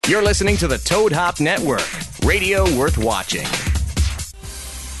You're listening to the Toad Hop Network, radio worth watching.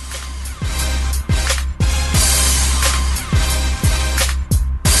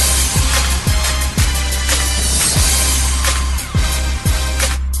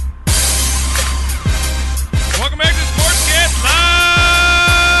 Welcome back to Sportscast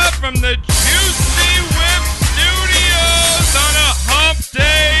live from the Juicy Whip Studios on a hump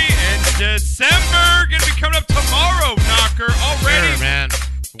day in December. Going to be coming up tomorrow, Knocker, already. Sure, man.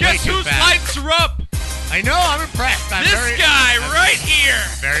 Guess whose lights are up? I know, I'm impressed. This guy right here.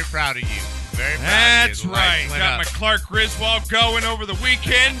 Very proud of you. Very proud That's of you. right. Got my Clark Griswold going over the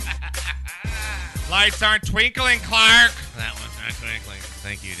weekend. Lights aren't twinkling, Clark. That one's not twinkling.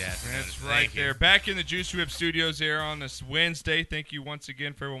 Thank you, Dad. That's right there. Back in the Juice Whip Studios here on this Wednesday. Thank you once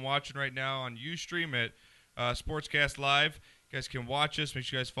again for everyone watching right now on Ustream at Sportscast Live. You guys can watch us. Make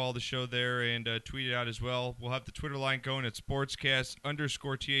sure you guys follow the show there and tweet it out as well. We'll have the Twitter line going at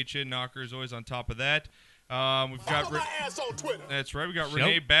Sportscast_THN. Knocker is always on top of that. We've got my ass on Twitter. That's right. We got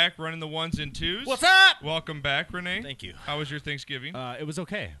Renee back running the ones and twos. What's up? Welcome back, Renee. Thank you. How was your Thanksgiving? It was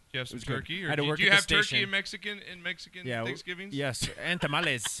okay. Do you have some was good. turkey? I Or had to work do you at the have turkey station. in Mexican Thanksgivings? Yes, and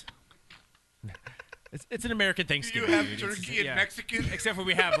tamales. It's an American Thanksgiving. You have dude. turkey and yeah. Mexican? Except for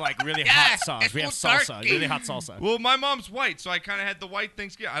we have like really Yeah, hot sauce. it's We have full salsa, turkey. really hot salsa. Well, my mom's white, so I kind of had the white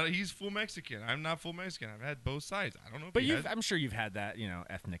Thanksgiving. He's full Mexican. I'm not full Mexican. I've had both sides. I don't know if But you I'm sure you've had that,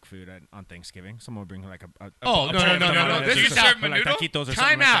 ethnic food on Thanksgiving. Someone will bring like a Oh, a no, tray no, of no, no, tamales no. This or is something, how- or like menudo? taquitos or something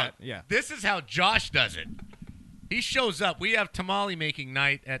Time like out. that. Yeah. This is how Josh does it. He shows up. We have tamale making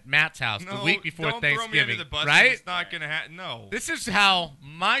night at Matt's house the week before don't Thanksgiving. throw me under the bus. Right? It's not going to happen. No. This is how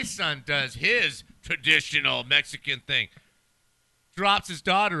my son does his traditional Mexican thing. Drops his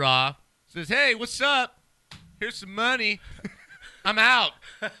daughter off, says, "Hey, what's up? Here's some money. I'm out."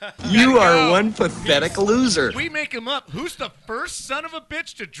 You are one pathetic loser. We make him up. Who's the first son of a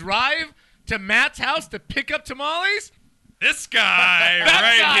bitch to drive to Matt's house to pick up tamales? This guy That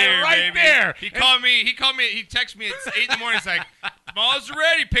right guy here, right baby. there. He called me. He texted me at 8 in the morning. He's like, "Tamales are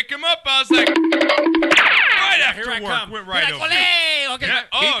ready. Pick him up." I was like, right after Here I work, come. went right You're over. like, "Olé!" Okay. Yeah.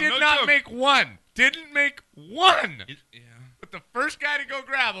 Oh, he did no not joke. make one. Didn't make one. Yeah. But the first guy to go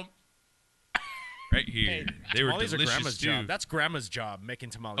grab him. Right here. They were Tamales are delicious grandma's too. job. That's grandma's job, making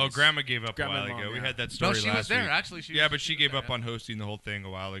tamales. Oh, Grandma gave up Grandma a while and ago. Mom, We yeah. had that story No, she last was there. week. Actually, she Yeah, was, but she gave up on hosting the whole thing a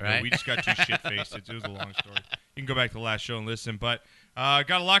while ago. Right. We just got too shit-faced. It was a long story. You can go back to the last show and listen. But got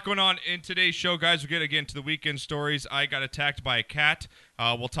a lot going on in today's show, guys. We'll get again to the weekend stories. I got attacked by a cat.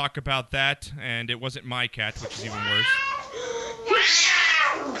 We'll talk about that. And it wasn't my cat, which is even worse.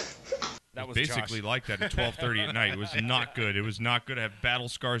 That was Basically Josh. like that at 12:30 at night. It was not good. It was not good. I have battle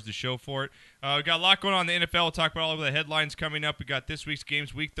scars to show for it. We got a lot going on in the NFL. We'll talk about all of the headlines coming up. We got this week's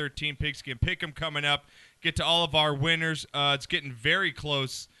games, Week 13, Pigskin Pick'em coming up. Get to all of our winners. It's getting very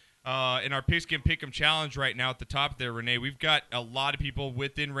close in our Pigskin Pick'em challenge right now at the top there, Renee. We've got a lot of people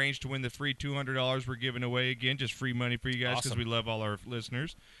within range to win the free $200 we're giving away. Again, just free money for you guys because Awesome. we love all our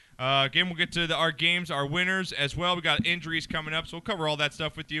listeners. Again, we'll get to our games, our winners as well. We got injuries coming up, so we'll cover all that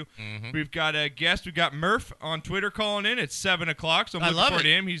stuff with you. We've got a guest. We've got Murph on Twitter calling in at 7 o'clock, so I'm I looking love forward it.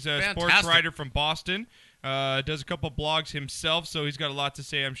 to him. He's a sports Fantastic. writer from Boston. Does a couple blogs himself, so he's got a lot to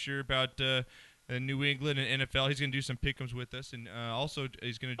say, I'm sure, about New England and NFL. He's going to do some pick'ems with us, and also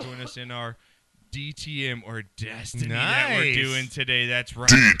he's going to join us in our DTM or Destiny that we're Nice. doing today. That's right.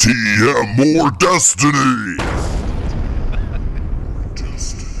 DTM more destiny.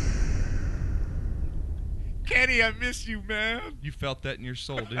 Kenny, I miss you, man. You felt that in your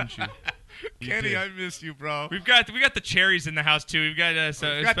soul, didn't you? You Kenny, did. I miss you, bro. We got the cherries in the house too. We've got a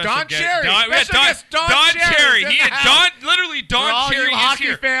special Don guest. Cherry. We got Special guest Don Cherry Cherry. is in He the had house. literally For Don all Cherry you is hockey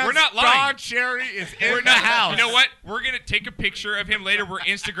here. fans, We're not Don lying. Cherry is in We're the not. house. You know what? We're gonna take a picture of him later. We're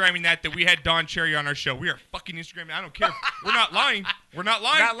Instagramming that we had Don Cherry on our show. We are fucking Instagramming. I don't care. We're not lying. We're not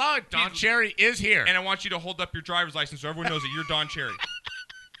lying. Not loud. Don He's- Cherry is here. And I want you to hold up your driver's license so everyone knows that you're Don Cherry.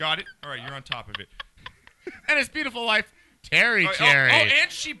 Got it? All right, you're on top of it. And his beautiful wife, Terry Oh, Cherry.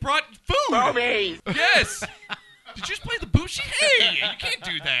 and she brought food. Yes. Did you just play the booshie? Hey, you can't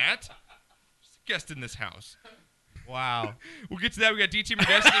do that. Just a guest in this house. Wow. We'll get to that. We got D team or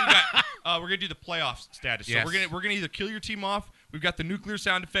Destiny. We're gonna do the playoff status. Yes. So we're gonna either kill your team off. We've got the nuclear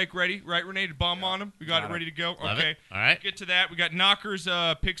sound effect ready, right, Renee? To bomb on them. We got it ready to go. Love okay. it. All right. Get to that. We got Knockers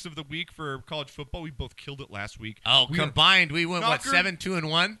picks of the week for college football. We both killed it last week. Oh, combined, we went, Knocker.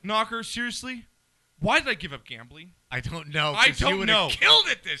 7-2-1? Knocker, seriously? Why did I give up gambling? I don't know. I 'cause you don't would've know. killed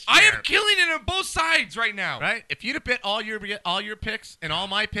it this year. I am killing it on both sides right now. Right? If you'd have bet all your picks and all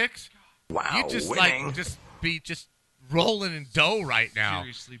my picks, Wow, you'd just winning. be rolling in dough right now.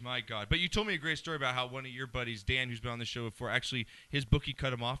 Seriously, my God. But you told me a great story about how one of your buddies, Dan, who's been on the show before, actually his bookie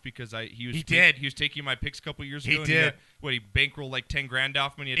cut him off because he was taking my picks a couple years ago. He did. He bankrolled like 10 grand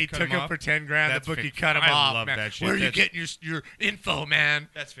off me. He took him for 10 grand. That's the bookie fantastic. cut him I off. love man. that shit. Where are you getting your info, man?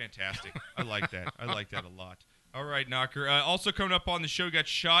 That's fantastic. I like that. I like that a lot. All right, Knocker. Also coming up on the show, we got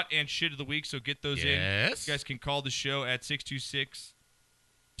Shot and Shit of the Week, so get those in. Yes. You guys can call the show at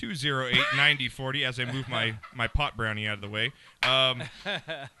 626-208-9040 as I move my pot brownie out of the way.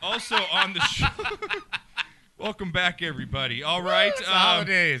 Also on the show, welcome back, everybody. All right. It's the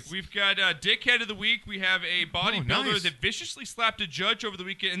holidays. We've got Dickhead of the Week. We have a bodybuilder nice. that viciously slapped a judge over the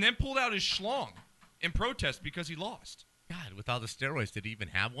weekend and then pulled out his schlong in protest because he lost. God, with all the steroids, did he even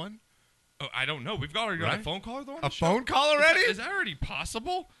have one? Oh, I don't know. We've already got a phone caller, though, on the A show? phone call already? Is that already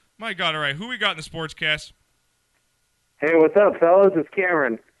possible? My God, all right. Who we got in the Sportscast? Hey, what's up, fellas? It's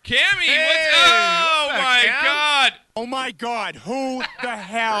Cameron. Cammy, Hey, what's Oh, what's up, my Cam? God. Oh my God, who the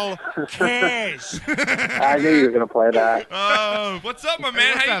hell cares? I knew you were going to play that. What's up, my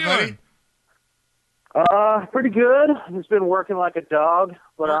man? what's How you up, doing? Pretty good. Just been working like a dog,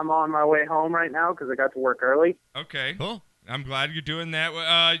 but I'm on my way home right now because I got to work early. Okay. Cool. I'm glad you're doing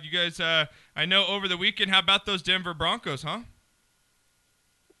that. You guys, I know over the weekend, how about those Denver Broncos, huh?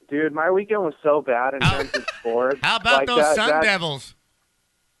 Dude, my weekend was so bad in terms of sports. How about Like, those that- Sun Devils?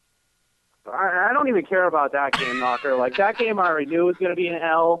 I don't even care about that game, Knocker. Like, that game I already knew was going to be an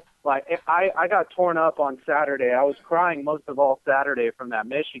L. Like, I got torn up on Saturday. I was crying most of all Saturday from that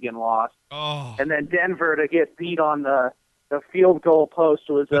Michigan loss. Oh. And then Denver to get beat on the field goal post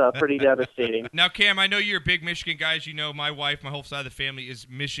was pretty devastating. Now, Cam, I know you're a big Michigan guy. As you know, my wife, my whole side of the family is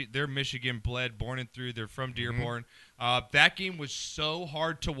they're Michigan bled, born and through. They're from Dearborn. That game was so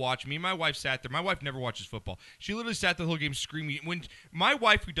hard to watch. Me and my wife sat there. My wife never watches football. She literally sat the whole game screaming. When my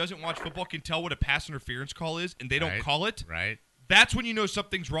wife, who doesn't watch football, can tell what a pass interference call is, and they don't call it, Right. that's when you know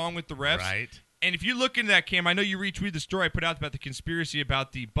something's wrong with the refs. Right. And if you look into that, Cam, I know you retweeted the story I put out about the conspiracy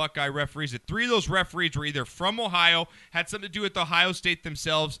about the Buckeye referees. That 3 of those referees were either from Ohio, had something to do with Ohio State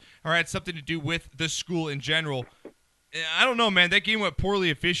themselves, or had something to do with the school in general. I don't know, man. That game went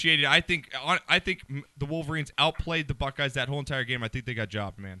poorly officiated. I think the Wolverines outplayed the Buckeyes that whole entire game. I think they got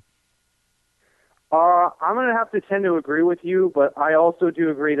jobbed, man. I'm going to have to tend to agree with you, but I also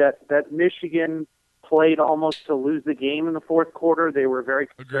do agree that Michigan played almost to lose the game in the fourth quarter. They were very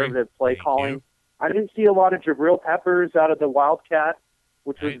conservative play calling. I didn't see a lot of Jabril Peppers out of the Wildcat,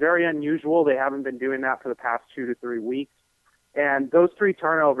 which was very unusual. They haven't been doing that for the past 2 to 3 weeks. And those 3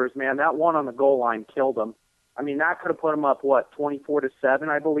 turnovers, man, that one on the goal line killed them. I mean, that could have put them up, 24-7,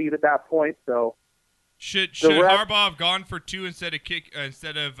 I believe, at that point. So should Harbaugh have gone for 2 instead of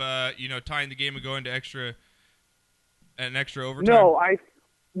tying the game and going to extra overtime?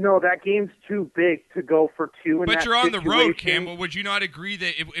 No, that game's too big to go for 2 in But that you're on the road, situation. Cam. Would you not agree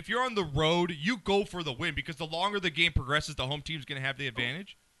that if you're on the road, you go for the win because the longer the game progresses, the home team's going to have the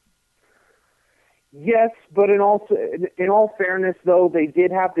advantage? Yes, but in all fairness, though, they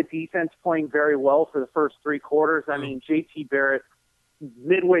did have the defense playing very well for the first 3 quarters. I mean, J.T. Barrett,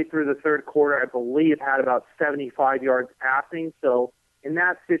 midway through the third quarter, I believe, had about 75 yards passing. So in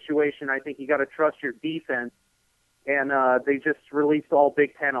that situation, I think you got to trust your defense. And they just released all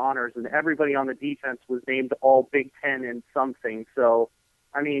Big Ten honors, and everybody on the defense was named all Big Ten in something. So,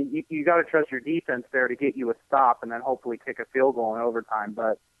 I mean, you got to trust your defense there to get you a stop and then hopefully kick a field goal in overtime.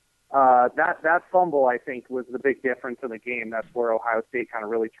 But that fumble, I think, was the big difference in the game. That's where Ohio State kind of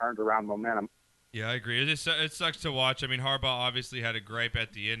really turned around momentum. Yeah, I agree. It sucks to watch. I mean, Harbaugh obviously had a gripe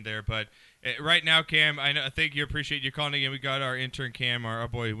at the end there, but right now, Cam, I think you appreciate you calling again. We got our intern Cam, our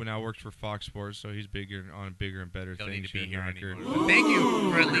boy, who now works for Fox Sports, so he's bigger and better Don't things. need to be here Knocker. anymore. But thank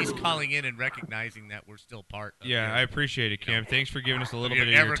you for at least calling in and recognizing that we're still part of Yeah, your- I appreciate it, Cam. Thanks for giving us a little your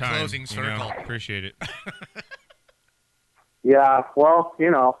bit of your time. ever-closing circle. Appreciate it. Yeah, well,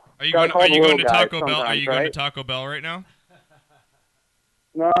 Are you gotta going? call Are the you going little to guys Taco Bell? Are sometimes, you going to right? Taco Bell right now?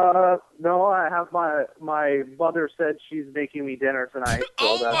 No, I have my mother said she's making me dinner tonight. So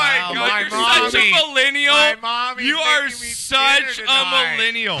Oh that's- my Wow, God! my You're such a mommy. millennial. My mommy's You are making me such dinner a tonight.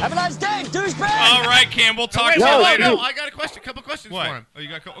 millennial. Have a nice day, douchebag! All right, Cam. We'll talk Wait, to you No, later. dude. I got a couple questions What? for him. Oh, you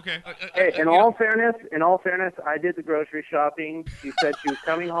got okay. Hey, in all fairness, I did the grocery shopping. She said she was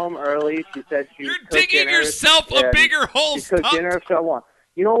coming home early. She said she You're cooked digging dinner, yourself a and bigger hole. She cooked Stop. dinner if she wanted.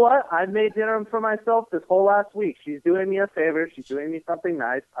 You know what? I've made dinner for myself this whole last week. She's doing me a favor. She's doing me something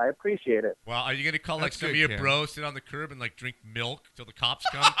nice. I appreciate it. Well, are you gonna call That's some good, of your Cam. bros, sit on the curb and drink milk till the cops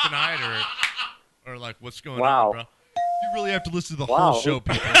come tonight, or what's going Wow. on, bro? You really have to listen to the Wow. whole show,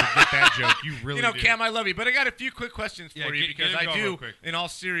 people, to get that joke. You really do. Cam, I love you, but I got a few quick questions Yeah, for you get because it I going real do, quick. in all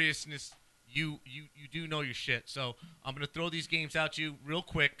seriousness, you do know your shit. So I'm gonna throw these games out to you real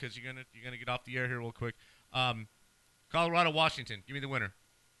quick because you're gonna get off the air here real quick. Colorado, Washington. Give me the winner.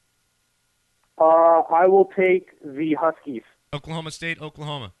 I will take the Huskies. Oklahoma State,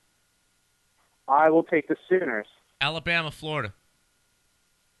 Oklahoma. I will take the Sooners. Alabama, Florida.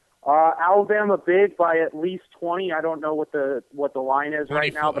 Alabama big by at least 20. I don't know what the line is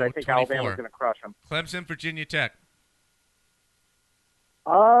right 24, now, but I think 24. Alabama's going to crush them. Clemson, Virginia Tech.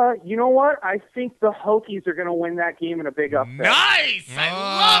 You know what? I think the Hokies are going to win that game in a big upset. Nice! I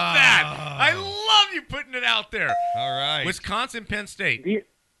love that. I love you putting it out there. All right. Wisconsin, Penn State.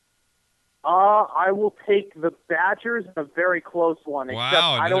 I will take the Badgers in a very close one. Wow, Except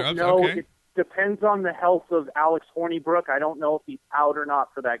I don't another know. okay. It depends on the health of Alex Hornibrook. I don't know if he's out or not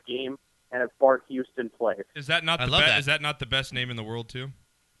for that game, and if Bart Houston plays. Is that not I the love that. Is that not the best name in the world too?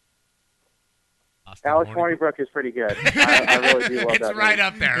 Austin Alex Hornibrook. Hornibrook is pretty good. I really do love It's that right name.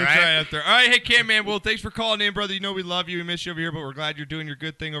 up there, It's right? right up there. All right, hey Cam, man. Well, thanks for calling in, brother. You know we love you. We miss you over here, but we're glad you're doing your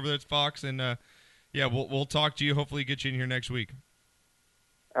good thing over there at Fox. And yeah, we'll talk to you. Hopefully, get you in here next week.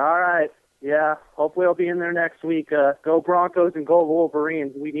 All right. Yeah, hopefully I'll be in there next week. Go Broncos and go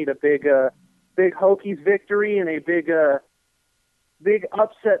Wolverines. We need a big Hokies victory and a big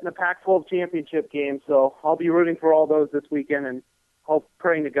upset in the Pac-12 championship game. So I'll be rooting for all those this weekend and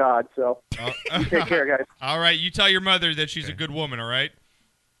praying to God. So take care, guys. All right, you tell your mother that she's a good woman. All right.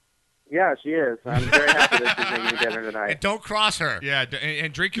 Yeah, she is. I'm very happy that she's making me dinner tonight. And don't cross her. Yeah,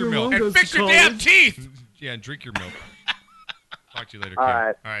 and drink your milk. And fix your damn teeth. Yeah, and drink your milk. Talk to you later. All Cam.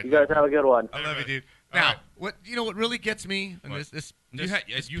 right. All right. You guys have a good one. I love you, dude. All Now, right. what really gets me? And What? this You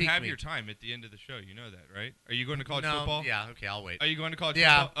piqued have me. your time at the end of the show. You know that, right? Are you going to college No, football? yeah, okay, I'll wait. Are you going to college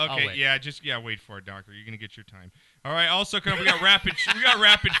Yeah, football? I'll Okay, wait. yeah, wait for it, Knocker. You're going to get your time. All right, also coming up, we got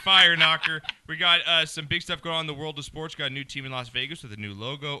rapid fire, Knocker. We got some big stuff going on in the world of sports. Got a new team in Las Vegas with a new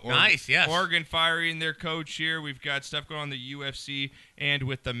logo. Nice, yes. Oregon firing their coach here. We've got stuff going on in the UFC and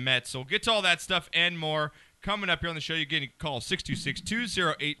with the Mets. So we'll get to all that stuff and more coming up here on the show. You're getting a call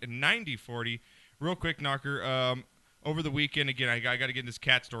 626-208-9040. Real quick, Knocker. Over the weekend, again, I got to get in this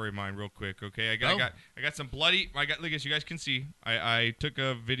cat story of mine real quick, okay? I got some bloody. Look, as you guys can see, I took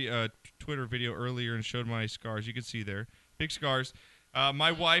a video, Twitter video earlier and showed my scars. You can see there, big scars.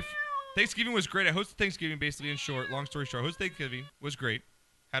 My wife, Thanksgiving was great. I hosted Thanksgiving, basically in short. Long story short, hosted Thanksgiving was great.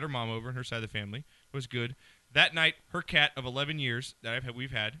 Had her mom over and her side of the family. It was good. That night, her cat of 11 years that we've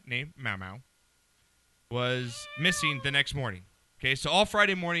had, named Mau Mau, was missing the next morning. Okay, so all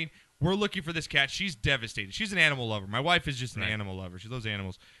Friday morning, we're looking for this cat. She's devastated. She's an animal lover. My wife is just an animal lover. She loves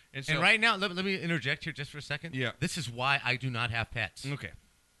animals. And right now, let me interject here just for a second. Yeah. This is why I do not have pets. Okay.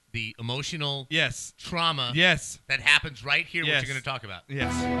 The emotional Yes. trauma Yes. that happens right here, Yes. what you're going to talk about.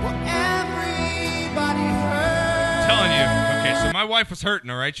 Yes. I'm telling you. Okay, so my wife was hurting,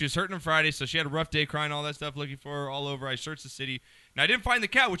 all right? She was hurting on Friday, so she had a rough day crying, all that stuff, looking for her all over. I searched the city. Now, I didn't find the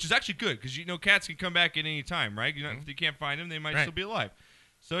cat, which is actually good because, cats can come back at any time, right? If you can't find them, they might still be alive.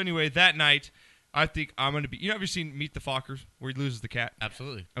 So anyway, that night, I think I'm going to be – have you seen Meet the Fockers where he loses the cat?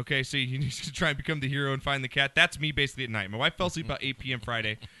 Absolutely. Okay, so he needs to try and become the hero and find the cat. That's me basically at night. My wife fell asleep about 8 p.m.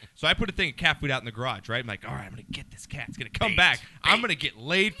 Friday. So I put a thing of cat food out in the garage, right? I'm like, all right, I'm going to get this cat. It's going to come back. I'm going to get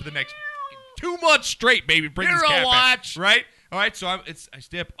laid for the next 2 months straight, baby. Bring this cat watch. back. Right? All right, so I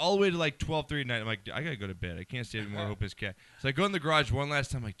stay up all the way to like 12:30 at night. I'm like, I got to go to bed. I can't stay anymore. I hope this cat. So I go in the garage one last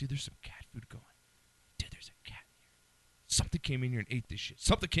time. I'm like, dude, there's some cat food going. Dude, there's a cat in here. Something came in here and ate this shit.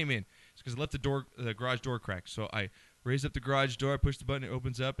 Something came in. It's because I left the garage door cracked. So I raise up the garage door. I push the button. It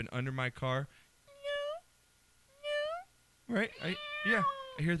opens up. And under my car, right? I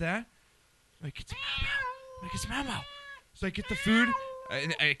hear that. I'm like, it's Mau Mau. I'm like, it's Mau Mau. So I get the food.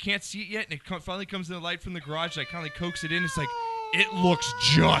 And I can't see it yet. And it finally comes to the light from the garage. And I kind of coax it in. It's like, it looks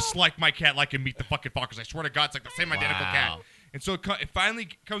just like my cat, like in Meet the fucking Fockers. I swear to God, it's like the same identical cat. And so it finally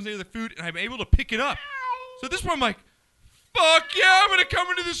comes into the food, and I'm able to pick it up. So at this point, I'm like, fuck yeah, I'm going to come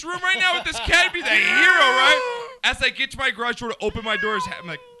into this room right now with this cat and be the hero, right? As I get to my garage door to open my doors, I'm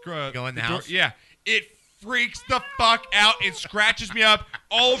like, go in the house? Yeah. It freaks the fuck out. It scratches me up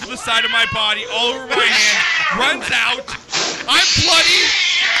all over the side of my body, all over my hand, runs out. I'm bloody.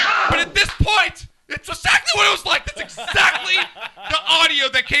 But at this point, it's exactly what it was like. That's exactly the audio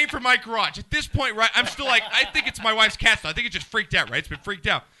that came from my garage. At this point, right, I'm still like, I think it's my wife's cat. So I think it just freaked out, right? It's been freaked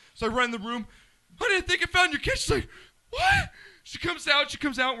out. So I run in the room. Honey, I think I found your cat. She's like, what? She comes out,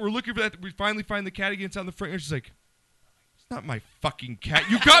 and we're looking for that. We finally find the cat again. It's on the front. And she's like, it's not my fucking cat.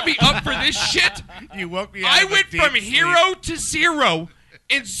 You got me up for this shit? You woke me up. I went from hero to zero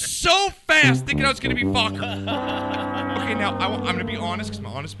and so fast thinking I was going to be Fokker. Okay, now I'm going to be honest because I'm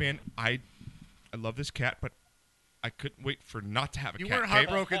an honest man. I love this cat, but I couldn't wait for not to have a You cat. weren't okay?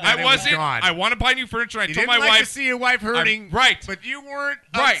 heartbroken that I it was wasn't. gone. I want to buy new furniture. I You told didn't my like wife. to see your wife hurting, right. but you weren't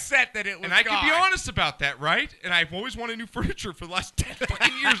Right. upset that it was And I gone. can be honest about that, right? And I've always wanted new furniture for the last 10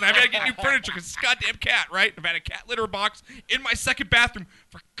 fucking years. And I've had to get new furniture because it's a goddamn cat, right? I've had a cat litter box in my second bathroom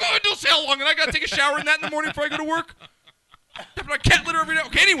for God knows how long. And I got to take a shower in that in the morning before I go to work. I have my cat litter every day.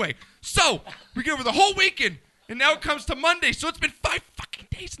 Okay, anyway. So, we get over the whole weekend. And now it comes to Monday. So, it's been 5 fucking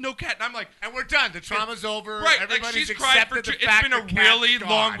days, no cat. And I'm like, And we're done. The trauma's over. right, like Everybody's she's cried accepted for the it's fact been a the cat's really gone.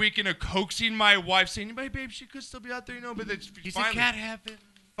 long weekend of coaxing my wife, saying, "My babe, she could still be out there, you know." But it's He's finally, a cat heaven.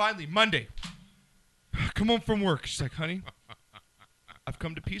 finally Monday. Come home from work. She's like, "Honey, I've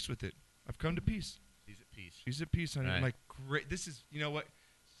come to peace with it. I've come to peace. He's at peace. She's at peace, honey." I'm Right. like, "Great. This is, you know what?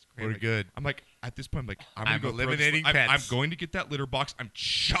 This is great." We're Like, good. I'm like, at this point, I'm like, I'm I'm gonna go throw this- eliminating I'm pets. going to get that litter box. I'm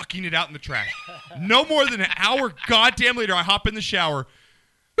chucking it out in the trash. No more than an hour, goddamn later, I hop in the shower.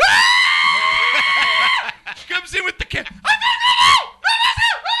 She comes in with the cat.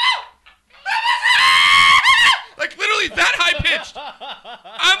 Like literally that high pitched.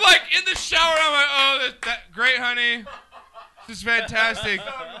 I'm like in the shower. I'm like, oh, that great, honey. This is fantastic.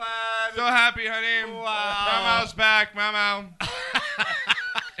 So happy, honey. Wow. Mama's back, Mama.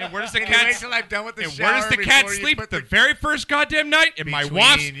 And where does the Can you wait cat? till I'm done with the And shower where does the cat before you sleep? put The very first goddamn night in my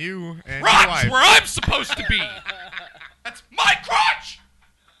wife's between you and your crotch, wife. where I'm supposed to be. That's my crotch.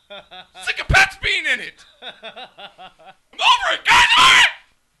 Sick of pets being in it. I'm over it, guys. I'm over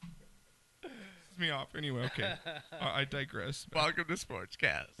it. Pisses me off. Anyway, okay. I digress. Welcome to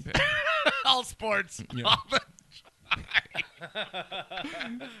Sportscast. All sports. Yeah. All the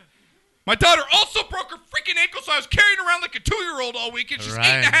My daughter also broke her freaking ankle, so I was carrying her around like a 2-year-old all weekend. She's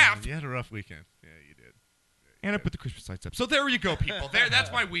 8.5. You had a rough weekend. Yeah, you did. And I put the Christmas lights up. So there you go, people.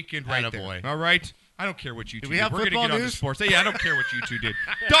 That's my weekend right Attaboy. there. All right? I don't care what you two we did. have We're going to football get on to news? sports. Yeah, I don't care what you two did.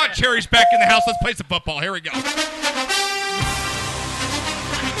 Don Cherry's back in the house. Let's play some football. Here we go.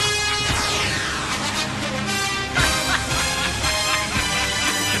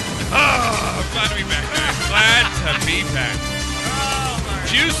 Oh, glad to be back, guys. Glad to be back.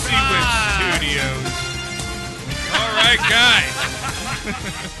 Juicy Whip Studios. All right, guys.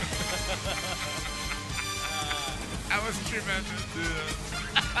 That was tremendous.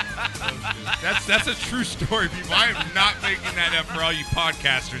 That's a true story, people. I am not making that up for all you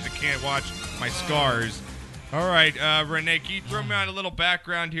podcasters that can't watch my scars. All right, Renee, can you throw me on a little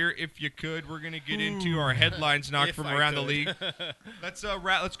background here, if you could? We're gonna get into our headlines knocked If from I around the could. league.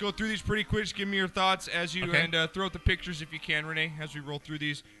 Let's go through these pretty quick. Just give me your thoughts as you Okay. and throw out the pictures if you can, Renee, as we roll through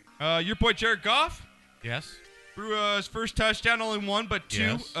these. Your boy Jared Goff Yes. threw his first touchdown, only one, but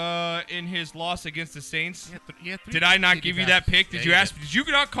two Yes. in his loss against the Saints. He had 3 Did I not TD give you passes. that pick? Yeah, Did you ask? Did you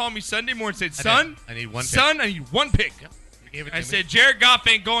not call me Sunday morning and say, "Son, I need one pick." son, I need one pick"? Yep. You gave it to I me. said Jared Goff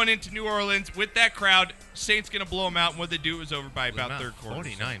ain't going into New Orleans with that crowd. Saints gonna blow him out. And what they do was over by Blew him about out. third quarter.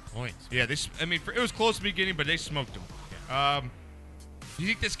 49 points. Yeah, it was close to the beginning, but they smoked him. Do you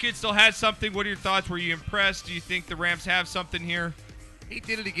think this kid still has something? What are your thoughts? Were you impressed? Do you think the Rams have something here? He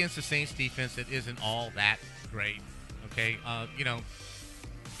did it against the Saints defense that isn't all that great. Okay,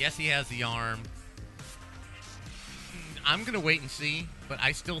 yes, he has the arm. I'm gonna wait and see, but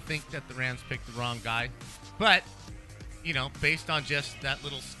I still think that the Rams picked the wrong guy. But based on just that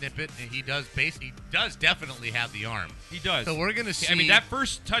little snippet, and he does definitely have the arm. He does. So we're gonna see. I mean, that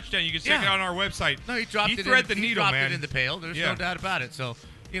first touchdown, you can check it Yeah. on our website. No, he dropped it. thread the he needle, dropped man. it in the pail. There's Yeah. no doubt about it. So,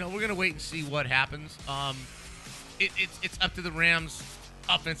 we're gonna wait and see what happens. It's up to the Rams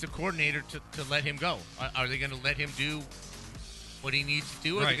offensive coordinator to let him go. Are they going to let him do what he needs to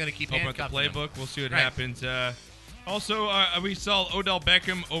do, or are they going to keep open up the handcuffing him? playbook? We'll see what Right. happens. Also, we saw Odell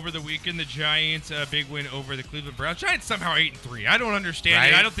Beckham over the weekend. The Giants, big win over the Cleveland Browns. Giants somehow 8-3. I don't understand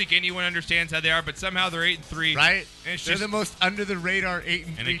it. Right. I don't think anyone understands how they are, but somehow they're 8-3. Right? And it's They're just, the most under the radar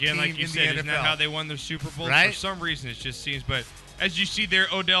 8-3 and again, like team you in said, the isn't NFL. that how they won the Super Bowl? For Right. some reason, it just seems. But as you see there,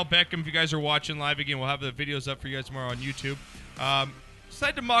 Odell Beckham. If you guys are watching live again, we'll have the videos up for you guys tomorrow on YouTube.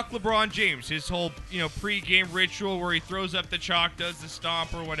 Decided to mock LeBron James. His whole pre-game ritual where he throws up the chalk, does the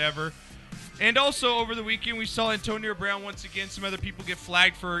stomp or whatever. And also over the weekend, we saw Antonio Brown once again. Some other people get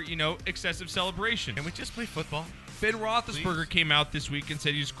flagged for excessive celebration. Can we just play football? Ben Roethlisberger Please. came out this week and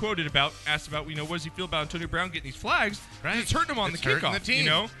said he was asked about what does he feel about Antonio Brown getting these flags? Right. It's hurting him on It's the hurting kickoff. the team.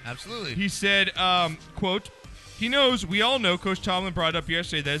 Absolutely. Absolutely. He said, quote, we all know Coach Tomlin brought up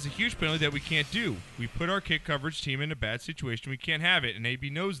yesterday that is a huge penalty that we can't do. We put our kick coverage team in a bad situation. We can't have it, and AB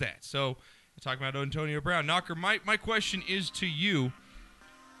knows that. So, talking about Antonio Brown. Knocker, my question is to you,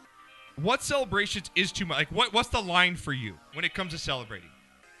 what celebrations is too much? Like, what's the line for you when it comes to celebrating?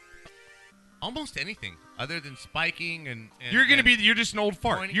 Almost anything other than spiking and You're and just an old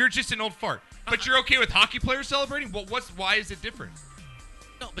fart. pointing. You're just an old fart. But you're okay with hockey players celebrating? Why is it different?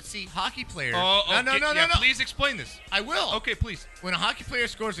 No, but see, hockey players. Oh, okay. No. Please explain this. I will. Okay, please. When a hockey player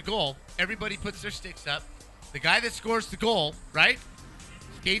scores a goal, everybody puts their sticks up. The guy that scores the goal, right,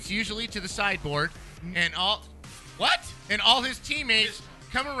 skates usually to the sideboard, and all his teammates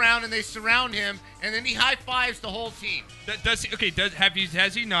come around and they surround him, and then he high fives the whole team.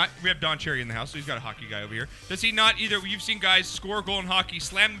 Has he not? We have Don Cherry in the house, so he's got a hockey guy over here. Does he not either? You've seen guys score a goal in hockey,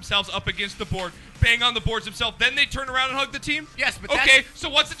 slam themselves up against the board, bang on the boards themselves, then they turn around and hug the team? Yes, but okay. So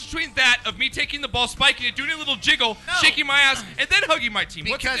what's it between that of me taking the ball, spiking it, doing a little jiggle, shaking my ass, and then hugging my team?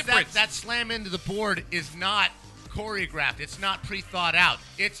 What's the Because difference? that slam into the board is not choreographed. It's not pre-thought out.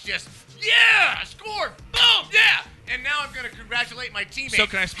 It's just, yeah, scored, boom, yeah. And now I'm going to congratulate my teammates. So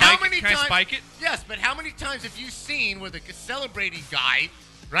can I spike it? Can I spike it? Yes, but how many times have you seen where the celebrating guy,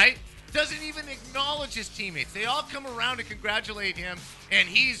 right, doesn't even acknowledge his teammates? They all come around to congratulate him, and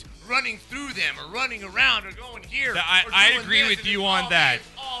he's running through them or running around or going here. I agree with you on that.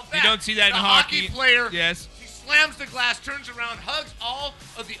 You don't see that in hockey. The hockey player, yes, he slams the glass, turns around, hugs all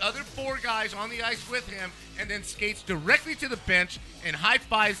of the other 4 guys on the ice with him, and then skates directly to the bench and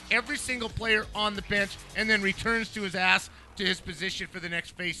high-fives every single player on the bench and then returns to his position for the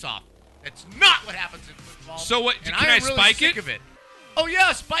next face-off. That's not what happens in football. So what? And Can I really spike sick it? Of it? Oh,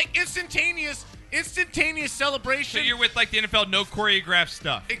 yeah, spike. Instantaneous celebration. So you're with like the NFL, no choreographed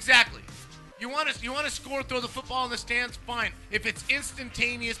stuff. Exactly. You want to score, throw the football in the stands, fine. If it's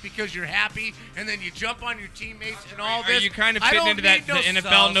instantaneous because you're happy and then you jump on your teammates and all this. Are you kind of fitting into that the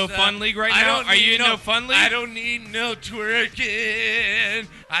NFL No Fun League right now? Are you in No Fun League? I don't need no twerking.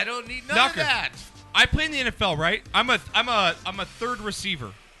 I don't need none of that. I play in the NFL, right? I'm a third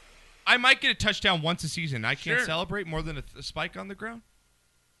receiver. I might get a touchdown once a season. I can't celebrate more than a spike on the ground.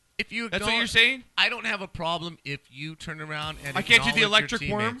 That's what you're saying? I don't have a problem if you turn around and I can't do the acknowledge electric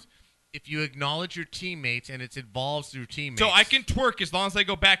your worm? teammates. If you acknowledge your teammates and it involves your teammates. So I can twerk as long as I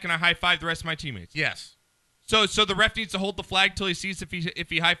go back and I high five the rest of my teammates. Yes. So the ref needs to hold the flag till he sees if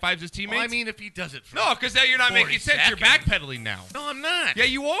he high fives his teammates. Well, I mean, if he does it. For no, because now you're not 40 making sense. You're backpedaling now. No, I'm not. Yeah,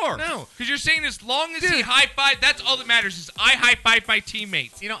 you are. No, because you're saying as long as he high five, that's all that matters. Is I high five my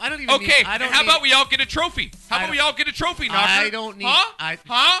teammates. You know, I don't even. Okay. How about we all get a trophy? How about we all get a trophy, Knocker? I don't need. I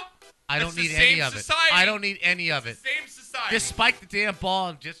don't need any of it. I don't need any of it. Same society. Just spike the damn ball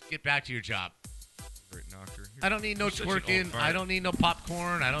and just get back to your job. Knocker. I don't need no twerking. I don't need no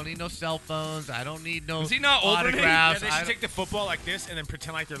popcorn. I don't need no cell phones. I don't need no Is he not older than me? autographs. Yeah, they should take the football like this and then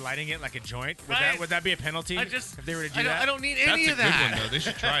pretend like they're lighting it like a joint. Right. Would that be a penalty if they were to do that? I don't need any That's of a good that. one, though. They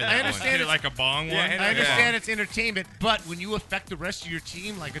should try that I understand one. Like a bong one. Yeah, I understand it's entertainment, but when you affect the rest of your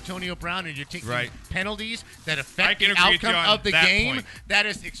team, like Antonio Brown, and you're taking penalties that affect the outcome of the game, that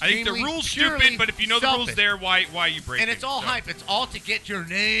is extremely. I think the rule's stupid, but if you know the rules there, why you break it? And it's all hype. It's all to get your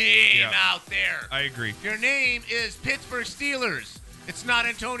name out there. I agree. Your name is Pittsburgh Steelers. It's not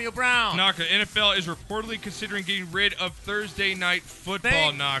Antonio Brown. Knocker, NFL is reportedly considering getting rid of Thursday night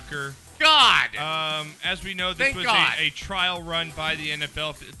football, Knocker. God. As we know, this was a trial run by the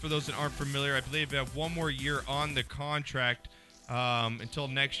NFL. For those that aren't familiar, I believe they have one more year on the contract until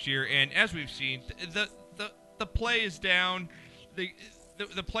next year. And as we've seen, the play is down.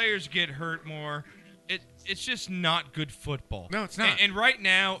 The players get hurt more. It's just not good football. No, it's not. And right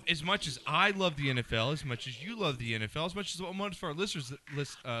now, as much as I love the NFL, as much as you love the NFL, as much as most of our listeners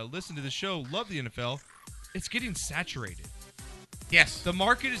that listen to the show love the NFL, it's getting saturated. Yes. The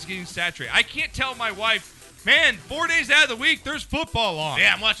market is getting saturated. I can't tell my wife, man, 4 days out of the week, there's football on.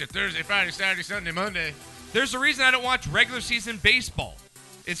 Yeah, I'm watching Thursday, Friday, Saturday, Sunday, Monday. There's a reason I don't watch regular season baseball.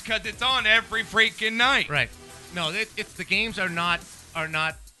 It's because it's on every freaking night. Right. No, it's the games are not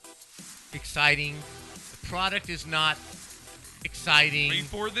exciting. The product is not exciting. Are you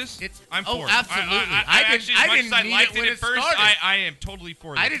for this? I'm for it. Absolutely. I actually, as much as I liked it at first, I am totally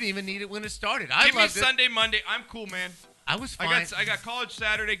for this. I didn't even need it when it started. Give me Sunday, Monday. I'm cool, man. I was fine. I got college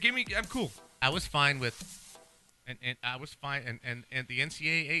Saturday. I'm cool. I was fine with, and I was fine, and the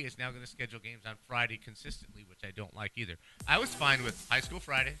NCAA is now going to schedule games on Friday consistently, which I don't like either. I was fine with high school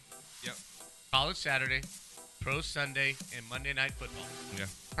Friday, college Saturday, pro Sunday, and Monday night football. Yeah,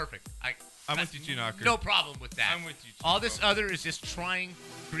 perfect. I'm with you too, Knocker. No problem with that. I'm with you too. All this other is just trying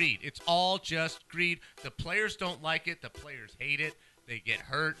greed. It's all just greed. The players don't like it. The players hate it. They get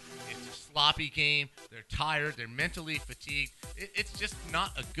hurt. It's a sloppy game. They're tired. They're mentally fatigued. It's just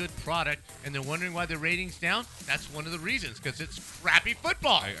not a good product, and they're wondering why the ratings down. That's one of the reasons, because it's crappy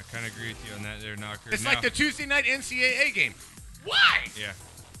football. I kind of agree with you on that there, Knocker. It's like the Tuesday night NCAA game. Why? Yeah.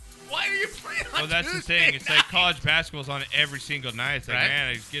 Why are you playing on Well, that's the Tuesday thing. It's like night? college basketball's on every single night. It's like, Right? man,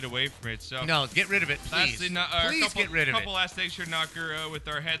 I just get away from it. So No, get rid of it, please. lastly, Please get rid of couple it. last things here, Knocker, with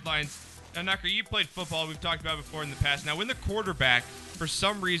our headlines. Now, Knocker, you played football. We've talked about before in the past. Now, when the quarterback, for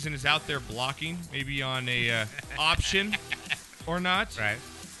some reason, is out there blocking, maybe on a option or not, Right.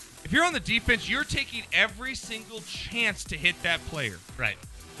 if you're on the defense, you're taking every single chance to hit that player, Right.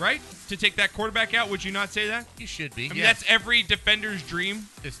 right? To take that quarterback out. Would you not say that? You should be. I mean, that's every defender's dream,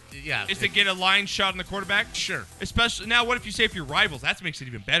 yeah. is to get a line shot on the quarterback. Sure. Especially now, what if you say if you're rivals? That makes it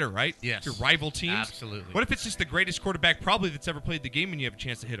even better, right? Yes. If your rival teams. Absolutely. What if it's just the greatest quarterback probably that's ever played the game and you have a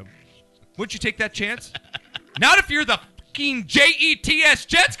chance to hit him? Wouldn't you take that chance? Not if you're the fucking Jets,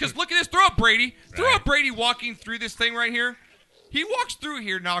 Jets, because look at this. Throw up Brady. Throw Right. up Brady walking through this thing right here. He walks through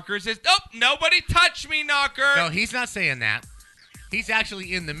here, Knocker, and says, nope, nobody touch me, Knocker. No, he's not saying that. He's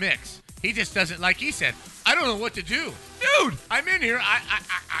actually in the mix. He just doesn't, like he said, I don't know what to do. Dude, I'm in here. I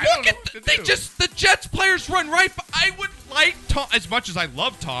don't look know at what to they do. just the Jets players run right. I would like Tom as much as I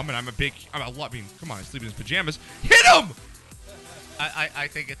love Tom, and I mean, come on, I sleep in his pajamas. Hit him! I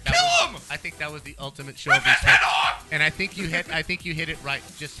think Kill him! I think that was the ultimate show Rip of his his head off! And I think you hit it right,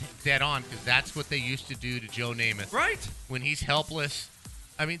 just dead on, because that's what they used to do to Joe Namath. Right? When he's helpless,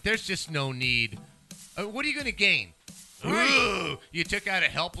 I mean, there's just no need. What are you going to gain? Right. Ooh, you took out a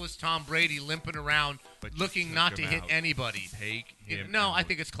helpless Tom Brady limping around, But you looking took not to him hit out. anybody. Take him. No, out. I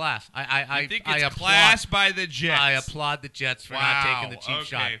think it's class. I think I it's applaud, class by the Jets. I applaud the Jets for not Wow, taking the cheap okay.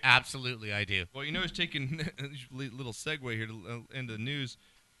 shot. Absolutely, I do. Well, you know, he's taking little segue here to into the news.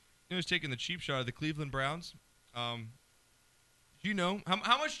 You know, he's taking the cheap shot of the Cleveland Browns. You know,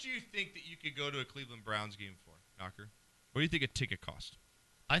 how much do you think that you could go to a Cleveland Browns game for, Knocker? What do you think a ticket cost?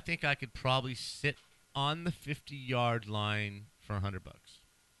 I think I could probably sit on the 50-yard line for $100.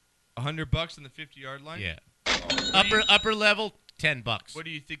 $100 on the 50-yard line? Yeah. What do you- Upper level, $10. What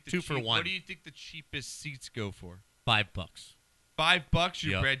do you think? The 2 for $1. What do you think the cheapest seats go for? $5. $5.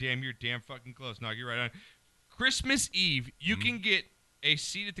 You're Yep. You're damn fucking close. No, you're right on. Christmas Eve, you can get a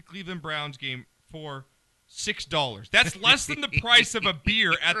seat at the Cleveland Browns game for $6. That's less than the price of a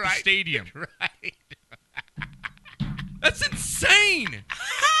beer at the Right. stadium. Right. That's insane.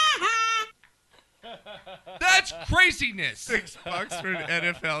 That's craziness. $6 for an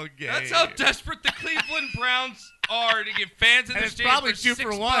NFL game. That's how desperate the Cleveland Browns are to get fans in And the it's stadium probably for 2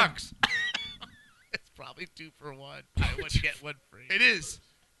 for $6. 1. It's probably 2 for 1. I would get one free. It is.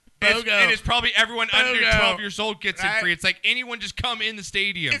 BOGO. And it's probably everyone under BOGO. 12 years old gets it Right. free. It's like anyone just come in the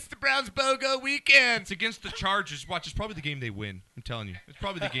stadium. It's the Browns BOGO weekend. It's against the Chargers. Watch, it's probably the game they win. I'm telling you. It's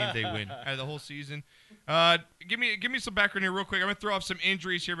probably the game they win out of the whole season. Give me some background here real quick. I'm going to throw off some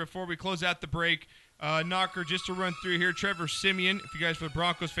injuries here before we close out the break. Knocker, just to run through here, Trevor Siemian, if you guys for the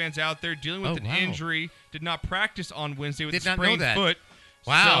Broncos fans out there, dealing with an injury, did not practice on Wednesday with Did a not know sprained that. foot.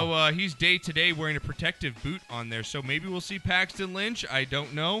 Wow. So he's day-to-day wearing a protective boot on there. So maybe we'll see Paxton Lynch. I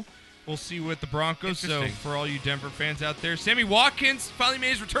don't know. We'll see with the Broncos. So Interesting. for all you Denver fans out there, Sammy Watkins finally made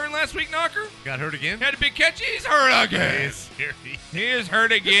his return last week, Knocker. Got hurt again? Had a big catch. He's hurt again. Scary. He is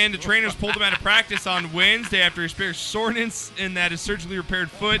hurt again. The trainers pulled him out of practice on Wednesday after he experienced soreness in that his surgically repaired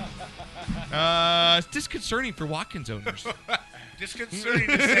foot. It's disconcerting for Watkins owners. Disconcerting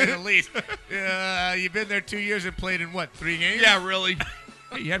to say the least. You've been there 2 years and played in what, 3 games? Yeah, really.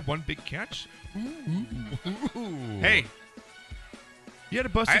 Hey, you had one big catch. Hey, you had a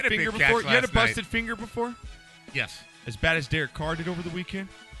busted I had a big finger catch before. You had a last night. busted finger before. Yes. As bad as Derek Carr did over the weekend.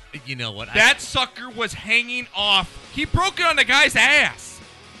 You know what? That sucker was hanging off. He broke it on the guy's ass.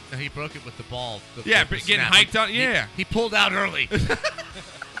 No, he broke it with the ball. Yeah, the but getting snap. hiked on. Yeah. He pulled out early.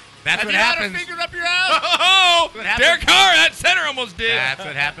 That's Have what you had a happens. finger up your ass? Oh, What happens? Derek Carr, that center almost did. That's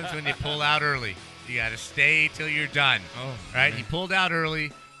what happens when you pull out early. You got to stay till you're done. Oh, right? man. He pulled out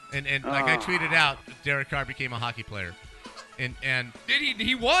early, and like I tweeted out, Derek Carr became a hockey player. And Did he?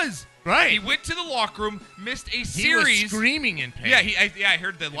 He was. right. He went to the locker room, missed a He series. was screaming in pain. Yeah, I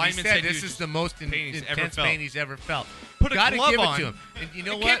heard the And he lineman said said this is the most pain he's ever intense felt. pain he's ever felt. Put a Gotta glove give on. it to him. And you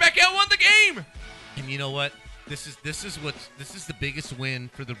know He what? came back out and won the game. And you know what? This is the biggest win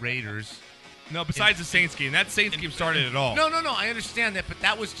for the Raiders. No, besides the Saints game. That Saints game started it all. No, I understand that, but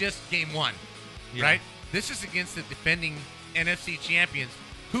that was just game 1, Yeah. right? This is against the defending NFC champions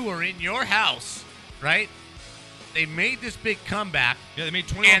who are in your house, right? They made this big comeback. Yeah, they made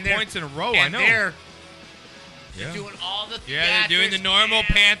 21 And they're- points in a row. and I know. They're Yeah. doing all the Yeah, they're doing the theatrics normal and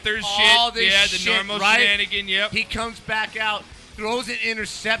Panthers all shit. this Yeah, the shit, normal right? shenanigan. Yep. He comes back out, throws an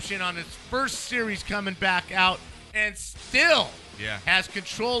interception on his first series coming back out, and still Yeah. has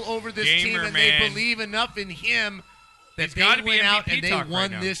control over this Gamer, team, and man. they believe enough in him that He's got to they be went MVP out and they talk won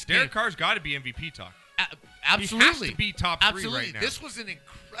right now. this Derek game. Carr's got to be MVP talk. Absolutely. He has to be top 3 Absolutely. right now. This was an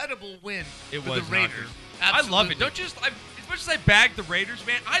incredible win It for was the Raiders. I love it. Absolutely. Don't just as much as I bag the Raiders,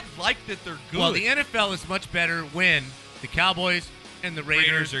 man. I like that they're good. Well, the NFL is much better when the Cowboys and the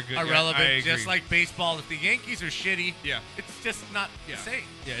Raiders, are good. are Yeah, relevant, I agree. just like baseball. If the Yankees are shitty, Yeah. it's just not Yeah. the same.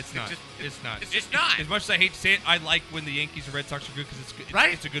 Yeah, it's not. It's not. It's just not. As much as I hate to say it, I like when the Yankees and Red Sox are good because it's good.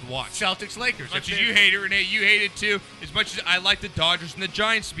 Right? It's a good watch. Celtics, Lakers. As much as you hate it, Renee, you hate it too. As much as I like the Dodgers and the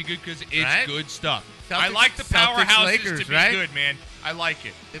Giants to be good because it's Right? good stuff. Celtics- I like the Celtics, powerhouses Lakers, to be right? good, man. I like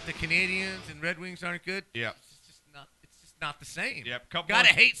it. If the Canadians and Red Wings aren't good, Yeah. it's just not the same. Yep. Couple Gotta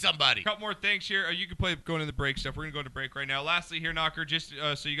more- hate somebody. Couple more things here. You can play going to the break stuff. We're going to go to break right now. Lastly here, Knocker, just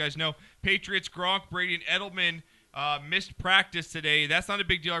so you guys know, Patriots, Gronk, Brady, and Edelman missed practice today. That's not a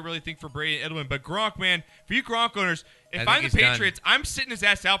big deal, I really think, for Brady and Edelman. But Gronk, man, for you Gronk owners, if think I'm the he's done. Patriots, I'm sitting his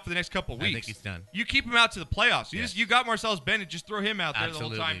ass out for the next couple of I weeks. think he's done. You keep him out to the playoffs. Yes. You got Marcellus Bennett. Just throw him out there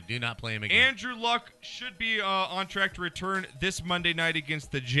Absolutely. the whole time. Do not play him again. Andrew Luck should be on track to return this Monday night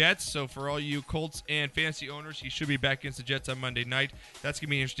against the Jets. So for all you Colts and fantasy owners, he should be back against the Jets on Monday night. That's going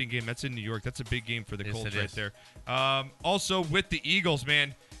to be an interesting game. That's in New York. That's a big game for the Yes, Colts it right is. there. Also, with the Eagles,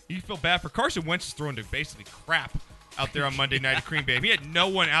 man, you feel bad for Carson Wentz is throwing to basically crap out there on Monday night at Green Bay. He had no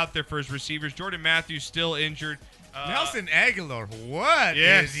one out there for his receivers. Jordan Matthews still injured. Nelson Aguilar, what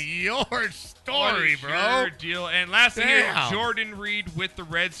Yes. is your What story, is bro? your deal? And lastly here, Damn. Jordan Reed with the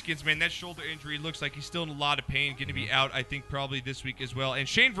Redskins, man. That shoulder injury looks like he's still in a lot of pain. Going to be out, I think, probably this week as well. And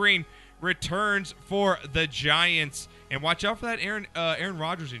Shane Vereen returns for the Giants. And watch out for that Aaron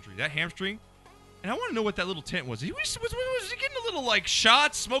Rodgers injury, that hamstring. And I want to know what that little tent was. Was he getting a little, like,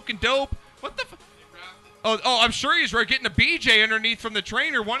 shots, smoking dope? What the Oh, I'm sure he's getting a BJ underneath from the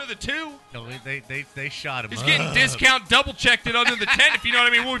trainer, one of the two. No, they shot him. He's up. getting discount double-checked it under the tent, if you know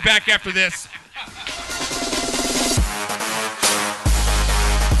what I mean. We'll be back after this.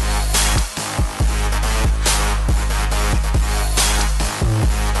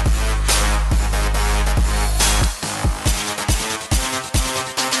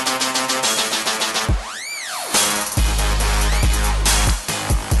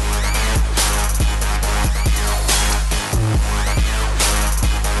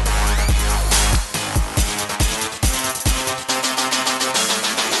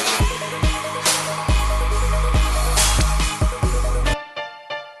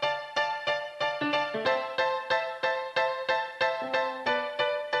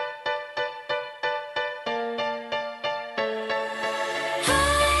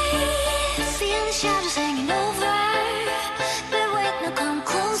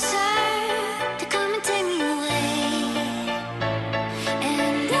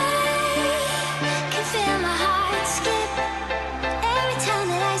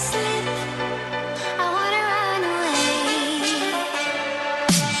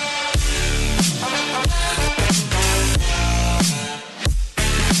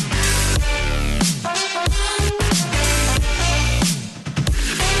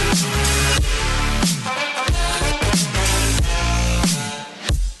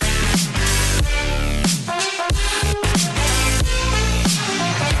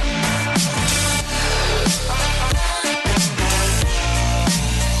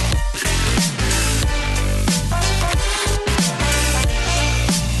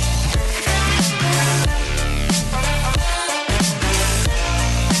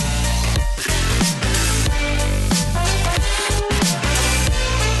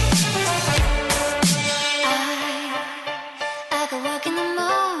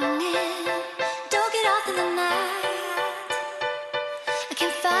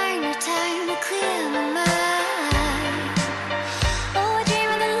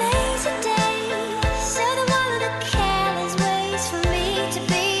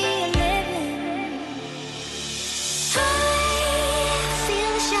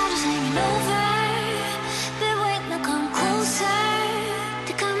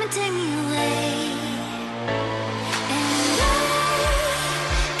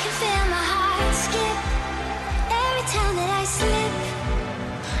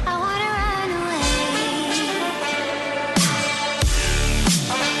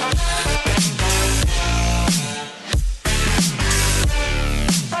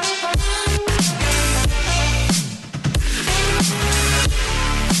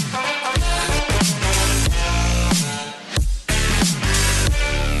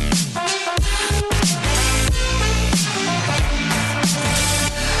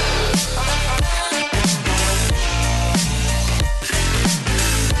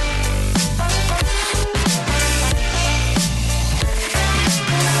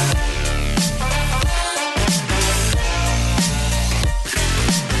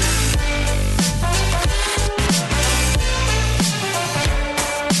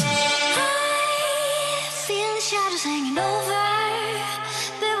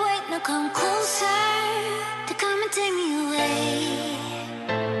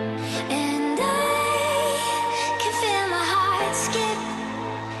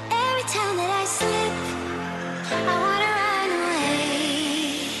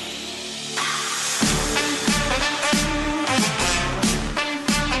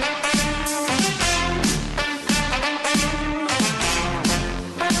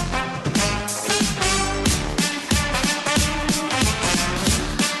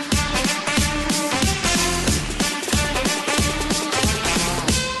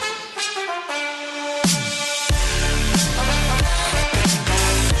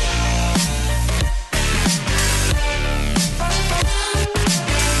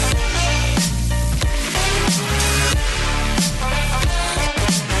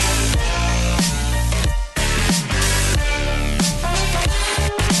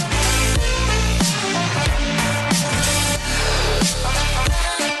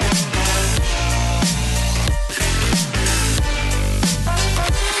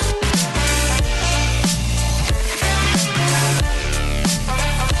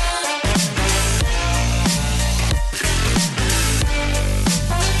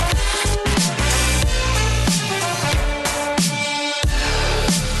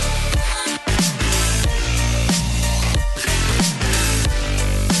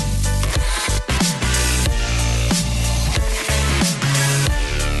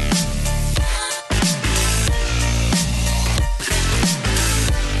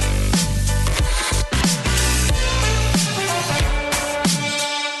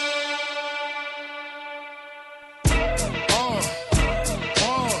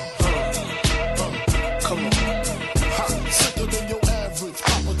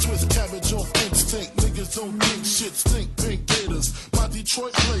 don't think shit, stink pink gators. My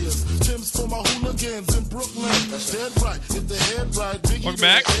Detroit players, Tim's for my hooligans in Brooklyn. Dead right, if the head right, Biggie Welcome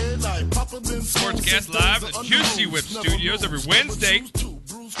back. Sportscast Sportscast Live at the Juicy Whip Studios every Wednesday,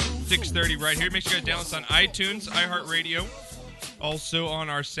 6:30 right here. Make sure you guys download us on iTunes, iHeartRadio, also on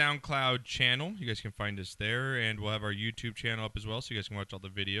our SoundCloud channel. You guys can find us there, and we'll have our YouTube channel up as well, so you guys can watch all the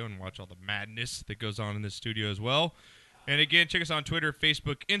video and watch all the madness that goes on in this studio as well. And again, check us on Twitter,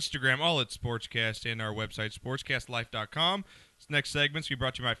 Facebook, Instagram, all at Sportscast, and our website, sportscastlife.com. This next segment's going to be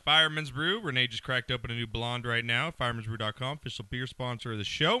brought to you by Fireman's Brew. Renee just cracked open a new blonde right now. Fireman'sbrew.com, official beer sponsor of the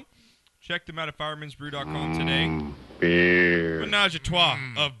show. Check them out at fireman'sbrew.com today. Beer. Menage a trois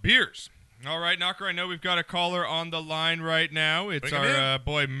of beers. All right, Knocker, I know we've got a caller on the line right now. It's Bring him our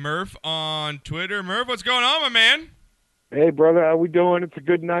boy Murph on Twitter. Murph, what's going on, my man? Hey, brother, how we doing? It's a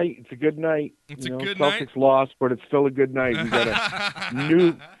good night. It's a good night. It's you a know, good Celtics night? lost, but it's still a good night. We got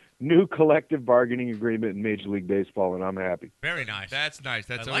a new collective bargaining agreement in Major League Baseball, and I'm happy. Very nice. That's nice.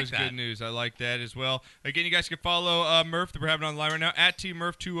 That's I always like that. good news. I like that as well. Again, you guys can follow Murph that we're having on the line right now, at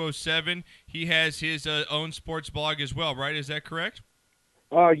TMurph207. He has his own sports blog as well, right? Is that correct?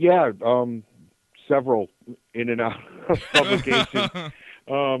 Yeah, several in and out of publications.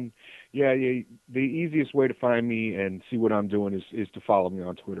 Yeah, the easiest way to find me and see what I'm doing is to follow me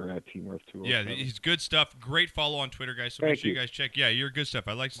on Twitter at TMurph207. Yeah, he's good stuff. Great follow on Twitter, guys. So make Thank sure you you. guys check. Yeah, you're good stuff.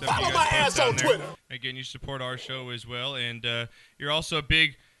 I like stuff Follow you my guys post ass down on there. Twitter. Again, you support our show as well, and you're also a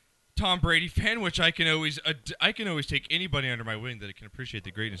big Tom Brady fan, which I can always take anybody under my wing that can appreciate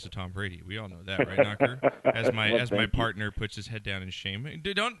the greatness of Tom Brady. We all know that, right, Knocker? As my Thank you. partner puts his head down in shame.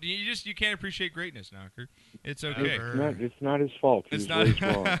 You can't appreciate greatness, Knocker. It's okay. It's not his fault. He It's was not- raised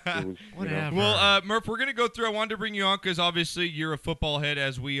wrong. It was, you know. Whatever. Well, Murph, we're going to go through. I wanted to bring you on because obviously you're a football head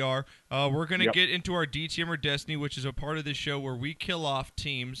as we are. We're going to Yep. get into our DTM or Destiny, which is a part of this show where we kill off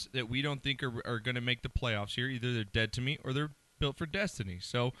teams that we don't think are going to make the playoffs here. Either they're dead to me or they're built for Destiny.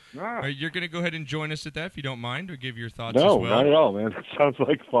 So you're going to go ahead and join us at that if you don't mind, or give your thoughts as No, well. not at all, man. That sounds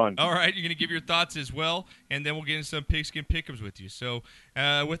like fun. All right, you're going to give your thoughts as well, and then we'll get into some pigskin pick'ems with you. So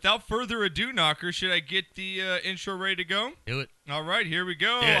without further ado, Knocker, should I get the intro ready to go? Do it. All right, here we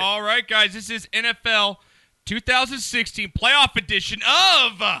go. Yeah. All right, guys, this is NFL 2016 playoff edition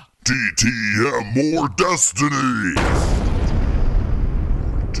of DTM More Destiny.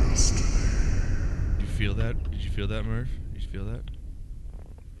 Did you feel that? Did you feel that, Murph? Did you feel that?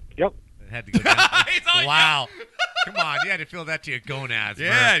 Yep. It had to go down. He's all Wow. Come on, you had to feel that to your gonads. Yeah,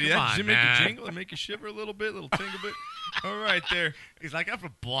 Murph. yeah. Come Does on, it make man. you jingle and make you shiver a little bit, a little tingle bit? All right, there. He's like, I'm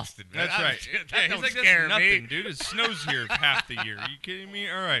from Boston, man. That's right. That Yeah, don't he's like, scare that's nothing, me. dude. It snows here half the year. Are you kidding me?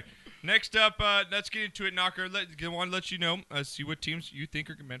 All right. Next up, let's get into it, Knocker. I want to let you know, see what teams you think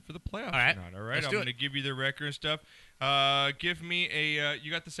are meant for the playoffs. All right. Or not, all right. Let's I'm do going to give you the record and stuff. Give me a.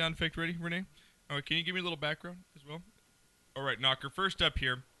 You got the sound effect ready, Renee? All right. Can you give me a little background as well? All right, Knocker. First up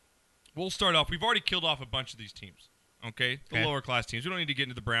here, we'll start off. We've already killed off a bunch of these teams. Okay, the Okay. lower class teams. We don't need to get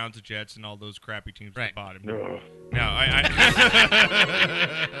into the Browns, the Jets, and all those crappy teams at Right. the bottom. Ugh. No,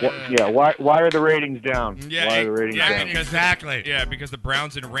 Yeah, why are the ratings down? Yeah, why are the ratings yeah, down? because- Exactly. Yeah, because the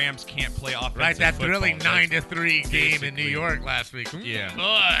Browns and Rams can't play offensive Right, that football. thrilling That's- 9-3 game in New basically- York last week. Yeah.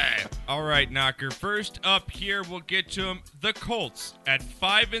 Boy. All right, Knocker. First up here, we'll get to them. The Colts at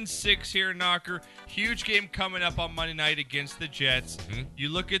 5-6 here, Knocker. Huge game coming up on Monday night against the Jets. You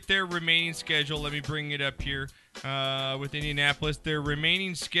look at their remaining schedule. Let me bring it up here with Indianapolis. Their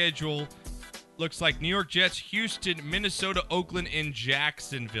remaining schedule looks like New York Jets, Houston, Minnesota, Oakland, and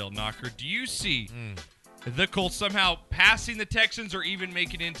Jacksonville, Knocker. Do you see the Colts somehow passing the Texans or even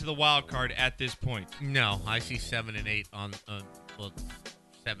making it into the wild card at this point? No, I see 7 and 8 on,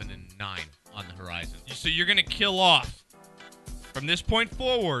 7 and 9 on the horizon. So you're going to kill off. From this point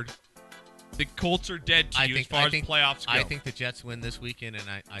forward, the Colts are dead to you as far as playoffs go. I think the Jets win this weekend, and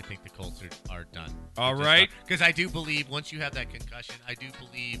I think the Colts are done. All right. Because I do believe once you have that concussion, I do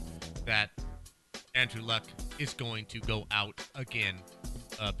believe that Andrew Luck is going to go out again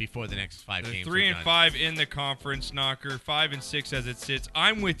before the next 5 They're games. 3-5 in the conference, Knocker. 5-6 as it sits.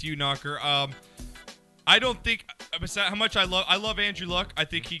 I'm with you, Knocker. I don't think how much I love Andrew Luck. I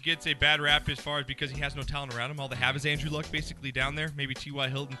think he gets a bad rap as far as because he has no talent around him. All they have is Andrew Luck basically down there. Maybe T.Y.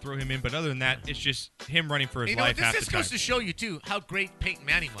 Hilton throw him in, but other than that, it's just him running for his life half This the time. goes to show you too how great Peyton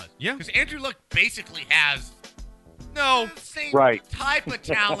Manning was. Yeah. Because Andrew Luck basically has No. the same Right. type of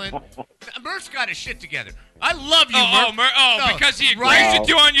talent. Murph's got his shit together. I love you, Murph. No, because he agrees right? with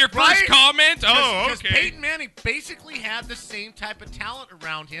you on your first Right? comment? Oh, Because okay. Peyton Manning basically had the same type of talent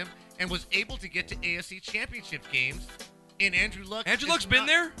around him and was able to get to AFC championship games. And Andrew Luck. Andrew is Luck's been not-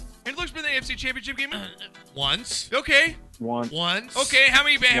 there? St. Luke's been in the AFC Championship game? Once. Okay. Once. Okay, how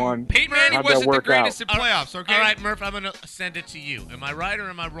many? One. Peyton Manning How'd that wasn't the work greatest out? in playoffs, okay? All right, Murph, I'm going to send it to you. Am I right or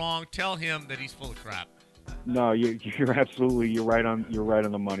am I wrong? Tell him that he's full of crap. No, you're absolutely you're right on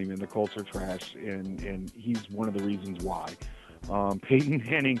the money, man. The Colts are trash, and he's one of the reasons why. Peyton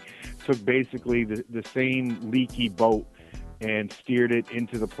Manning took basically the same leaky boat and steered it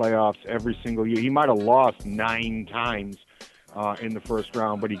into the playoffs every single year. He might have lost 9 times in the first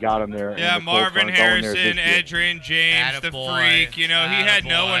round, but he got him there. Yeah, and the Colts Marvin aren't going there Harrison, this year. Adrian James, the Attaboy. freak. You know, he had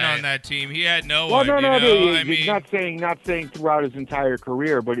no one Attaboy. on that team. He had no Well, one. no, you no, know? no. I mean, Not saying throughout his entire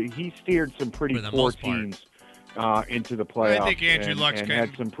career, but he steered some pretty For the poor most part. teams into the playoffs. I think Andrew Luck's and kind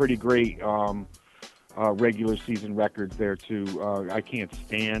had some pretty great regular season records there too. I can't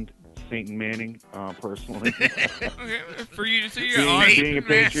stand Satan Manning personally. okay, for you to see your honest. being a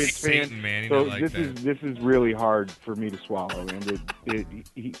Patriots fan, Satan Manning, so I like this is really hard for me to swallow, and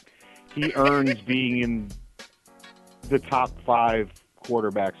he earns being in the top 5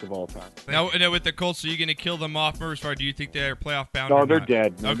 quarterbacks of all time. Now, with the Colts, are you going to kill them off, Murph, or do you think they're playoff bound? No, or they're not?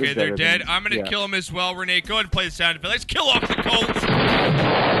 dead. No, Okay, they're they're dead. dead. I'm going to Yeah. kill them as well, Renee. Go ahead and play the sound effect. Let's kill off the Colts.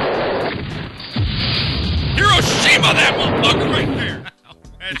 Hiroshima, that motherfucker right there.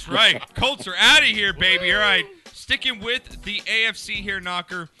 That's right. Colts are out of here, baby. All right. Sticking with the AFC here,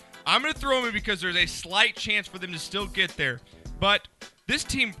 Knocker. I'm going to throw them in because there's a slight chance for them to still get there. But this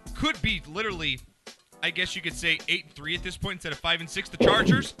team could be literally, I guess you could say, 8-3 at this point instead of 5-6. The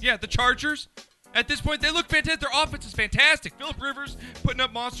Chargers. Yeah, the Chargers. At this point, they look fantastic. Their offense is fantastic. Phillip Rivers putting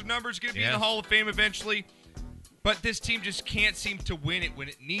up monster numbers, going to be in the Hall of Fame eventually. But this team just can't seem to win it when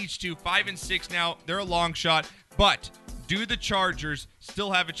it needs to. 5-6 now. They're a long shot. But do the Chargers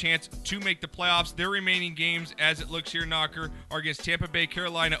still have a chance to make the playoffs? Their remaining games, as it looks here, Knocker, are against Tampa Bay,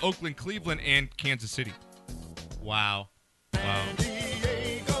 Carolina, Oakland, Cleveland, and Kansas City. Wow. Wow.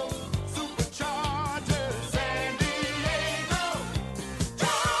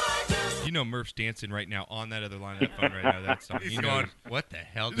 You know Murph's dancing right now on that other line of that phone right now. That song. He's You know going, what the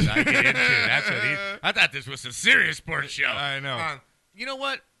hell did I get into? That's what I thought this was a serious sports show. I know. You know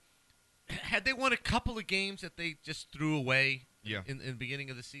what? Had they won a couple of games that they just threw away in the beginning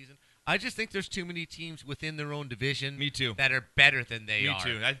of the season, I just think there's too many teams within their own division. Me too. That are better than they are. Me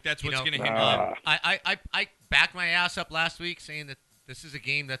too. That's what's going to hit. I backed my ass up last week saying that this is a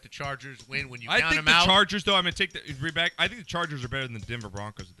game that the Chargers win when you count them out. I think the Chargers, though, I'm going to take the read back. I think the Chargers are better than the Denver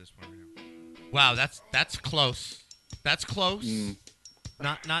Broncos at this point right now. Wow, that's close. That's close.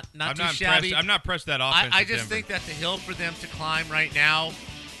 Not I'm too not shabby. impressed. I'm not impressed with that offense. I of just Denver. think that the hill for them to climb right now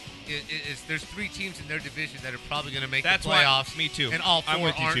is there's 3 teams in their division that are probably going to make That's the why- playoffs. me too. And all I'm 4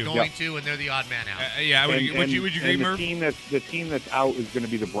 with you aren't too. going to, and they're the odd man out. Yeah, would you agree, and Murph? the team that's out is going to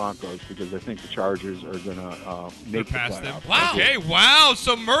be the Broncos because I think the Chargers are going to make the Past them. playoffs. Wow. Okay, wow.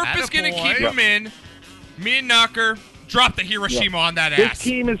 So Murph is going to Attaboy. keep him in. Me and Knocker drop the Hiroshima on that This ass.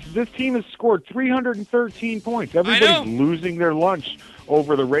 team has scored 313 points. Everybody's know. losing their lunch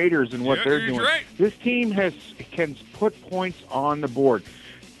over the Raiders and what Yeah, they're you're doing. right. This team can put points on the board.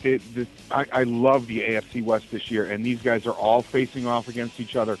 I love the AFC West this year, and these guys are all facing off against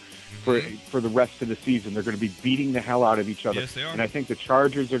each other for the rest of the season. They're going to be beating the hell out of each other. Yes, they are. And I think the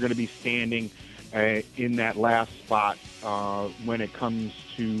Chargers are going to be standing in that last spot when it comes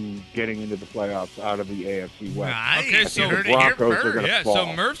to getting into the playoffs out of the AFC West. Nice. Okay, so You heard it the here Broncos are first. gonna Yeah, fall.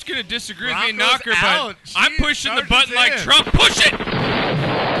 so Murph's going to disagree with me and Broncos Knocker, out. but I'm Jeez, pushing the Chargers button like in. Trump. Push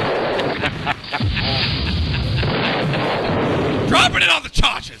it! Dropping it on the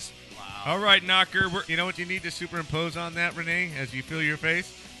Chargers. All right, Knocker. You know what you need to superimpose on that, Renee, as you feel your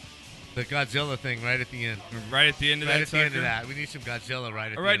face? The Godzilla thing right at the end. Right at the end of Right that at the end of sucker. that. We need some Godzilla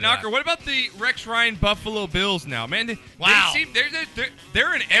right at All the right, end Knocker. of What about the Rex Ryan Buffalo Bills now, man? Wow. They seem,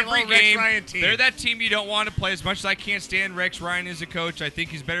 they're in every all Rex game. Ryan team. They're that team you don't want to play. As much as I can't stand Rex Ryan as a coach, I think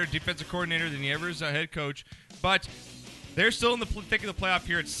he's better defensive coordinator than he ever is a head coach. But they're still in the thick of the playoff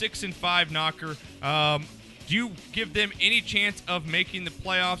here at 6-5, Knocker. Do you give them any chance of making the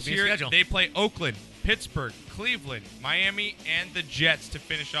playoffs Give me a here? schedule. They play Oakland, Pittsburgh, Cleveland, Miami, and the Jets to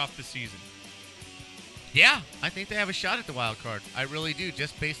finish off the season. Yeah, I think they have a shot at the wild card. I really do,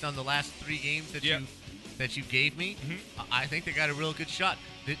 just based on the last 3 games that you gave me. I think they got a real good shot.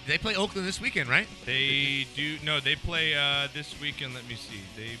 They play Oakland this weekend, right? They do. No, they play this weekend. Let me see.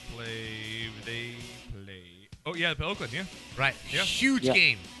 They play. Oh yeah, they play Oakland. Yeah. Right. Yeah. Huge Yeah.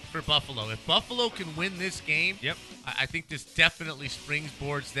 game for Buffalo. If Buffalo can win this game, Yep. I think this definitely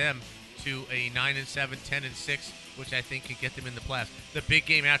springboards them to a 9-7, 10-6 which I think can get them in the playoffs. The big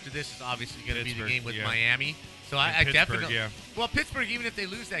game after this is obviously going to be the game with yeah. Miami. So I Pittsburgh, definitely. yeah. Well, Pittsburgh, even if they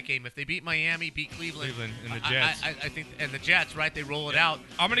lose that game, if they beat Miami, beat Cleveland and the Jets. I think, and the Jets, right? They roll it out.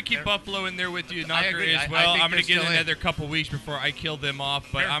 I'm going to keep Buffalo in there with you, Knocker, agree. as I well. think I'm going to they're get still another couple weeks before I kill them off,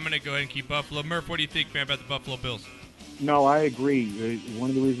 but I'm going to go ahead and keep Buffalo. Murph, what do you think, man, about the Buffalo Bills? No, I agree. One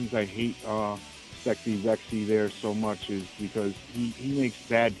of the reasons I hate Sexy Vexy there so much is because he makes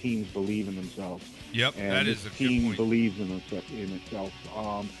bad teams believe in themselves. Yep, and that this is a good team point. believes in itself.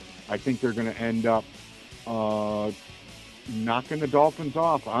 I think they're going to end up knocking the Dolphins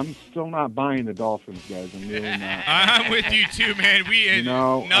off. I'm still not buying the Dolphins, guys. I'm really not. I'm with you too, man.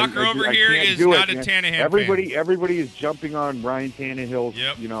 Knocker I over can't here is do not it, a man. Tannehill Everybody is jumping on Ryan Tannehill's,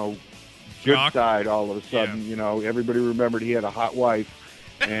 good Jock. side all of a sudden. Everybody remembered he had a hot wife.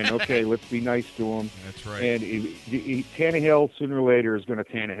 And, okay, let's be nice to him. That's right. And Tannehill, sooner or later, is going to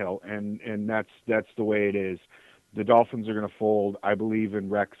Tannehill, and that's the way it is. The Dolphins are going to fold. I believe in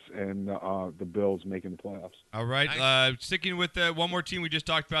Rex and the Bills making the playoffs. All right. Sticking with one more team, we just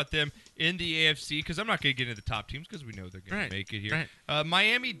talked about them in the AFC, because I'm not going to get into the top teams because we know they're going to make it here. Right.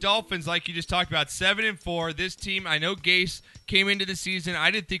 Miami Dolphins, like you just talked about, 7-4. This team, I know Gase came into the season. I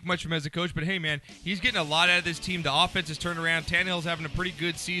didn't think much of him as a coach, but hey, man, he's getting a lot out of this team. The offense has turned around. Tannehill's having a pretty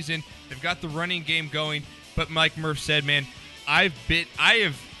good season. They've got the running game going. But like Murph said, man, I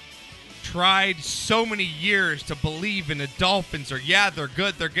have tried so many years to believe in the Dolphins, they're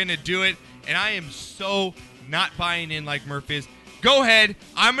good, they're going to do it, and I am so not buying in like Murph is. Go ahead,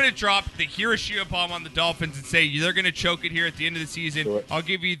 I'm going to drop the Hiroshima bomb on the Dolphins and say they're going to choke it here at the end of the season. I'll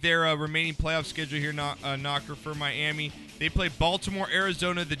give you their remaining playoff schedule here, Knocker, for Miami. They play Baltimore,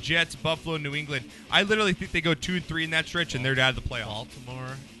 Arizona, the Jets, Buffalo, New England. I literally think they go 2-3 in that stretch, and they're out of the playoffs.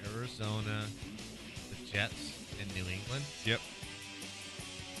 Baltimore, Arizona, the Jets, and New England. Yep.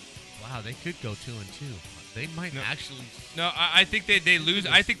 Wow, they could go 2-2. They might actually. No, I think they lose.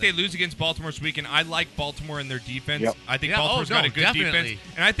 I think they lose against Baltimore this weekend. I like Baltimore in their defense. Yep. I think Baltimore's got a good defense,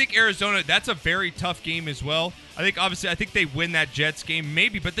 and I think Arizona. That's a very tough game as well. I think they win that Jets game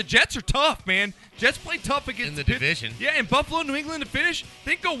maybe, but the Jets are tough, man. Jets play tough against in the division. Yeah, and Buffalo, New England to finish.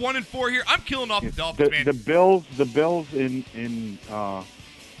 They go 1-4 here. I'm killing off the Dolphins, man. The Bills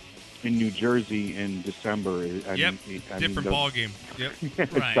in New Jersey in December. Different ball game. Yep.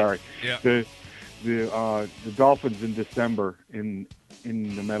 Right. Sorry. Yeah. The Dolphins in December in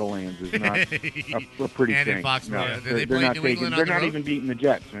the Meadowlands is not a pretty and thing. in Foxborough. No, They're not New England they're on the not road? even beating the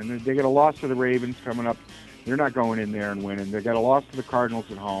Jets, and they got a loss to the Ravens coming up. They're not going in there and winning. They got a loss to the Cardinals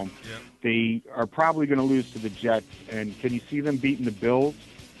at home. Yep. They are probably going to lose to the Jets. And can you see them beating the Bills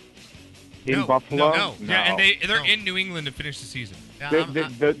in Buffalo? No. Yeah, and they're in New England to finish the season.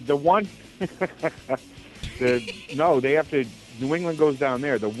 The one. They have to. New England goes down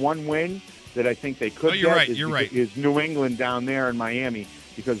there. The one win that I think they could get is New England down there in Miami,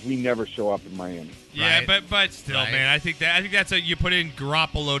 because we never show up in Miami. Yeah, but still, man, I think that's you put in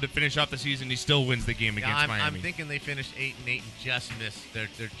Garoppolo to finish off the season. He still wins the game against Miami. I'm thinking they finished 8-8 and just missed. They're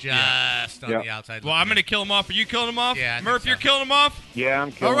just on the outside. Well, I'm going to kill him off. Are you killing him off? Yeah, Murph, you're killing him off. Yeah,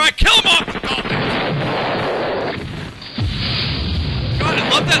 I'm killing. All right, kill him off. God, I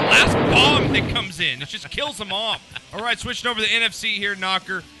love that last bomb that comes in. It just kills them off. All right, switching over to the NFC here,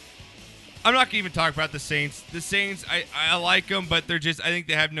 Knocker. I'm not going to even talk about the Saints. The Saints, I like them, but I think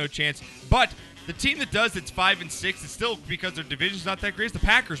they have no chance. But the team that does, it's 5-6. It's still because their division's not that great. It's the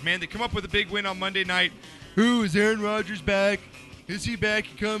Packers, man. They come up with a big win on Monday night. Who is Aaron Rodgers back? Is he back?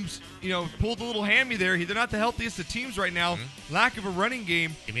 He comes, pulled a little hammy there. They're not the healthiest of teams right now. Mm-hmm. Lack of a running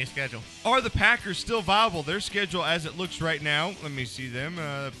game. Give me a schedule. Are the Packers still viable? Their schedule, as it looks right now, let me see them.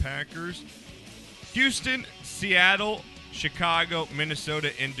 Packers, Houston, Seattle, Chicago,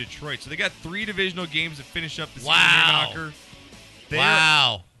 Minnesota, and Detroit. So they got 3 divisional games that finish up the season. Knocker.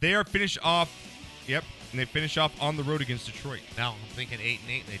 They are finished off. Yep, and they finish off on the road against Detroit. Now I'm thinking 8-8.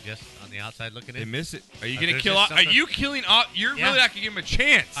 They just on the outside looking in. They miss it. Are you going to kill off? Are you killing off? You're really not going to give them a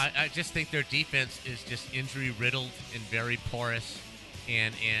chance. I just think their defense is just injury riddled and very porous,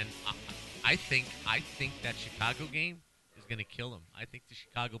 and I think that Chicago game is going to kill them. I think the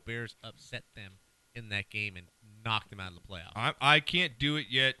Chicago Bears upset them in that game and knocked them out of the playoffs. I can't do it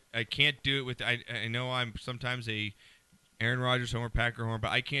yet. I can't do it with. I know I'm sometimes a Aaron Rodgers homer, Packer homer, but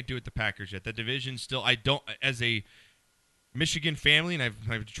I can't do it with the Packers yet. The division still. I don't, as a Michigan family and I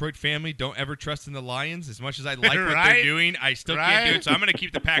have a Detroit family, don't ever trust in the Lions. As much as I like what they're doing, I still can't do it. So I'm going to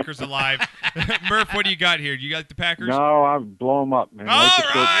keep the Packers alive. Murph, what do you got here? You got the Packers? No, I'll blow them up, man. All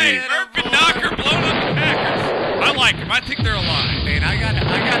right, Murph and Knocker blowing up the Packers. I like them. I think they're alive. Man, I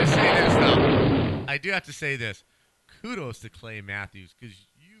gotta say this though. I do have to say this. Kudos to Clay Matthews, because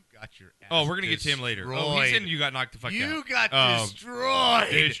you got your ass Oh, we're going to get to him later. Oh, he's in. You got knocked the fuck out. You got destroyed.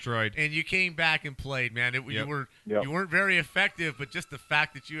 Destroyed. And you came back and played, man. Yep. You weren't very effective, but just the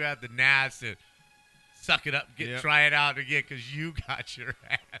fact that you had the Naz to suck it up, try it out again, because you got your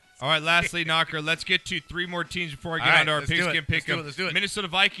ass. All right, lastly, Knocker, let's get to 3 more teams before I get on to our pigskin pick'em. Let's do it. Minnesota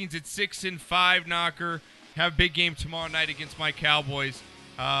Vikings at 6-5, Knocker. Have a big game tomorrow night against my Cowboys.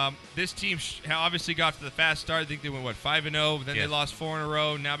 This team obviously got to the fast start. I think they went 5-0. Then they lost 4 in a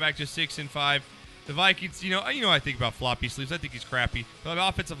row. Now back to 6-5. The Vikings, I think about floppy sleeves. I think he's crappy. The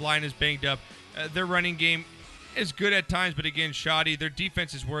offensive line is banged up. Their running game is good at times, but again, shoddy. Their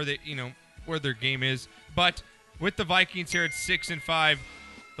defense is where their game is. But with the Vikings here at 6-5,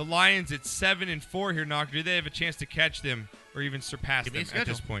 the Lions at 7-4 here, Knocker. Do they have a chance to catch them or even surpass them at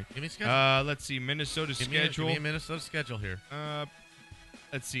this point? Give me a schedule. Let's see. Minnesota's schedule. Give me a Minnesota schedule here.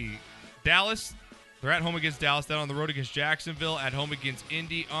 Let's see. Dallas. They're at home against Dallas. Then on the road against Jacksonville. At home against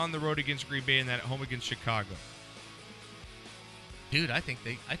Indy. On the road against Green Bay. And then at home against Chicago. Dude, I think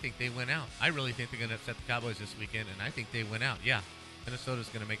they win out. I really think they're going to upset the Cowboys this weekend, and I think they win out. Yeah, Minnesota's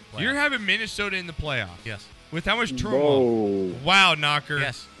going to make the playoffs. You're having Minnesota in the playoffs. Yes. With how much turmoil? Wow, Knocker.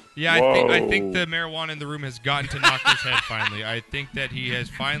 Yes. Yeah, I think the marijuana in the room has gotten to Knocker's head finally. I think that he has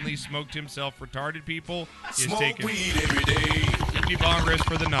finally smoked himself retarded people. He has taken weed every day. Empty bongers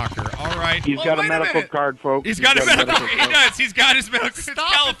for the Knocker. All right. He's got a medical card, folks. He's got a medical card. He does. He's got his medical card.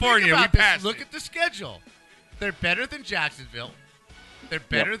 It's California. We passed. Look at the schedule. They're better than Jacksonville. They're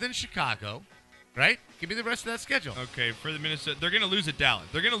better than Chicago. Right? Give me the rest of that schedule. Okay, for the Minnesota. They're going to lose at Dallas.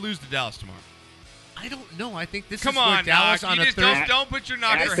 They're going to lose to Dallas tomorrow. I don't know. I think this Come is on, where Dallas on a Thursday. Don't put your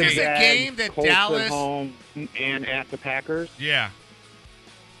Knocker This is hate. a game that Colts Dallas at home and at the Packers. Yeah.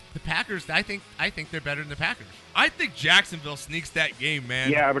 The Packers, I think they're better than the Packers. I think Jacksonville sneaks that game,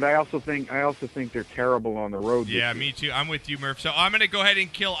 man. Yeah, but I also think they're terrible on the road. Yeah, me too. I'm with you, Murph. So I'm gonna go ahead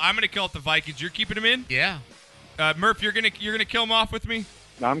and kill out the Vikings. You're keeping them in? Yeah. Murph, you're gonna kill them off with me?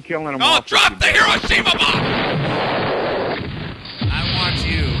 I'm killing them off. off. Drop the Hiroshima bomb! I want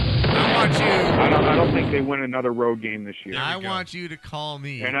you. I don't think they win another road game this year. I want you to call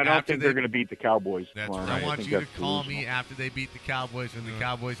me. And I don't think they're going to beat the Cowboys. That's tomorrow right. night. I want think you to that's call delusional. me after they beat the Cowboys when the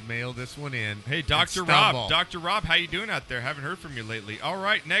Cowboys mail this one in. Hey, Dr. Rob, how you doing out there? Haven't heard from you lately. All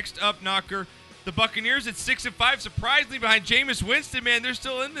right, next up, Knocker. The Buccaneers at 6-5, surprisingly behind Jameis Winston, man. They're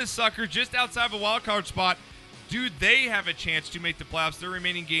still in this sucker, just outside of a wild card spot. Do they have a chance to make the playoffs? Their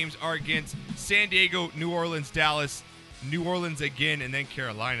remaining games are against San Diego, New Orleans, Dallas, New Orleans again, and then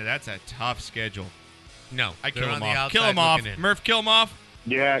Carolina. That's a tough schedule. No, I kill they're him on the off. Kill outside him off. looking in. Murph, kill him off.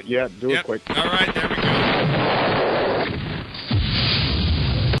 Yeah, do it quick. All right, there we go.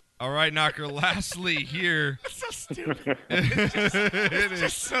 All right, Knocker. Lastly, here. That's so stupid. It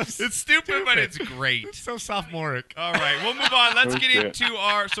is. It's stupid, but it's great. It's so sophomoric. All right, we'll move on. Let's get shit. into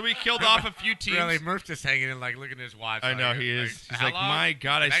so we killed off a few teams. Really, Murph's just hanging in, like, looking at his watch. I know like, he is. Like, He's like, my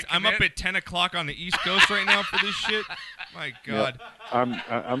God, I'm up at 10 o'clock on the East Coast right now for this shit. My God.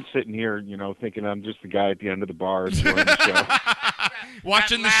 I'm sitting here, thinking I'm just the guy at the end of the bar enjoying the show.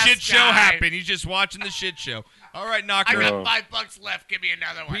 Watching the last shit show guy. happen. He's just watching the shit show. All right, Knocker. I got $5 left. Give me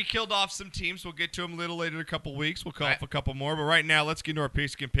another one. We killed off some teams. We'll get to them a little later in a couple weeks. We'll call off a couple more. But right now, let's get into our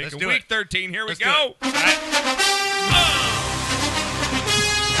pigskin pick. Let's In do week it. 13, here Let's we do go. it.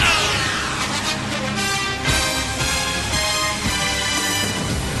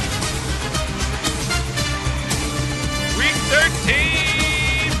 Week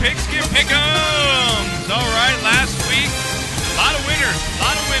 13, pigskin pick'ems. All right, last week, a lot of winners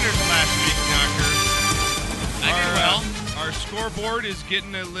last week, Knocker. I did well. Our scoreboard is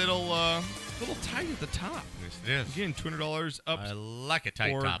getting a little tight at the top. Yes, it is. Again, $200 up I like a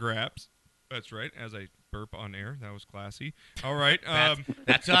tight for top. grabs. That's right. As I burp on air, that was classy. All right.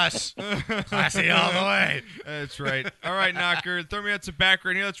 That's us. Classy all the way. That's right. All right, Knocker. Throw me out some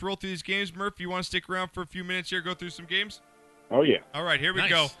background here. Let's roll through these games. Murph, you want to stick around for a few minutes here, go through some games? Oh, yeah. All right, here we Nice.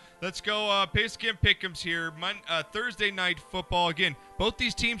 go. Let's go pigskin pick'ems here. Thursday night football. Again, both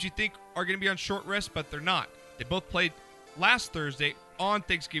these teams you think are going to be on short rest, but they're not. They both played last Thursday on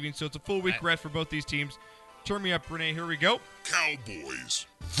Thanksgiving, so it's a full week rest for both these teams. Turn me up, Renee. Here we go. Cowboys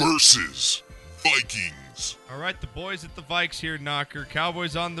versus Vikings. All right, the boys at the Vikes here, Knocker.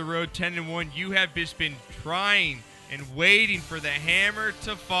 Cowboys on the road, 10-1. You have just been trying and waiting for the hammer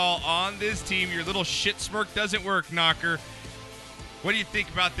to fall on this team. Your little shit smirk doesn't work, Knocker. What do you think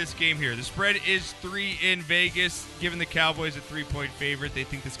about this game here? The spread is 3 in Vegas, giving the Cowboys a 3-point favorite. They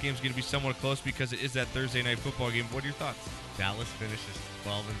think this game's going to be somewhat close because it is that Thursday night football game. What are your thoughts? Dallas finishes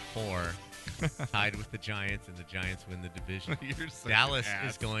 12-4 tied with the Giants, and the Giants win the division. You're such Dallas an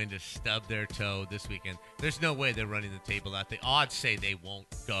ass. is going to stub their toe this weekend. There's no way they're running the table out. The odds say they won't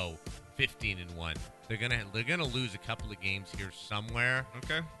go 15-1. They're gonna lose a couple of games here somewhere.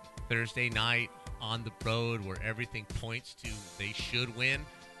 Okay. Thursday night on the road, where everything points to they should win.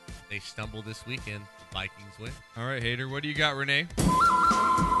 They stumble this weekend. The Vikings win. All right, Hater. What do you got, Renee?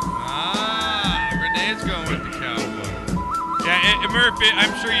 Renee's going with the Cowboys. Yeah, and Murph,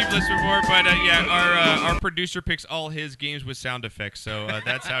 I'm sure you've listened before, but our producer picks all his games with sound effects, so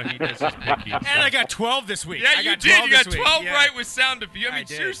that's how he does his picking. And I got 12 this week. Yeah, I you got did. 12 You got this week. 12 Yeah. right with sound effects. I mean, I did.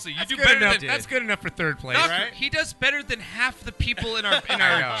 seriously, you That's do good better enough. than That's good enough for third place, Knocker, right? He does better than half the people in our know,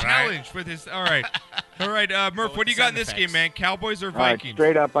 right? challenge with his. All right, Murph. What do you got in this game, man? Cowboys or All right, Vikings?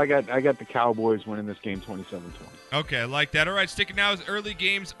 straight up, I got the Cowboys winning this game 27-20. Okay, I like that. All right, sticking now is early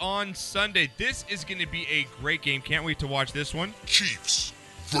games on Sunday. This is going to be a great game. Can't wait to watch this one. Chiefs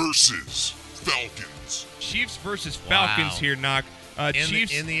versus Falcons. Chiefs versus Falcons Wow. here, Knock.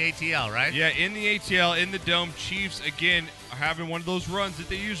 Chiefs in the ATL, right? Yeah, in the ATL, in the Dome. Chiefs, again, are having one of those runs that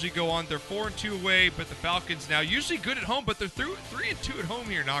they usually go on. They're 4-2 away, but the Falcons now usually good at home, but they're 3-2 at home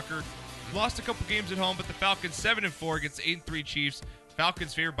here, Knocker. Lost a couple games at home, but the Falcons 7-4 against 8-3 Chiefs.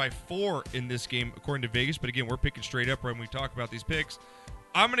 Falcons favored by 4 in this game, according to Vegas. But again, we're picking straight up when we talk about these picks.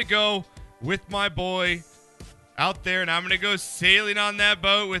 I'm going to go with my boy out there, and I'm going to go sailing on that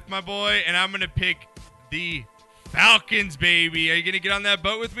boat with my boy, and I'm going to pick the Falcons, baby. Are you going to get on that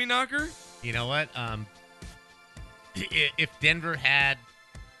boat with me, Knocker? You know what? If Denver had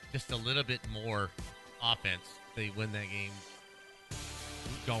just a little bit more offense, they win that game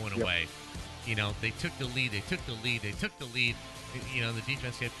going away. You know, they took the lead. You know, the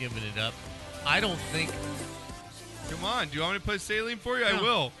defense kept giving it up. I don't think. Come on. Do you want me to play sailing for you? I No.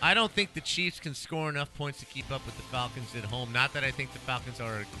 will. I don't think the Chiefs can score enough points to keep up with the Falcons at home. Not that I think the Falcons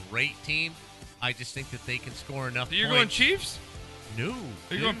are a great team. I just think that they can score enough So you're points. going Chiefs? No.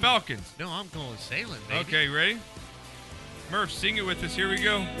 You're going Falcons? No, I'm going sailing, baby. Okay, you ready? Murph, sing it with us. Here we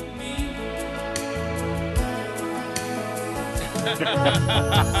go.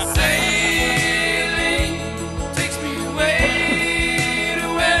 Sailing takes me away to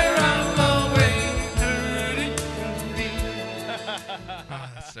where I'm always hurting to be.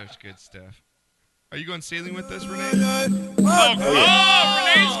 That's such good stuff. Are you going sailing with us, Renee? Oh,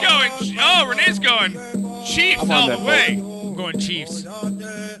 Renee's going Chiefs I'm on all that the way. I'm going Chiefs.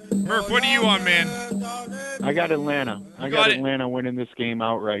 Murph, what are you on, man? I got Atlanta. I got got it. Atlanta winning this game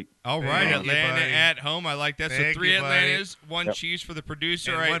outright. All right, Thank you, Atlanta buddy. at home. I like that. So Thank 3 you, buddy. Atlantas, 1 Yep. Chiefs for the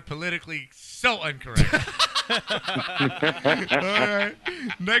producer. And All right. one politically so incorrect. All right.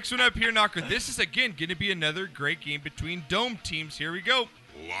 Next one up here, Knocker. This is, again, going to be another great game between dome teams. Here we go.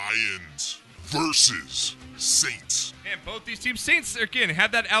 Lions versus Saints. And both these teams, Saints, again,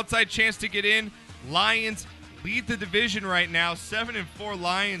 have that outside chance to get in. Lions lead the division right now. 7-4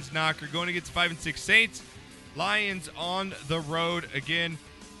 Lions, Knocker, going against 5-6 Saints. Lions on the road again.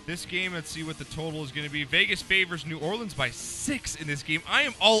 This game, let's see what the total is going to be. Vegas favors New Orleans by 6 in this game. I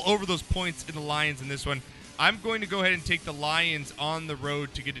am all over those points in the Lions in this one. I'm going to go ahead and take the Lions on the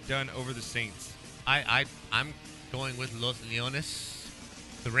road to get it done over the Saints. I'm going with Los Leones.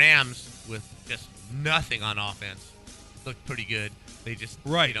 The Rams, with just nothing on offense, looked pretty good. They just,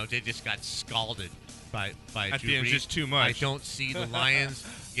 Right. they just got scalded by At Drew the end, Brees. just too much. I don't see the Lions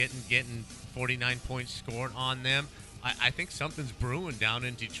getting 49 points scored on them. I think something's brewing down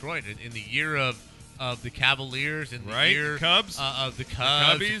in Detroit in the year of the Cavaliers and the Right, year Cubs. of the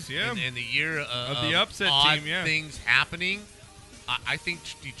Cubs, Cubbies, yeah. and the year Of the upset odd team, yeah. things happening. I think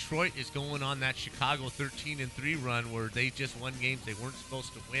Detroit is going on that Chicago 13-3 run where they just won games they weren't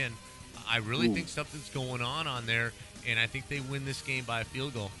supposed to win. I really think something's going on there, and I think they win this game by a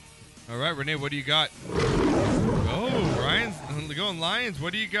field goal. All right, Renee, what do you got? Oh, Ryan's going Lions.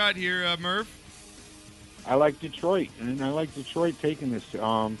 What do you got here, Murph? I like Detroit, and I like Detroit taking this.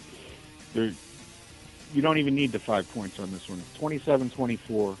 You don't even need the 5 points on this one.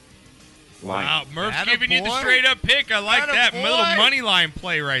 27-24. Wow, Lions. Murph's Atta giving you the boy. straight up pick. I like Atta that boy. little money line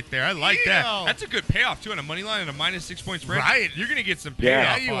play right there. I like that. Yeah. That's a good payoff too on a money line and a -6 point spread. Right. You're gonna get some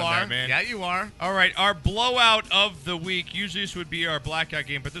Yeah. payoff on that, man. Yeah, you are. All right, our blowout of the week. Usually this would be our blackout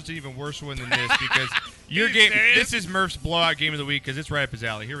game, but there's an even worse one than this because your You game. serious? This is Murph's blowout game of the week because it's right up his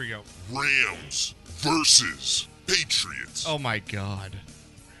alley. Here we go. Rams versus Patriots. Oh my God.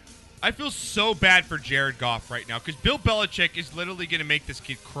 I feel so bad for Jared Goff right now because Bill Belichick is literally going to make this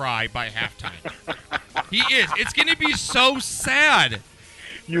kid cry by halftime. He is. It's going to be so sad.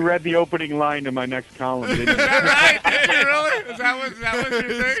 You read the opening line to my next column, didn't you? Is that right? Did you really? Is that what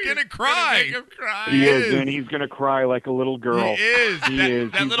you're saying? He's gonna cry. Make him cry. He is, and he's going to cry like a little girl. He is. He that,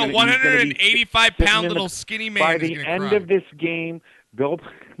 is. That He's little gonna- he's gonna be 185-pound sitting in little the- skinny man By is the gonna end cry. of this game, Bill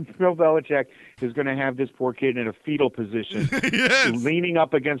Belichick is going to have this poor kid in a fetal position, Yes. leaning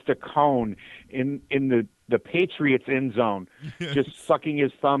up against a cone in the Patriots end zone, just sucking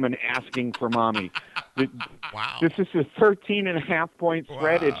his thumb and asking for mommy. Wow. This is a 13.5-point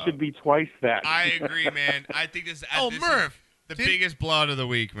spread. It should be twice that. I agree, man. I think this. Oh, this Murph. is the biggest blowout of the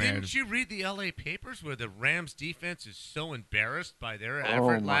week, man. Didn't you read the LA papers where the Rams defense is so embarrassed by their Oh,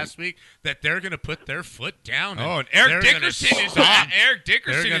 effort my. last week that they're going to put their foot down? Oh, and they're Eric gonna Dickerson is stop- Eric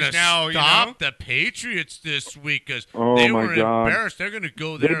Dickerson They're is gonna now. stop You know? the Patriots this week because Oh, they my were God. embarrassed. They're going to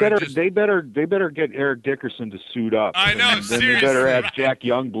go They there. better, and just, they better get Eric Dickerson to suit up. I know, And then they better seriously. have Jack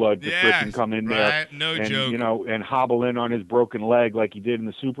Youngblood to Yes, frickin' come in there, right, no and joke. you know, and hobble in on his broken leg like he did in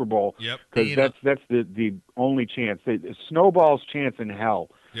the Super Bowl. Yep. Because You know- that's the only chance, the snowball's chance in hell.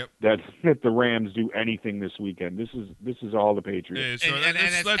 Yep. That the Rams do anything this weekend. This is all the Patriots. So and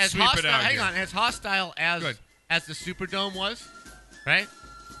let's as sweep hostile, it out hang here. on, as hostile Good. as the Superdome was, right?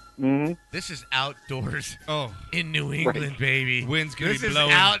 Mm-hmm. This is outdoors Oh, in New England, baby. wind's gonna This be is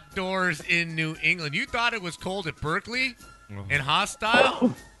blowing. outdoors in New England. You thought it was cold at Berkeley Oh. and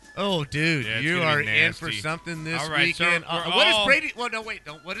hostile? Oh, dude, Yeah, it's you gonna are be in for nasty. something this All right, so weekend. we're What is all- Brady? Well, no, wait.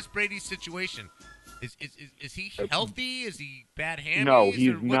 No, what is Brady's situation? Is he healthy? Is he bad hands? No,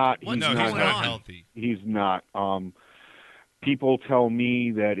 he's not. What's No, going he's not on? healthy. He's not. People tell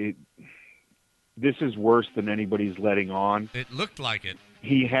me that this is worse than anybody's letting on. It looked like it.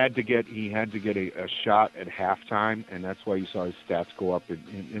 He had to get a shot at halftime, and that's why you saw his stats go up.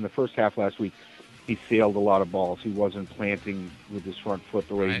 In the first half last week, he sailed a lot of balls. He wasn't planting with his front foot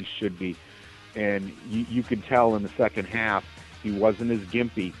the way Right. he should be, and you could tell in the second half he wasn't as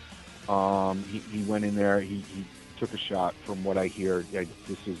gimpy. He went in there. He took a shot. From what I hear,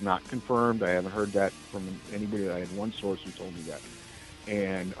 this is not confirmed. I haven't heard that from anybody. I had one source who told me that,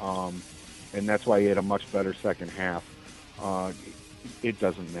 and that's why he had a much better second half. It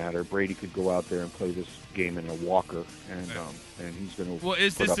doesn't matter. Brady could go out there and play this game in a walker, and he's going to. Well,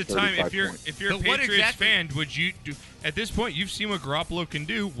 is put this up the time? 35 If you're points. if you're a But what Patriots exactly- fan, would you do at this point? You've seen what Garoppolo can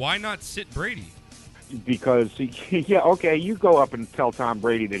do. Why not sit Brady? Because okay, you go up and tell Tom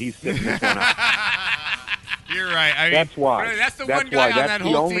Brady that he's sitting this one out. You're right. I mean, That's why. Right, that's the That's one guy why. on That's that the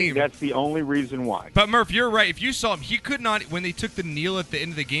whole only. team. That's the only reason why. But Murph, you're right. If you saw him, he could not. When they took the kneel at the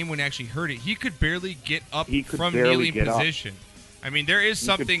end of the game, when he actually hurt it, he could barely get up He could from barely kneeling get up. position. I mean, there is He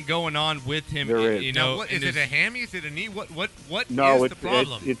something going on with him. There is. You Now, know, what, in is it his- a hammy? Is it a knee? What No, is the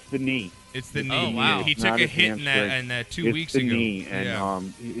problem? it's the knee. It's the It's knee. the knee. wow. He It's took not a his hit in that hamstring. 2 it's weeks the ago. knee, and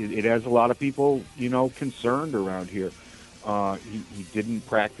yeah. it has a lot of people, concerned around here. He didn't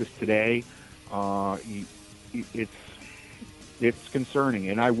practice today. It's concerning,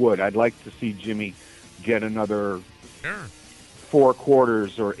 and I'd like to see Jimmy get another Sure. 4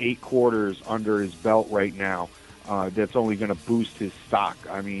 quarters or 8 quarters under his belt right now. That's only going to boost his stock.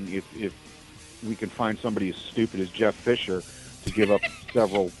 I mean, if we can find somebody as stupid as Jeff Fisher to give up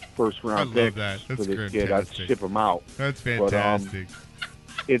several first-round I love picks that. for That's this kid, I'd fantastic. ship him out. That's But, fantastic.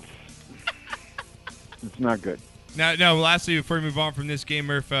 It's not good. Now, lastly, before we move on from this game,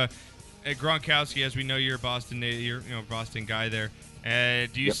 Murph, Gronkowski, as we know, you're a Boston Boston guy there.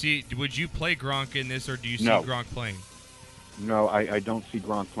 Do you Yep. see? Would you play Gronk in this, or do you see No. Gronk playing? No, I don't see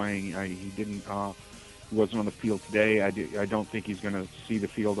Gronk playing. He didn't. He wasn't on the field today. I don't think he's going to see the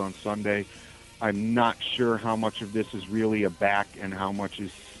field on Sunday. I'm not sure how much of this is really a back and how much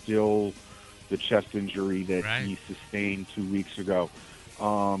is still the chest injury that Right. he sustained 2 weeks ago.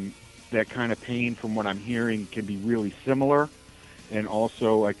 That kind of pain, from what I'm hearing, can be really similar. And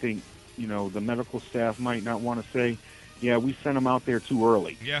also, I think, the medical staff might not want to say, yeah, we sent him out there too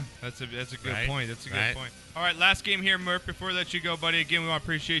early. Yeah, that's a good Right. point. That's a good Right. point. All right, last game here, Murph. Before we let you go, buddy, again, we want to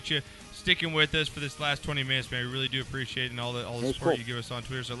appreciate you sticking with us for this last 20 minutes, man. We really do appreciate it and all the That's support cool. you give us on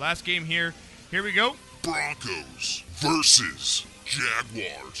Twitter. So last game here. Here we go. Broncos versus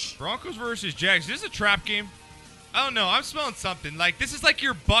Jaguars. Broncos versus Jags. This is a trap game. I don't know. I'm smelling something. Like, this is like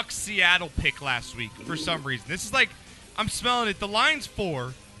your Bucks Seattle pick last week for some reason. This is like, I'm smelling it. The line's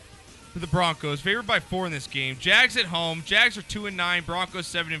 4 for the Broncos. Favored by 4 in this game. Jags at home. Jags are 2-9. Broncos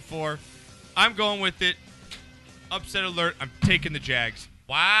 7-4. I'm going with it. Upset alert. I'm taking the Jags.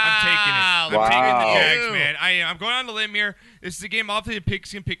 Wow. I'm taking it. Wow. I'm taking the Jags, Ew. man. I'm going on the limb here. This is a game, obviously, the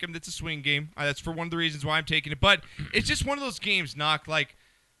picks can pick 'em. That's a swing game. That's for one of the reasons why I'm taking it. But it's just one of those games, Knock. Like,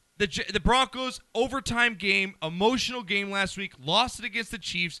 the Broncos, overtime game, emotional game last week, lost it against the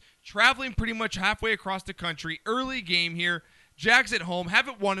Chiefs, traveling pretty much halfway across the country. Early game here. Jags at home.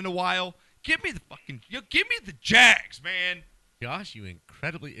 Haven't won in a while. Give me the Jags, man. Josh, you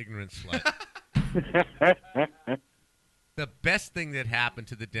incredibly ignorant slut. The best thing that happened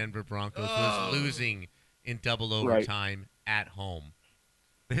to the Denver Broncos was losing in double overtime at home.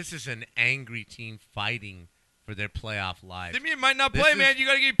 This is an angry team fighting for their playoff lives. Simeon might not play, man. You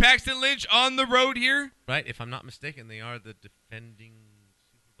got to get Paxton Lynch on the road here. Right? If I'm not mistaken, they are the defending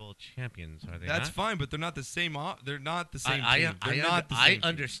Super Bowl champions, are they That's not? fine, but they're not the same. They're not the same I team. They're not the same team.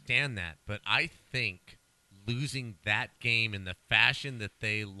 understand that, but I think losing that game in the fashion that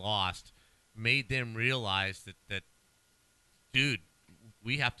they lost made them realize that dude,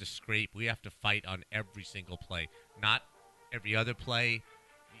 we have to scrape. We have to fight on every single play, not every other play.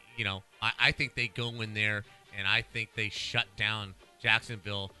 You know, I think they go in there, and I think they shut down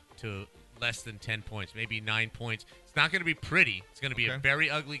Jacksonville to less than 10 points, maybe 9 points. It's not going to be pretty. It's going to be a very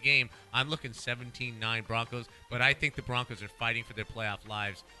ugly game. I'm looking 17-9 Broncos, but I think the Broncos are fighting for their playoff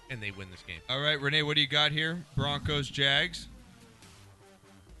lives, and they win this game. All right, Renee, what do you got here? Broncos, Jags?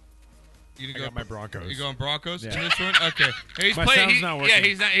 I got my Broncos. You going Broncos Yeah. in this one? Okay. He's My playing. sound's not working. Yeah,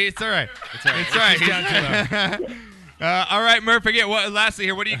 he's not. It's all right. It's all right. It's all right. It's down too low. All right, Murph. Again, lastly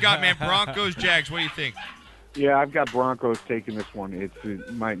here, what do you got, man? Broncos, Jags. What do you think? Yeah, I've got Broncos taking this one. It's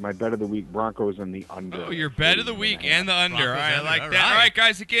my bet of the week, Broncos and the under. Oh, your bet of the week and the under. Broncos All right, I under. like All that. right. All right,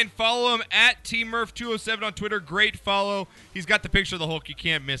 guys. Again, follow him at TMurph207 on Twitter. Great follow. He's got the picture of the Hulk. You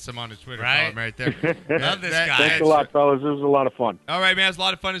can't miss him on his Twitter. Right. Follow him right there. Love this guy. Thanks a lot, fellas. It was a lot of fun. All right, man. It's a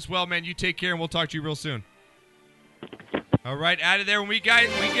lot of fun as well, man. You take care, and we'll talk to you real soon. All right, out of there. When we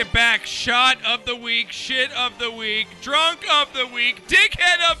get back, shot of the week, shit of the week, drunk of the week,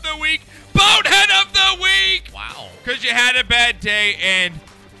 dickhead of the week, bonehead of the week. Wow. Because you had a bad day, and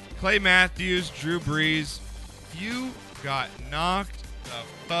Clay Matthews, Drew Brees, you got knocked the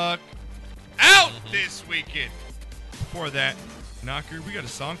fuck out this weekend. Before that, Knocker, we got a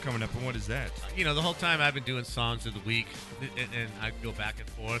song coming up, and what is that? You know, the whole time I've been doing songs of the week, and I go back and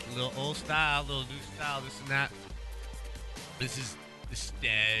forth, a little old style, a little new style, this and that. This is the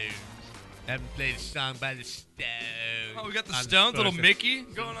Stones. I haven't played a song by the Stones. Oh, we got the on Stones, little first- Mickey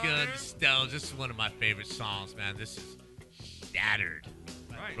going on Good, there. the Stones. This is one of my favorite songs, man. This is Shattered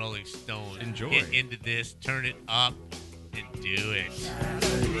by Right. Rolling Stones. Enjoy. Get into this, turn it up, and do it.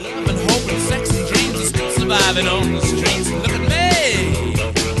 I've been hoping sexy dreams are still surviving on the streets. Look at me.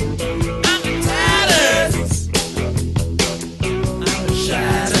 I'm tatters. I'm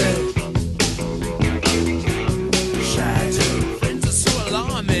shattered. Shattered. Friends are so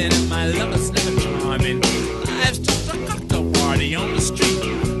alarming, and my lover's never charming. Life's just a cocktail party on the street.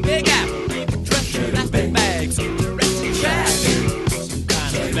 Big apple, big dress, plastic bags, direct shattered. Some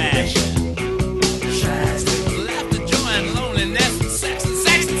kind of fashion. Shattered. Laughter, joy, and loneliness, and sex, and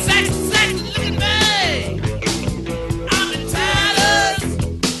sex, and sex, and sex. Look at me. I'm in tatters.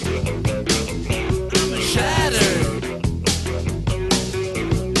 I'm shattered.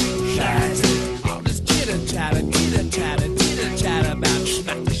 Shattered. All this chitter chatter about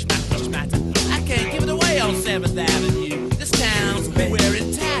smatter, smatter, smatter. I can't give it away.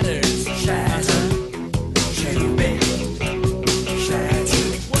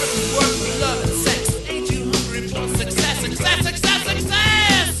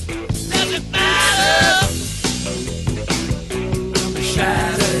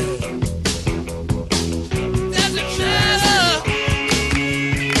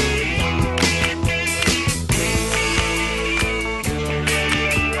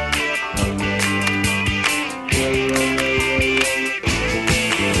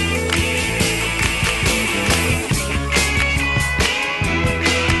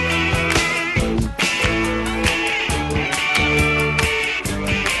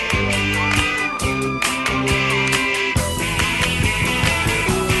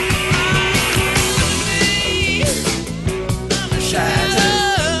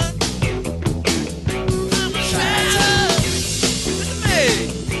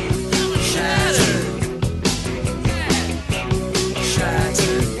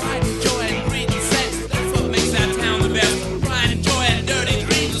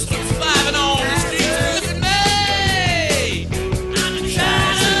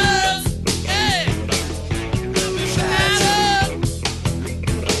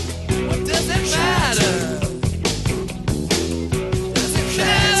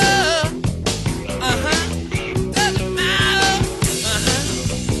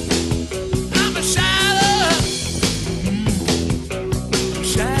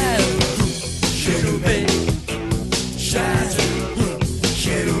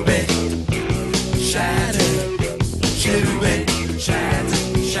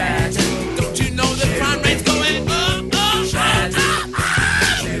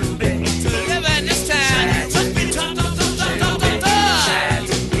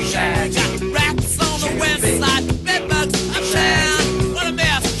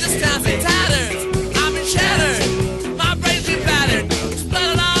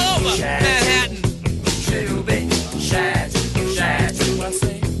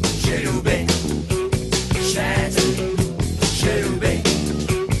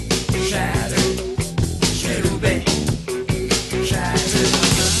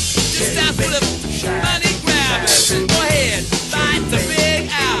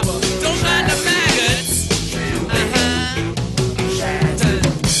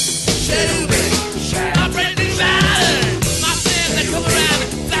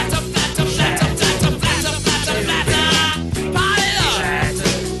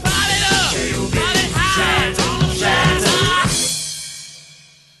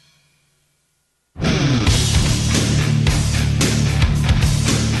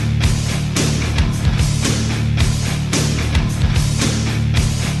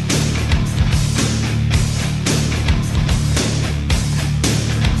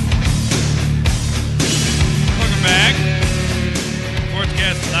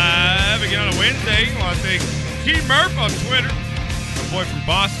 Wednesday. I want to thank T. Murph on Twitter, my boy from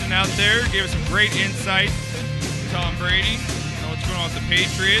Boston out there, gave us some great insight. Tom Brady, know what's going on with the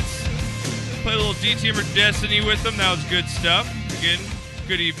Patriots. Played a little D-Teamer Destiny with them. That was good stuff. Again,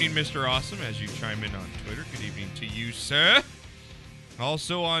 good evening, Mr. Awesome, as you chime in on Twitter. Good evening to you, sir.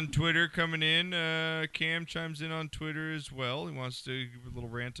 Also on Twitter coming in, Cam chimes in on Twitter as well. He wants to give a little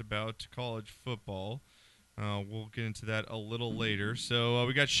rant about college football. We'll get into that a little later. So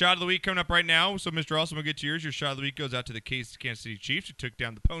we got Shot of the Week coming up right now. So, Mr. Awesome, we'll get to yours. Your Shot of the Week goes out to the Kansas City Chiefs, who took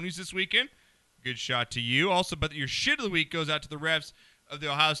down the Ponies this weekend. Good shot to you. Also, but your Shit of the Week goes out to the refs of the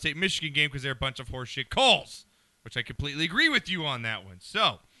Ohio State-Michigan game because they're a bunch of horseshit calls, which I completely agree with you on that one.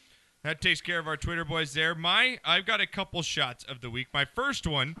 So that takes care of our Twitter boys there. I've got a couple shots of the week. My first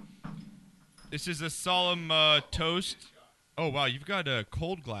one, this is a solemn toast. Oh, wow, you've got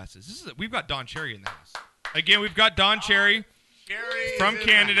cold glasses. We've got Don Cherry in the house. Again, we've got Don Cherry from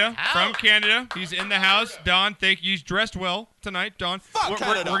Canada. From Canada, he's in the house. Don, thank you. He's dressed well tonight. Don,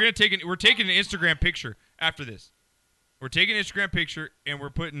 we're taking an Instagram picture after this. We're taking an Instagram picture and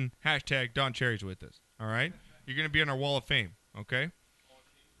we're putting hashtag Don Cherry's with us. All right, you're gonna be on our wall of fame. Okay.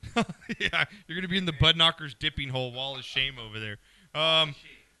 Yeah, you're gonna be in the Bud Knockers dipping hole wall of shame over there.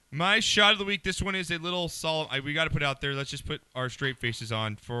 My shot of the week. This one is a little solemn. We got to put it out there. Let's just put our straight faces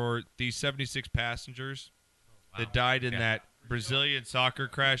on for the 76 passengers that died in that Brazilian soccer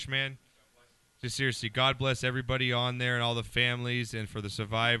crash, man. Just seriously, God bless everybody on there and all the families, and for the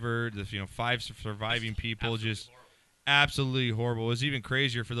survivor, the 5 surviving people, absolutely horrible. It was even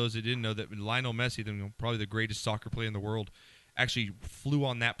crazier for those that didn't know that Lionel Messi, probably the greatest soccer player in the world, actually flew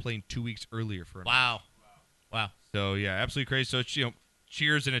on that plane 2 weeks earlier for him. Wow. So yeah, absolutely crazy. So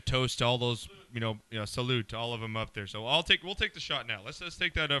cheers and a toast to all those, salute to all of them up there. So we'll take the shot now. Let's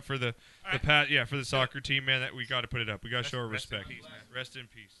take that up for the soccer team, man. That we got to put it up. We got to show our respect. Rest in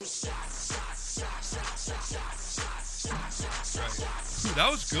peace. Right. Ooh, that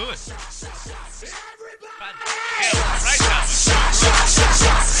was good.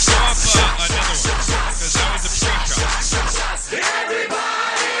 Another one because that was a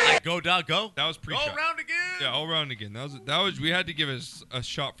pre-shot. Go, dog, go. That was pre-shot. Go round again. Yeah, all round again. That was. We had to give us a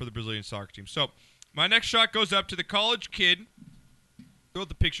shot for the Brazilian soccer team. So my next shot goes up to the college kid. Throw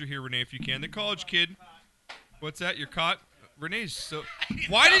the picture here, Renee, if you can. The college kid. What's that? You're caught. Renee's so.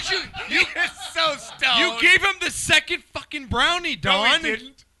 Why did you? You're so stoned. You gave him the second fucking brownie, Don. No, he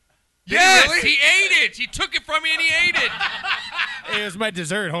didn't. Yes, really? he ate it. He took it from me and he ate it. It was my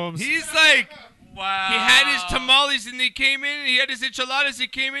dessert, Holmes. He's like, wow. He had his tamales and he came in and he had his enchiladas. He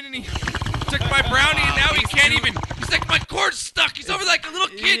came in and he took my brownie and now he can't even. He's like, my cord's stuck. He's over like a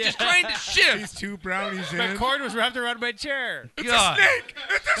little kid just trying to shift. He's 2 brownies in. My cord was wrapped around my chair. It's a snake.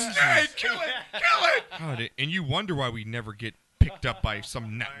 It's a snake. Kill it. Kill it. God, and you wonder why we never get picked up by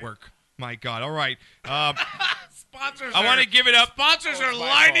some network. My God. All right. Sponsors. I want to give it up. Sponsors are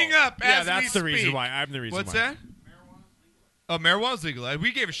lining up. Yeah, as that's we the speak. reason why. I'm the reason What's why. that? Oh, marijuana's legal.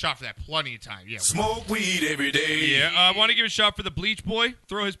 We gave a shot for that plenty of time. Yeah. Smoke weed every day. Yeah. I want to give a shot for the Bleach Boy.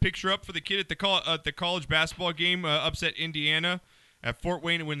 Throw his picture up for the kid at the college basketball game. Upset Indiana at Fort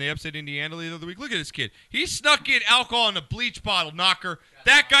Wayne when they upset Indiana the other week. Look at this kid. He snuck in alcohol in a bleach bottle. Knocker.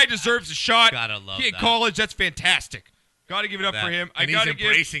 That guy deserves a shot. Gotta love he at that. college. That's fantastic. Got to give it up for him. And he's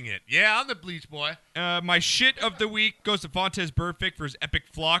embracing it. Yeah, I'm the Bleach Boy. My shit of the week goes to Fontez Burfict for his epic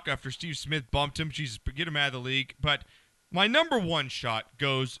flock after Steve Smith bumped him. Jesus, get him out of the league. But my number one shot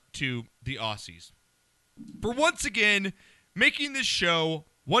goes to the Aussies for once again making this show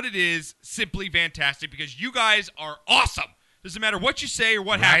what it is, simply fantastic, because you guys are awesome. Doesn't matter what you say or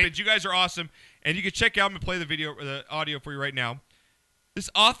what happens. You guys are awesome. And you can check out and play the video or the audio for you right now. This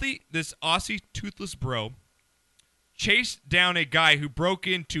Aussie toothless bro chased down a guy who broke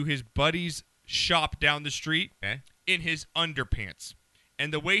into his buddy's shop down the street in his underpants.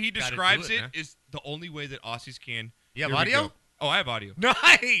 And the way he describes it is the only way that Aussies can. You have audio? Oh, I have audio.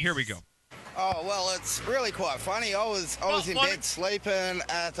 Nice. Here we go. Oh, well, it's really quite funny. I was in bed sleeping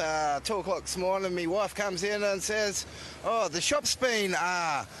at 2 o'clock this morning. My wife comes in and says, oh, the shop's been,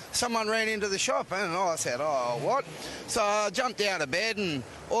 someone ran into the shop. And I said, oh, what? So I jumped out of bed and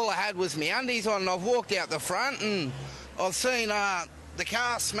all I had was my undies on, and I've walked out the front and I've seen the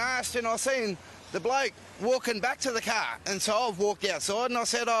car smashed, and I've seen the bloke walking back to the car. And so I've walked outside and I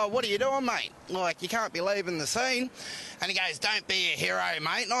said, oh, what are you doing, mate? Like, you can't be leaving the scene. And he goes, don't be a hero,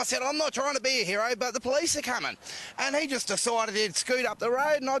 mate. And I said, I'm not trying to be a hero, but the police are coming. And he just decided he'd scoot up the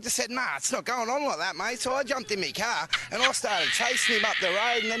road, and I just said, nah, it's not going on like that, mate. So I jumped in my car and I started chasing him up the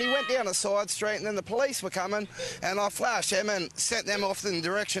road, and then he went down a side street, and then the police were coming, and I flashed them and sent them off in the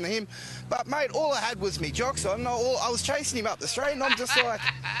direction of him. But, mate, all I had was me jocks on. I was chasing him up the street, and I'm just like,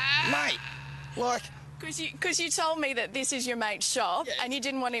 mate, Like, Because you told me that this is your mate's shop and you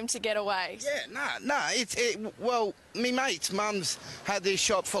didn't want him to get away. yeah, no. Well, me mate's mum's had this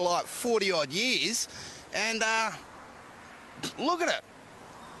shop for like 40-odd years, and look at it.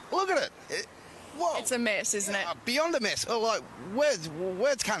 Look at it. Whoa. It's a mess, isn't it? Beyond a mess. Like,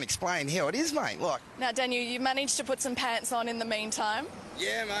 words can't explain how it is, mate. Like, Now, Daniel, you managed to put some pants on in the meantime.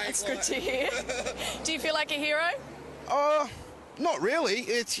 yeah, mate. That's good to hear. Do you feel like a hero? Not really.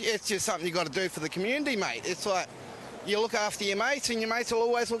 It's just something you got to do for the community, mate. It's like you look after your mates, and your mates will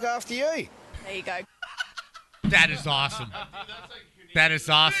always look after you. There you go. That is awesome. That is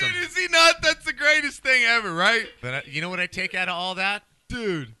awesome. Dude, is he not? That's the greatest thing ever, right? But you know what I take out of all that?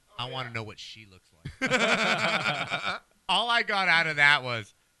 Dude. I want to know what she looks like. All I got out of that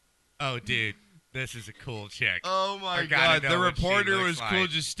was, oh, dude, this is a cool chick. Oh my I gotta God, the know what she reporter looks was like. cool,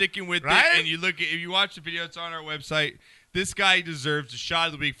 just sticking with Right? it. And you look at, if you watch the video, it's on our website. This guy deserves a shot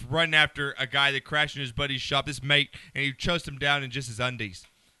of the week for running after a guy that crashed in his buddy's shop, this mate, and he chased him down in just his undies.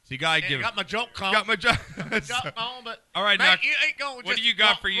 So you gotta give. Got my joke on. Got my joke. on, but All right, mate, now, you ain't going. what do you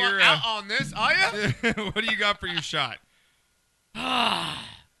got for your out on this? Are you? what do you got for your shot?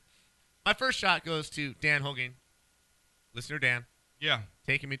 My first shot goes to Dan Hogan, listener Dan. Yeah.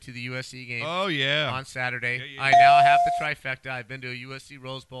 Taking me to the USC game. Oh, yeah. On Saturday. Yeah. I now have the trifecta. I've been to a USC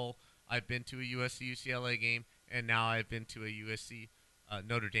Rose Bowl. I've been to a USC UCLA game, and now I've been to a USC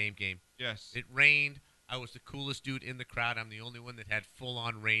Notre Dame game. Yes. It rained. I was the coolest dude in the crowd. I'm the only one that had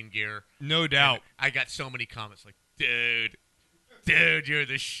full-on rain gear. No doubt. And I got so many comments like, dude, you're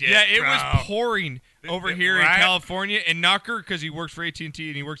the shit. Yeah, it bro. was pouring over here Right? in California, and Knocker, because he works for AT&T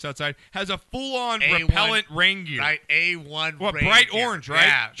and he works outside, has a full-on A1 repellent rain gear. Right, A1 What, rain bright gear. orange, right?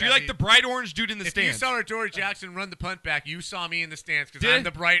 Yeah. Do you like the bright orange dude in the If stands? you saw Dory Jackson run the punt back, you saw me in the stands because Did- I'm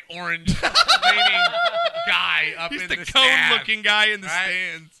the bright orange flaming guy up He's in the the cone-looking guy in the right?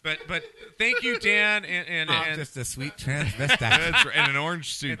 stands. But thank you, Dan, and just a sweet transvestite. That's right, and an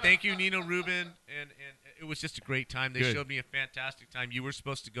orange suit. and thank you, Nino Rubin, and it was just a great time. They Good. showed me a fantastic time. You were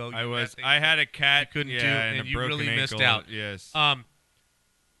supposed to go. I You was. had I had a cat. you couldn't yeah, do, and and a you broken really missed ankle. out. Yes.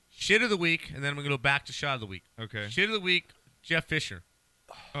 Shit of the week, and then we're gonna go back to shot of the week. Okay. Shit of the week, Jeff Fisher.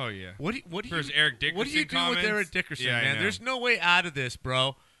 Oh yeah. What do For you his Eric Dickerson What do you do comments? with Eric Dickerson, Yeah, I man? know. There's no way out of this,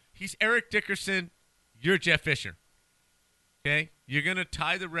 bro. He's Eric Dickerson. You're Jeff Fisher. Okay, you're gonna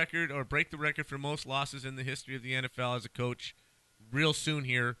tie the record or break the record for most losses in the history of the NFL as a coach real soon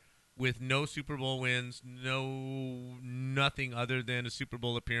here, with no Super Bowl wins, nothing other than a Super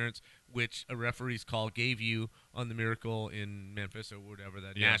Bowl appearance, which a referee's call gave you on the Miracle in Memphis or whatever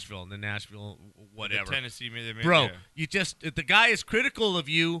that Yeah. Nashville, whatever. The Tennessee, Bro, yeah. you just the guy is critical of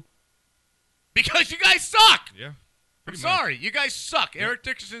you because you guys suck. Yeah. I'm pretty sorry, you guys suck. Eric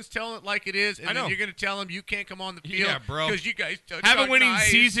Dickerson's telling it like it is, and I know. then you're going to tell him you can't come on the field Yeah, bro. because you guys don't Have a talk winning nice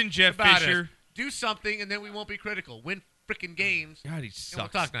season, Jeff about Fisher. us. Do something, and then we won't be critical. Win freaking games. God, he and sucks.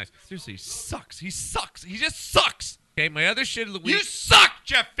 we'll talk nice. Seriously, he sucks. He sucks. He just sucks. Okay, my other shit of the week. You suck,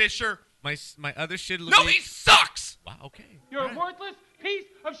 Jeff Fisher. My other shit of the No, week. he sucks. Wow, okay. You're a worthless piece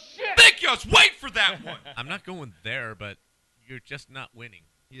of shit. Thank you. I was waiting for that one. I'm not going there, but you're just not winning.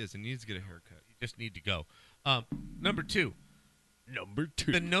 He is. He needs to get a haircut. You just need to go. Number two. Number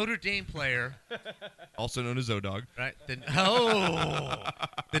two. The Notre Dame player. Also known as O-Dog. Right.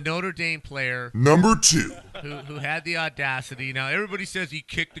 The Notre Dame player. Number two. Who had the audacity. Now, everybody says he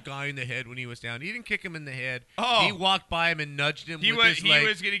kicked the guy in the head when he was down. He didn't kick him in the head. Oh. He walked by him and nudged him He with his leg. he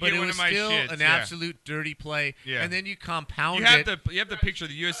was going to but get it one was of my still shits. an yeah. absolute dirty play. Yeah. And then you compound You have it. the picture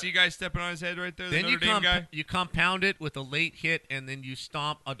of the USC guy stepping on his head right there, the Then Notre Dame guy? you compound it with a late hit, and then you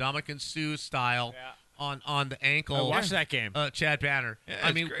stomp Adamakan Suh style on the ankle. I watched that game. Chad Banner. Yeah, I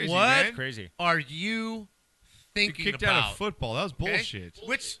it's mean, crazy, what man. Crazy. are you thinking He kicked about? out of football. That was Okay? bullshit.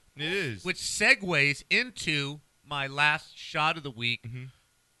 Which It is. Which segues into my last shot of the week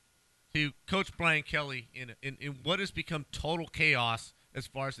to Coach Brian Kelly in what has become total chaos as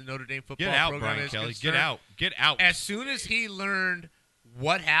far as the Notre Dame football Get out, program Brian is Kelly. concerned. Get out. Get out. As soon as he learned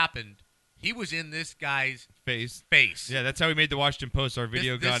what happened, he was in this guy's Face. Yeah, that's how we made the Washington Post. Our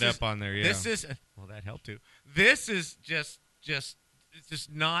video This got is- up on there. Yeah. This is well, that helped too. This is just it's just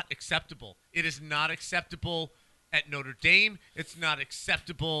not acceptable. It is not acceptable at Notre Dame. It's not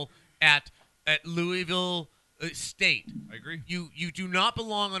acceptable at Louisville State. I agree. You do not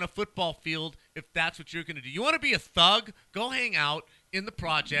belong on a football field if that's what you're going to do. You want to be a thug? Go hang out in the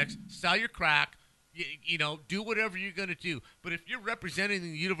projects, sell your crack. You know, do whatever you're going to do. But if you're representing the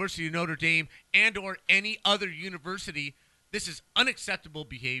University of Notre Dame and or any other university, this is unacceptable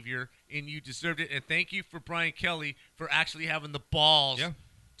behavior, and you deserved it. And thank you for Brian Kelly for actually having the balls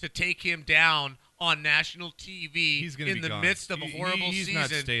to take him down on national TV He's gonna in be the gone. midst of a horrible He's season. not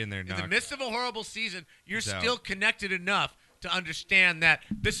staying there, In the Knock. midst of a horrible season, you're He's still out. connected enough to understand that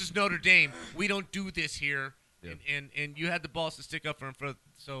this is Notre Dame. We don't do this here. Yep. And you had the balls to stick up for him.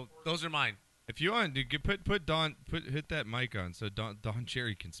 So those are mine. If you want, dude, put Don hit that mic on so Don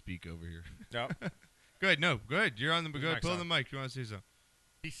Cherry can speak over here. Yep. Good. No, good. You're on the good. mic's Pull on. the mic. You want to say something?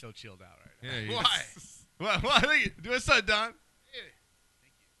 He's so chilled out right now. Yeah. he Why? is. What? What's up, Don?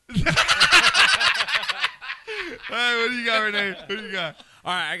 All right, what do you got, Renee? What do you got?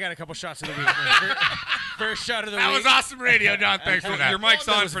 All right, I got a couple shots of the week. First shot of the That week. was awesome radio, Don. Thanks for that. Your mic's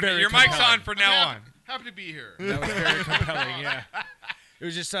That on was for very your mic's compelling. on for now on. Happy to be here. That was very compelling, yeah. It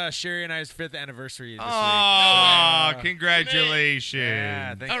was just Sherry and I's 5th anniversary this week. Oh, So, congratulations!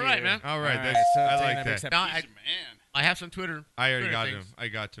 yeah, thank All you. right, man. All right, All that's, so I taking like big that. step. Now, Man. I have some Twitter. I already Twitter got things. him. I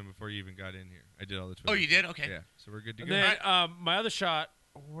got to him before you even got in here. I did all the Twitter. Oh, you did? Okay. Yeah, so we're good to And go. then my other shot,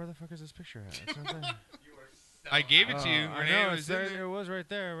 where the fuck is this picture at? That's what I'm saying. I gave it to you. I Renee know, was it's in there, there. it was right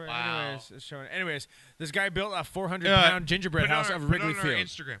there. But Wow. Anyways, it's showing. Anyways, this guy built a 400-pound gingerbread Put it house on of our- put it Wrigley on our Field.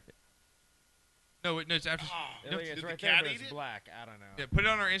 Instagram. No, no, it's after. Yeah, no, look, it's did right the there, cat but eat it's it? black. I don't know. Yeah, put it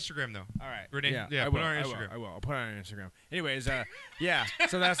on our Instagram though. All right, Renee. Yeah, Yeah, I put will, it on our I will, Instagram. I will. I'll put it on Instagram. Anyways, yeah.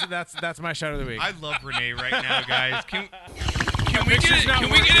 So that's my shot of the week. I love Renee right now, guys. Can we picture's get not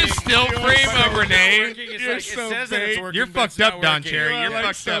can we get a working. still You know, frame it's of not Renee? working. It's like, it says that it's working, You're but it's fucked not up, Don working. Cherry. You You're are fucked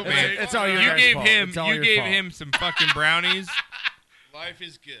up, so man. bad. It's all your You guys' gave fault. him It's all you your gave fault. him some fucking brownies. Life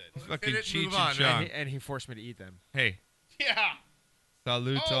is good. Fucking it, Cheech move and on, Chong. And he forced me to eat them. Hey, Yeah.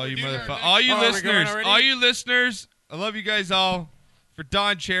 salute to Oh, all you we did motherfuckers. already. All you Oh, are we going listeners. already? All you listeners. I love you guys all. For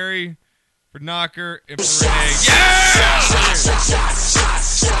Don Cherry, for Knocker, and for Renee.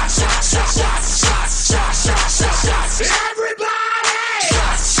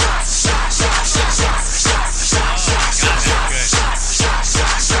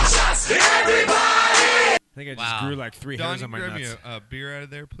 I think I just Wow. grew like 3 Don, hairs you on my grab me nuts. a beer out of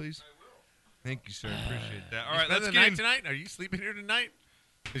there, please. Thank you, sir. Appreciate that. All right, Spend let's the get night in. tonight. Are you sleeping here tonight?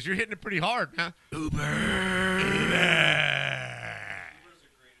 Because you're hitting it pretty hard, huh?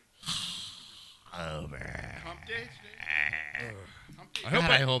 Hump day today?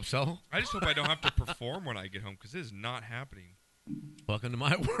 I hope so. I just hope I don't have to perform when I get home because this is not happening. Welcome to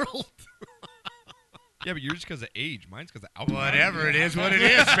my world. Yeah, but yours is because of age. Mine's because of alcohol. Whatever it is, what it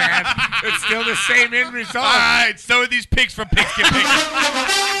is, man. It's still the same end result. All right, so are these pigs from Pigs Get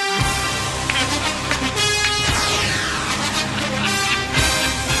Pigs.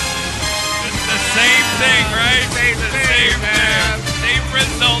 It's the same thing, right? Same the thing, same man. thing. Same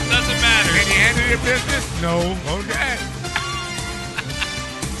result, doesn't matter. Can you handle your business? No. Okay.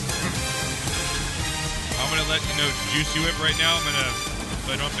 I'm going to let you know Juicy Whip right now.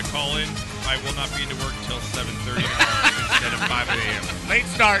 So I don't have to call in. I will not be into work until 7:30 tomorrow instead of 5 a.m. Late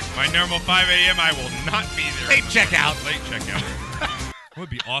start. My normal 5 a.m. I will not be there. Late checkout. Late checkout. It would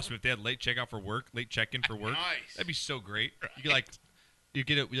be awesome if they had late checkout for work, late check-in for work. Nice. That'd be so great. You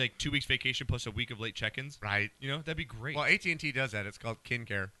get like 2 weeks vacation plus a week of late check-ins. Right. You know, that'd be great. Well, AT&T does that. It's called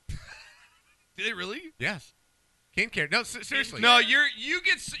KinCare. Do they really? Yes. KinCare. No, seriously. No, you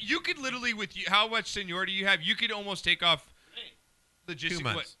could literally with how much seniority you have, you could almost take off logistic 2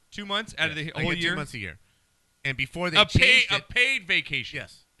 months. what, 2 months out of the I whole get year. 2 months a year. And before they a changed it, paid vacation.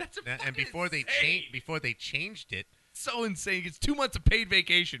 yes. That's and before they changed it, so insane. It's 2 months of paid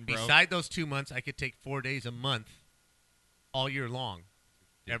vacation, bro. beside those 2 months, I could take 4 days a month, all year long,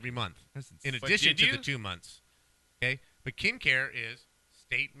 every month. That's In insane. But addition did to you? the 2 months. Okay? But KinCare is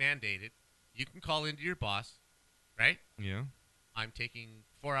state mandated. You can call into your boss, right? Yeah. I'm taking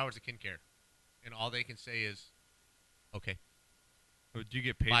 4 hours of KinCare. And all they can say is, okay. Oh, do you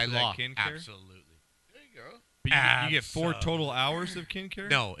get paid By for law, that kin care? absolutely. There you go. But you get 4 total hours of kin care?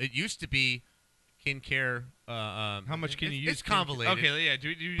 No, it used to be KinCare. How much can you use? It's convoluted. Okay, yeah. Do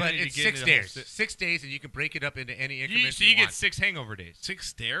you But need to it's get 6 into the whole days. 6 days, and you can break it up into any You, increments so you get want. 6 hangover days. 6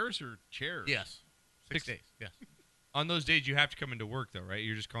 stairs or chairs? Yes. 6 days, yes. On those days, you have to come into work, though, right?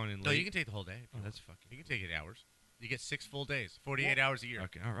 You're just calling in late. No, you can take the whole day. Oh, that's fucking. You can take 8 hours. You get 6 full days, 48 hours a year.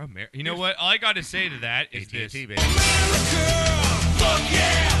 Okay, all right. You know what? All I got to say to that is AT&T, this. baby. Fuck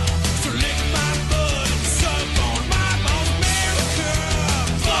yeah! So lick my butt and suck on my balls, America!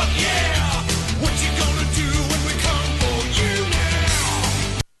 Fuck yeah! What you gonna do when we come for you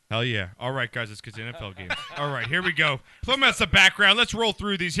now? Hell yeah. All right, guys, let's get to NFL games. All right, here we go. Plum us the background. Let's roll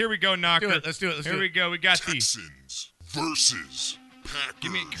through these. Here we go, Knocker. Let's do it. Here we go. We got these. Texans versus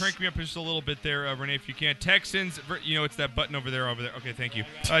Packers. Crank me up just a little bit there, Renee, if you can. Texans, it's that button over there. Okay, thank you.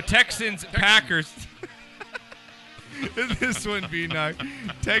 Texans, Packers. This one be knocked.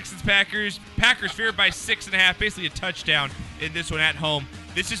 Texans, Packers. Packers favored by 6.5, basically a touchdown in this one at home.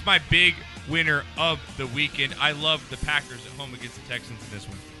 This is my big winner of the weekend. I love the Packers at home against the Texans in this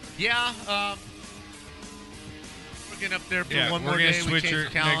one. Yeah, we're getting up there for one we're more gonna day. We switch changed her the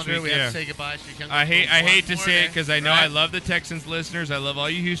calendar. next week, We have to say goodbye to Young I hate to say it because I know Right. I love the Texans listeners. I love all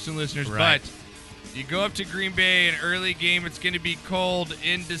you Houston listeners, Right. but you go up to Green Bay, an early game. It's going to be cold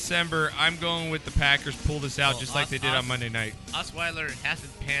in December. I'm going with the Packers. Pull this out just like they did on Monday night. Osweiler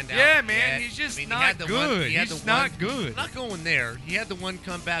hasn't panned out. Yeah, man, yet. he's just he not had the good. One, he had He's the not one- good. I'm not going there. He had the one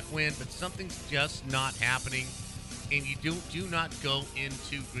comeback win, but something's just not happening. And you do not go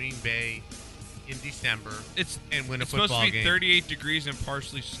into Green Bay in December and win a It's football supposed to be game. 38 degrees and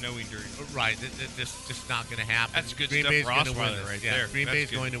partially snowing during. Right, that's just not going to happen. That's good Green stuff Bay's for going to win Osweiler this. right Yeah, there. Green That's Bay's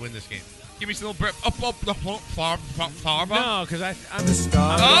good. going to win this game. Give me some little breath. Up, far. No, because I'm the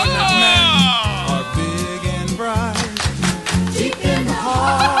star. Oh! Are big and bright. Deep in the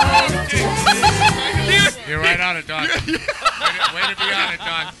heart. You're right on it, Don. Way to be on it,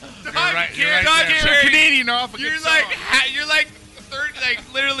 Don. You're right Don there. Canadian off. You're like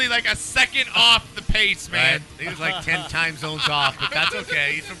literally like a second off the pace, man. Right. He was like 10 time zones off, but that's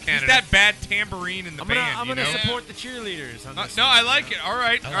okay. He's from Canada. He's that bad tambourine in the band. I'm gonna you know? support the cheerleaders. On this No, one. I like it. All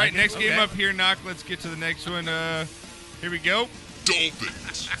right. I All right. like it. Next game Okay. up here, Knock. Let's get to the next one. Here we go.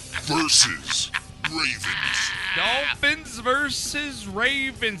 Dolphins versus Ravens. Dolphins versus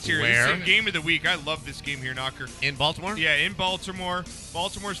Ravens here. Where? This is game of the week. I love this game here, Knocker. In Baltimore? Yeah, in Baltimore.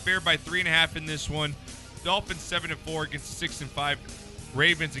 Baltimore's favored by 3.5 in this one. Dolphins 7-4 against 6-5.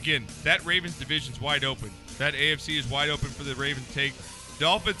 Ravens again. That Ravens division's wide open. That AFC is wide open for the Ravens to take.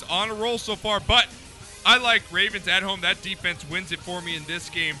 Dolphins on a roll so far, but I like Ravens at home. That defense wins it for me in this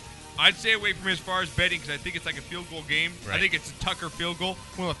game. I'd stay away from it as far as betting because I think it's like a field goal game. Right. I think it's a Tucker field goal,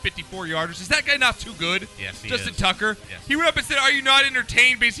 one of the 54-yarders. Is that guy not too good? Yes, he Justin is. Tucker. Yes. He went up and said, "Are you not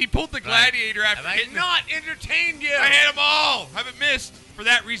entertained?" Because he pulled the gladiator after Have I hitting not entertained you? I had them all. Haven't missed. For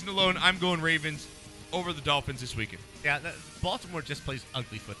that reason alone, I'm going Ravens over the Dolphins this weekend. Yeah, Baltimore just plays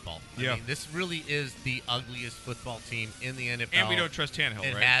ugly football. Yeah. I mean, this really is the ugliest football team in the NFL. And we don't trust Tannehill,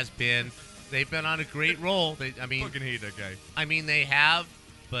 It right? has been. They've been on a great roll. I mean, Fucking hate that guy. I mean, they have,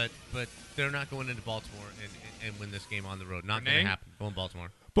 but they're not going into Baltimore and win this game on the road. Not going Renee? to happen. Going Baltimore.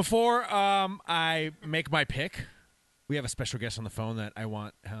 Before I make my pick, we have a special guest on the phone that I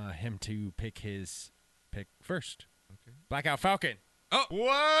want him to pick his pick first. Okay. Blackout Falcon. Oh,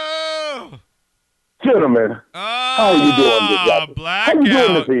 whoa! Gentlemen, how you doing this afternoon? How you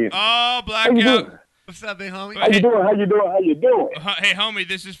doing this evening? Oh, How you blackout. doing? What's up, big homie? How you doing? How you doing? How you doing? Hey, homie,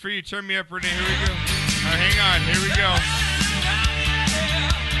 this is for you. Turn me up, Renee. Here we go. All right, hang on. Here we go.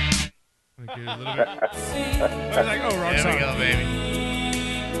 Let me get a little bit. I was like, oh, wrong There song. we go,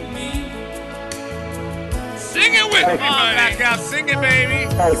 baby. Sing it with me, Come on, buddy. back out. Sing it, baby.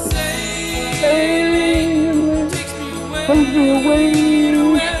 Take me away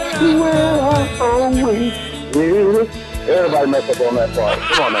to where I always live. Everybody mess up on that part.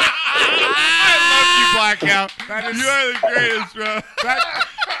 Come on now. I love you, Blackout. You are the greatest, bro.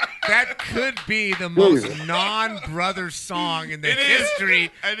 That could be the most non-brother song in the history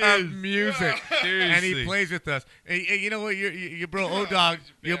of music. And he Seriously. plays with us. Hey, you know what? Your bro O-Dog,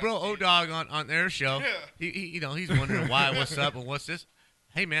 on their show, he's wondering why, what's up, and what's this?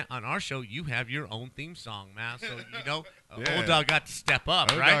 Hey, man, on our show, you have your own theme song, man. So, Yeah. O-Dog got to step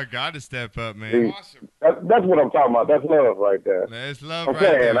up, right? Oh, got to step up, man. See, that's what I'm talking about. That's love right there. That's love I'm right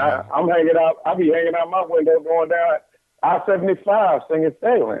saying, there. I'm hanging out. I be hanging out my window going down I-75 singing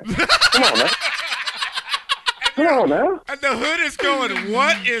Sailing. Come on, man. Come on now. And the hood is going,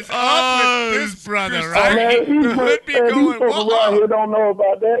 what is up with this brother, Oh, right? man, The hood be these going, folks what around here don't know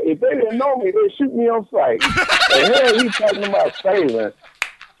about that. If they didn't know me, they'd shoot me on sight. The hell he talking about sailing?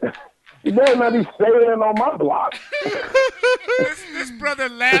 You better not be sailing on my block. This brother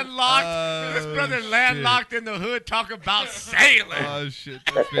landlocked. This brother landlocked in the hood talking about sailing. Oh, shit.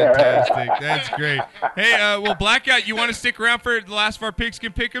 That's fantastic. That's great. Hey, well, Blackout, you want to stick around for the last of our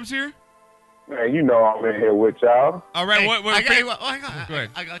pigskin pick'ems here? Man, you know I'm in here with y'all. All right. Hey, what I got, Go ahead.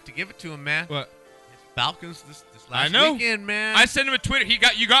 I got to give it to him, man. What? Falcons this I last know. weekend, man. I sent him a Twitter. You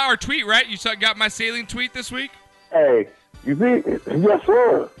got our tweet, right? You got my sailing tweet this week? Hey, you see? Yes,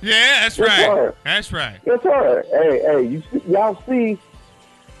 sir. Yeah, that's Yes, right. sir. That's right. Yes, sir. Hey, y'all see?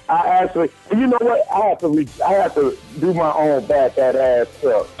 I actually, you know what? I have to do my own back that ass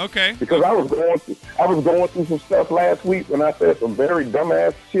stuff. Okay. Because I was going through some stuff last week when I said some very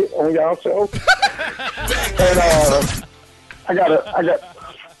dumbass shit on y'all show. And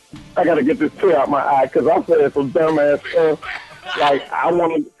I gotta get this tear out my eye because I said some dumbass stuff. Like I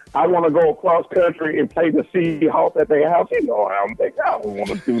want to go across country and play the Seahawks at their house. You know I don't want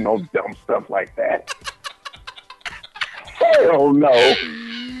to do no dumb stuff like that. Hell no.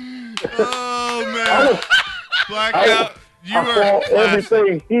 Oh I man, was- Blackout. You I are want classic.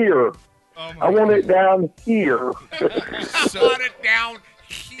 everything here. Oh my I want it down here. Shut it down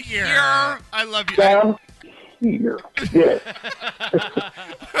here. I love you. Down here. Yeah.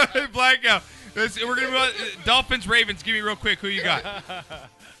 Blackout. We're gonna move on. Dolphins, Ravens. Give me real quick. Who you got?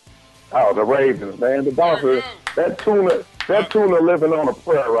 Oh, the Ravens, man. The Dolphins. That tuna living on a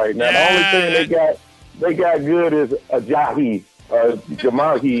prayer right now. The only thing they got good is Ajahi.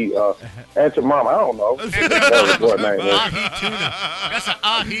 Jamahi, Antamama, I don't know. That was what name is. Ahi tuna. That's an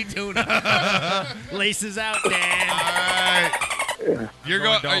ahi tuna. Laces out, Dan. All right. You're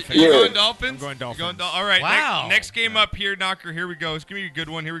going Dolphins. you Yeah. going Dolphins? I'm going Dolphins. You're going all right. Wow. Next game up here, Knocker. Here we go. It's gonna be a good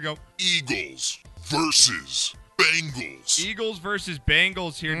one. Here we go. Eagles versus Bengals. Eagles versus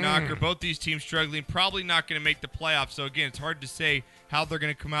Bengals here, Knocker. Both these teams struggling. Probably not going to make the playoffs. So again, it's hard to say how they're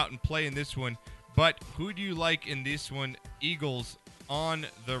going to come out and play in this one. But who do you like in this one? Eagles on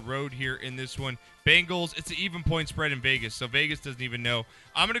the road here in this one. Bengals, it's an even point spread in Vegas, so Vegas doesn't even know.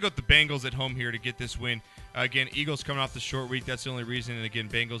 I'm going to go with the Bengals at home here to get this win. Again, Eagles coming off the short week. That's the only reason. And again,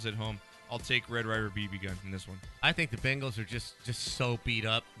 Bengals at home. I'll take Red Ryder BB gun in this one. I think the Bengals are just so beat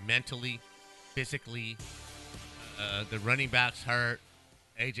up mentally, physically. The running back's hurt.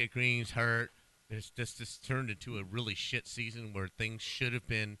 AJ Green's hurt. It's just turned into a really shit season where things should have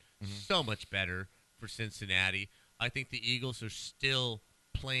been so much better for Cincinnati. I think the Eagles are still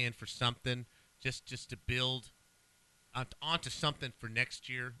playing for something, just to build onto something for next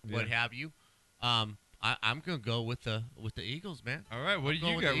year, what have you. I'm gonna go with the Eagles, man. All right, what do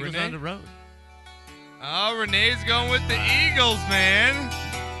you with got, the Eagles Renee? on the road. Oh, Renee's going with the Eagles, man.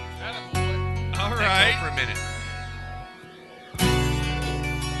 All right. For a minute.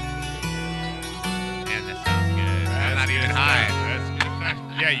 Man, that sounds good. I'm not even high. That's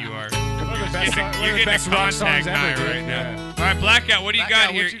good. Yeah, you are. One of the best rock songs ever, dude. right now. Yeah. All right, Blackout, what do you Blackout,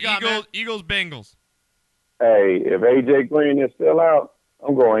 got here? what you got, man? Eagles, Bengals. Hey, if AJ Green is still out,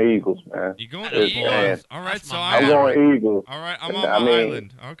 I'm going Eagles, man. You going Yes, Eagles? man. All right, so I'm going Eagles. All right, I'm on I my mean,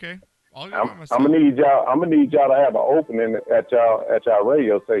 island. Okay. I'll go by I'm myself. gonna need y'all. I'm gonna need y'all to have an opening at y'all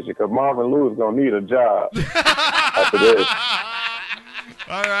radio station because Marvin Lewis gonna need a job after this.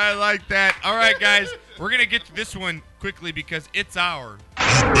 All right, I like that. All right, guys, we're going to get to this one quickly because it's our. You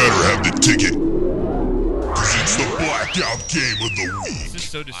better have the ticket. Because it's the blackout game of the This week. is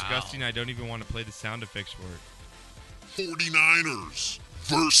so disgusting, I don't even want to play the sound effects for it. 49ers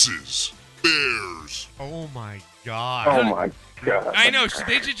versus Bears. Oh my God. Oh my God. I know.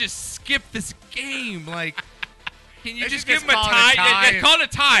 They should just skip this game. Like, can you They just should give them a call it tie? a tie. Yeah, call it a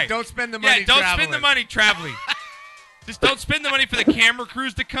tie. Don't spend the money Yeah, don't spend traveling. the money traveling. Just don't spend the money for the camera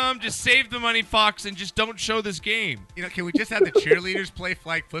crews to come. Just save the money, Fox, and just don't show this game. You know, can we just have the cheerleaders play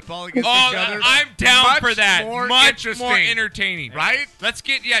flag football against each other? I'm down Much for that. more Much interesting. more entertaining. Right? Let's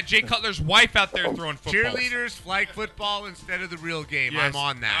get, Jay Cutler's wife out there throwing footballs. Cheerleaders, flag football instead of the real game. Yes. I'm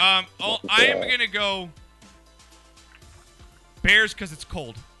on that. I am going to go Bears because it's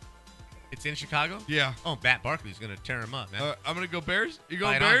cold. It's in Chicago? Yeah. Oh, Matt Barkley's going to tear him up, man. I'm going to go Bears. You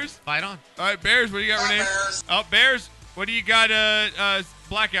going Fight on. Bears? Fight on. All right, Bears. What do you got, Renee? Oh, Bears. What do you got,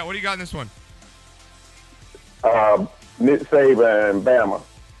 Blackout? What do you got in this one? Nick Saban and Bama.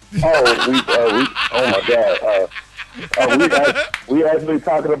 Oh my God. We actually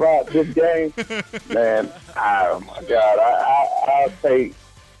talking about this game, man. Oh my God. I'll take.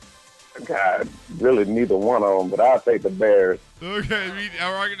 God, really neither one of them, but I'll take the Bears. Okay,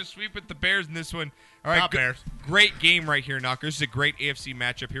 we're going to sweep with the Bears in this one. All right, Not Bears. Great game right here, Knocker. This is a great AFC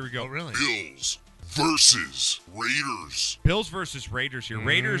matchup. Here we go. Oh, really? Bills versus Raiders. Bills versus Raiders here.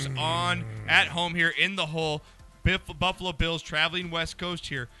 Raiders on at home here in the hole. Buffalo Bills traveling West Coast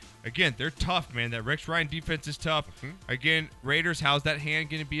here. Again, they're tough, man. That Rex Ryan defense is tough. Again, Raiders, how's that hand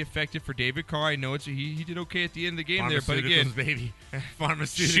going to be effective for David Carr? I know he did okay at the end of the game there, but again, Pharmaceuticals, baby.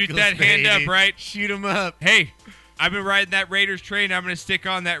 Pharmaceuticals, shoot that baby. hand up, right? Shoot him up. Hey, I've been riding that Raiders train. I'm going to stick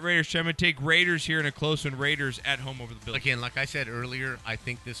on that Raiders train. I'm going to take Raiders here in a close one. Raiders at home over the Bills. Again, like I said earlier, I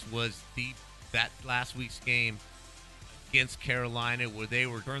think this was that last week's game against Carolina where they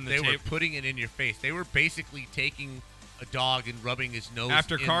were putting it in your face. They were basically taking a dog and rubbing his nose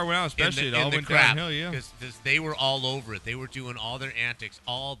After Carr went out, especially, it all went downhill, yeah. Because they were all over it. They were doing all their antics,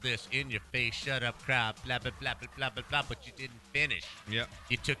 all this in your face, shut up, crap, blah, blah, blah, blah, blah, blah, blah, but you didn't finish. Yep.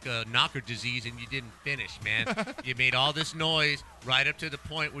 You took a knocker disease and you didn't finish, man. You made all this noise right up to the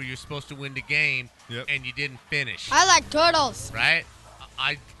point where you're supposed to win the game, and you didn't finish. I like turtles. Right?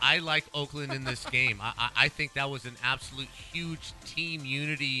 I like Oakland in this game. I think that was an absolute huge team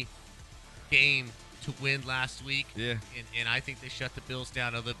unity game to win last week. Yeah. And I think they shut the Bills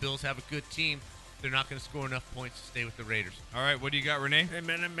down. Now, the Bills have a good team, they're not going to score enough points to stay with the Raiders. All right, what do you got, Renee? Hey,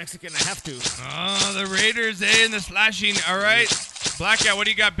 man, I'm Mexican. I have to. Oh, the Raiders, in the slashing. All right. Blackout, what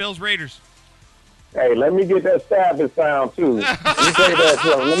do you got, Bills, Raiders? Hey, let me get that stabbing sound, too. Let me take that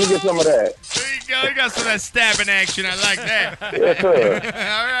some. Let me get some of that. There you go. You got some of that stabbing action. I like that. Yes,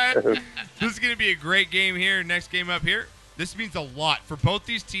 sir. All right. This is going to be a great game here. Next game up here. This means a lot. For both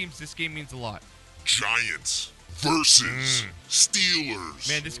these teams, this game means a lot. Giants versus Steelers.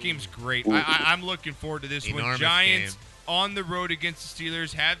 Man, this game's great. I'm looking forward to this one. Enormous Giants game. on the road against the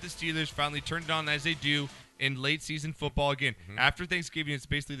Steelers. Have the Steelers finally turned it on as they do in late season football. Again, after Thanksgiving, it's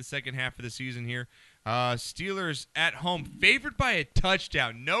basically the second half of the season here. Steelers at home, favored by a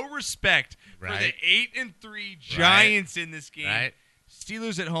touchdown. No respect for the 8-3 Giants in this game. Right.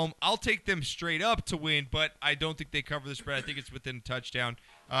 Steelers at home, I'll take them straight up to win, but I don't think they cover the spread. I think it's within a touchdown.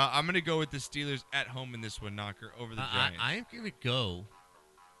 I'm going to go with the Steelers at home in this one, Knocker, over the Giants. I'm going to go.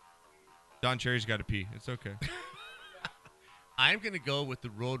 Don Cherry's got to pee. It's okay. I'm going to go with the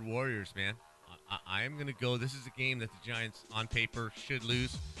Road Warriors, man. I am going to go. This is a game that the Giants, on paper, should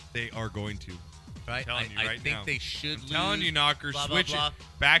lose. They are going to. Right? I'm telling you right I think now. they should lose. Telling you, Knocker, blah, switch blah, it.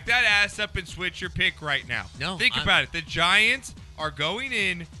 Back that ass up and switch your pick right now. No, think I'm- about it. The Giants are going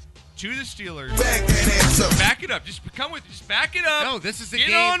in to the Steelers. Back it up. Just come with. Just back it up. No, this is a Get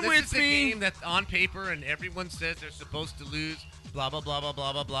game. on this with is me. a game that on paper and everyone says they're supposed to lose. Blah blah blah blah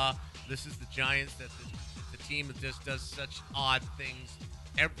blah blah blah. This is the Giants, that the team that just does such odd things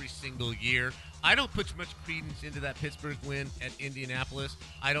every single year. I don't put much credence into that Pittsburgh win at Indianapolis.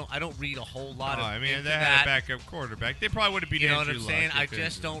 I don't read a whole lot of. I mean, into they that. had a backup quarterback. They probably would have beat You know Andrew what I'm saying? Luck I if they-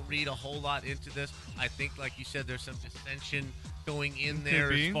 just don't read a whole lot into this. I think, like you said, there's some dissension going in Could there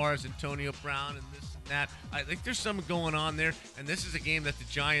be. as far as Antonio Brown and this and that. I think there's some going on there, and this is a game that the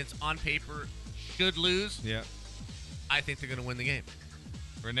Giants, on paper, should lose. Yeah. I think they're going to win the game.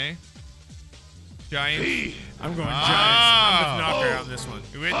 Renee? Giants? I'm going Giants. I'm with Knocker Oh. on this one.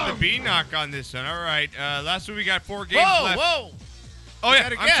 With the B-knock on this one. All right. Last week we got 4 games Whoa, left. whoa! Oh, You yeah.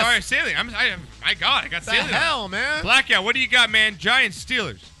 gotta I'm guess. sorry. Sailing. My God. I got The Sailing. hell, man? Blackout, what do you got, man? Giants,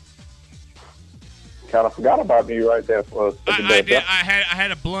 Steelers. Kind of forgot about me right there for a second. I did. I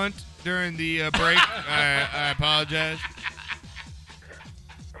had a blunt during the break. I apologize.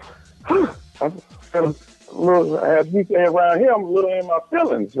 I'm feeling a little, as we say around here, I'm a little in my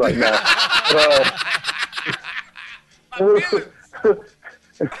feelings right now. But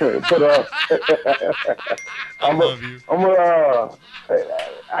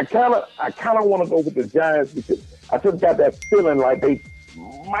I kind of want to go with the Giants because I just got that feeling like they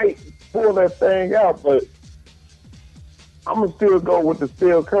might pull that thing out, but I'm gonna still go with the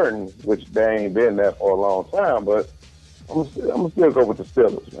steel curtain, which they ain't been there for a long time, but I'm gonna still go with the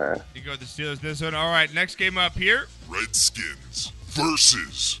Steelers, man. You go with the Steelers this one. All right, next game up here. Redskins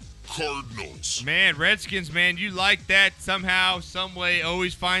versus Cardinals. Man, Redskins, man, you like that somehow, some way,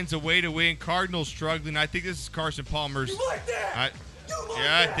 always finds a way to win. Cardinals struggling. I think this is Carson Palmer's. You like that?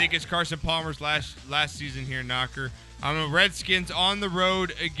 I think it's Carson Palmer's last season here, Knocker. I'm a Redskins on the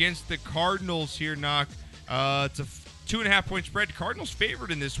road against the Cardinals here, Knock. It's a 2.5 point spread. Cardinals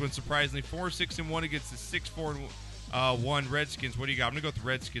favored in this one, surprisingly. 4-6-1 against the 6-4-1 Redskins. What do you got? I'm gonna go with the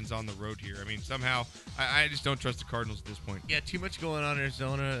Redskins on the road here. I mean, somehow I just don't trust the Cardinals at this point. Yeah, too much going on in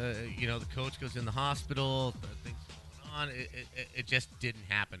Arizona. The coach goes in the hospital. Things going on. It just didn't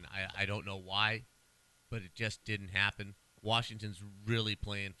happen. I don't know why, but it just didn't happen. Washington's really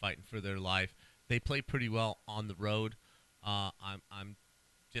fighting for their life. They play pretty well on the road. I'm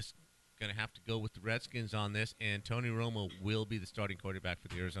just gonna have to go with the Redskins on this, and Tony Romo will be the starting quarterback for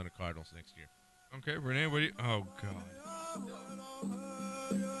the Arizona Cardinals next year. Okay, Renee, what do you? Oh God.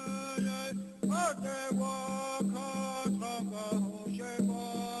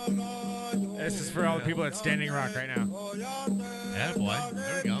 This is for all the people at Standing Rock right now. Attaboy.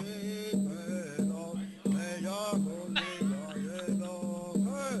 There we go.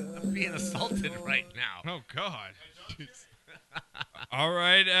 I'm being assaulted right now. Oh God. All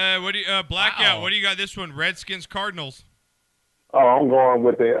right, what do you Blackout? Wow. What do you got? This one, Redskins, Cardinals. Oh, I'm going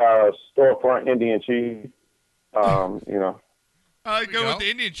with the storefront Indian Chief. I go with the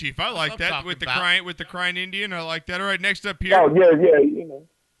Indian Chief. I like I'm that talking with the about. crying Indian. I like that. All right, next up here. Oh, yeah.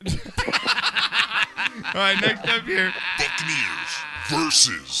 All right, next up here. Buccaneers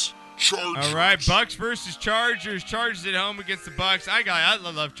versus Chargers. All right, Bucks versus Chargers. Chargers at home against the Bucks. I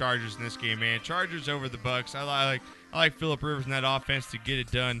love Chargers in this game, man. Chargers over the Bucks. I like Phillip Rivers in that offense to get it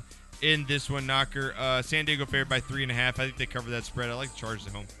done in this one, Knocker. San Diego favored by 3.5. I think they cover that spread. I like the Chargers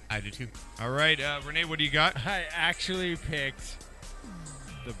at home. I do too. All right, Renee, what do you got? I actually picked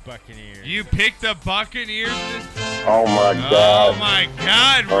the Buccaneers. You picked the Buccaneers this Oh, my God. Oh, my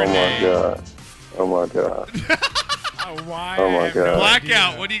God, Oh, Renee. my God. Oh my God. Why? Oh my God.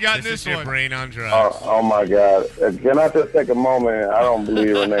 Blackout. What do you got in This this is your one? brain on drugs. Oh my God. Can I just take a moment? I don't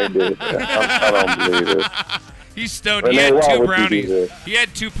believe Renee did that. I don't believe this. He's stoned. Renee, He had why 2 would you do brownies. this? He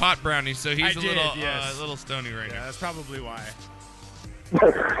had 2 pot brownies, so he's I a did, little, yes. little stony right Yeah, that's probably why.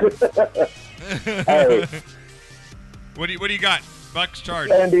 Hey, What do you got? Bucks charge.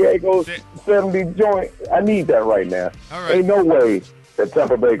 San Diego 70 joint. I need that right now. All right. Ain't no way that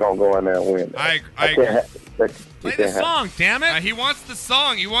Tampa Bay gonna go in there and win. I can't agree. Play the song, damn it. He wants the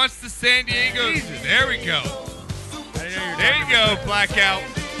song. He wants the San Diego. There we go. There you go, Blackout.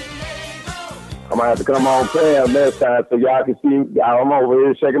 I'm gonna have to come on Pam next time so y'all can see. I'm over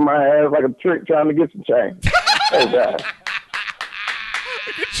here shaking my ass like a trick trying to get some change. Hey, God.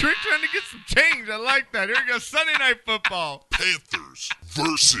 Good trick trying to get some change. I like that. Here we go. Sunday Night Football. Panthers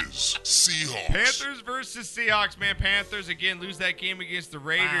versus Seahawks. Panthers versus Seahawks. Man, Panthers again lose that game against the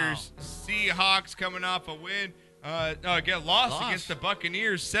Raiders. Seahawks coming off a win. Again, lost against the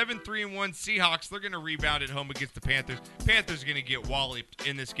Buccaneers. 7-3-1 Seahawks. They're going to rebound at home against the Panthers. Panthers are going to get walloped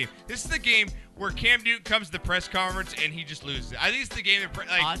in this game. This is the game where Cam Newton comes to the press conference and he just loses. At least the game,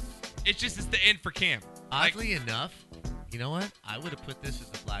 it's the end for Cam. Oddly enough, you know what? I would have put this as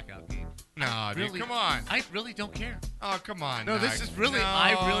a blackout game. No, dude, Really, come on. I really don't care. Oh, come on. No, this Knox. is really. No,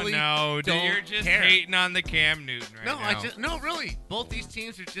 I really no, dude, don't you're just care. hating on the Cam Newton right now. No, really. Both these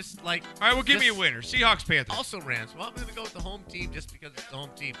teams are just like. All right, well, give me a winner. Seahawks, Panthers. Also Rams. Well, I'm going to go with the home team just because it's the home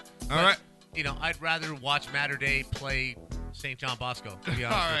team. All right. You know, I'd rather watch Matter Day play St. John Bosco. To be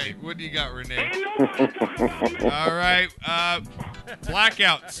All honest right, with you. what do you got, Renee? All right,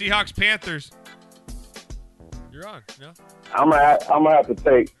 blackout. Seahawks, Panthers. You're on. No. I'm gonna have to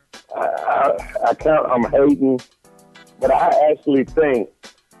take. I'm hating, but I actually think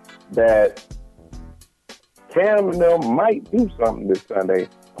that Cam and them might do something this Sunday.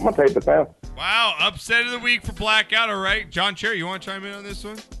 I'm gonna take the Panthers. Wow, upset of the week for blackout. All right, John Cherry, you want to chime in on this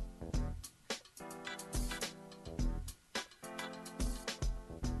one?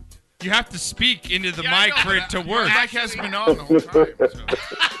 You have to speak into the mic for it to work. Mike hasn't been on the whole time.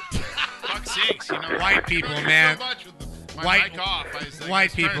 So. Fuck's sakes, you know. White people, man. So much with my White- mic off. I was like, white I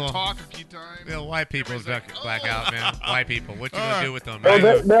started people. to talk a few times. Yeah, white people's blackout, man. White people. What you All gonna right. do with them? Oh,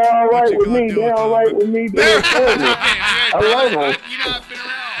 Right? they're all right you with gonna me. do They're with all them? right with me. They're I love them. You know, I've been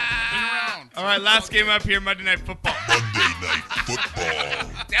around. All right, last game up here, Monday Night Football. Monday Night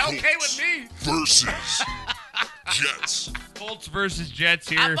Football. They're okay with me. Versus Jets. Colts versus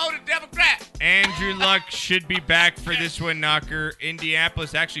Jets I here. voted Democrat. Andrew Luck should be back for this one, Knocker.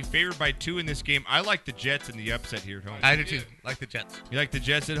 Indianapolis actually favored by 2 in this game. I like the Jets in the upset here at home. I do too. Like the Jets. You like the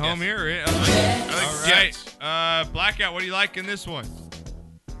Jets at home Yes. here? I All like Jets. right. Blackout, what do you like in this one?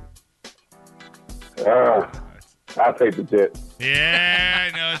 I'll take the Jets. Yeah,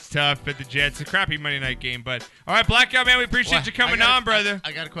 I know it's tough, but the Jets, a crappy Monday night game. But all right, Blackout, man, we appreciate Well, you coming I got on, brother.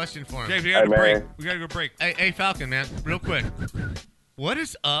 I got a question for him. Dave, we got to Hey, break. man. We got to go break. Hey, Falcon, man, real quick. What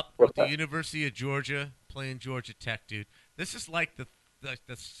is up with the University of Georgia playing Georgia Tech, dude? This is like the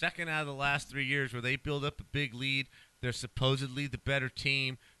second out of the last 3 years where they build up a big lead. They're supposedly the better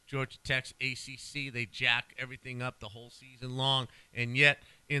team. Georgia Tech's ACC, they jack everything up the whole season long. And yet,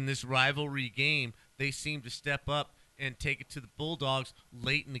 in this rivalry game, they seem to step up and take it to the Bulldogs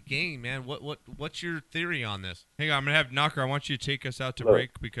late in the game, man. What's your theory on this? Hang on, I'm going to have Knocker. I want you to take us out to Look. break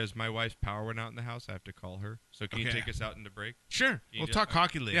because my wife's power went out in the house. I have to call her. So can you Okay. take us out into break? Sure. You We'll just- talk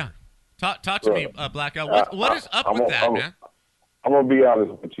hockey later. Yeah. Talk to me, Blackout. What is up with that, man? I'm gonna be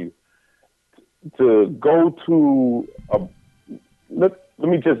honest with you. To go to let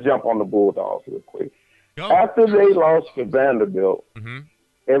me just jump on the Bulldogs real quick. Go. After they lost to Vanderbilt, Mhm.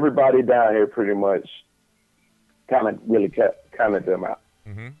 everybody down here pretty much kind of really counted them out.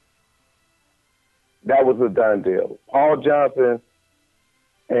 Mhm. That was a done deal. Paul Johnson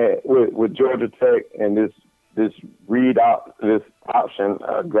with Georgia Tech and this option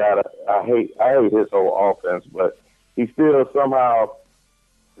guy. I hate his whole offense, but he still somehow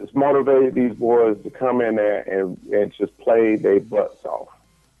has motivated these boys to come in there and just play their butts off.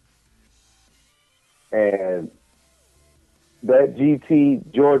 And that GT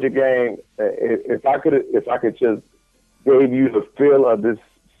Georgia game, if I could just gave you the feel of this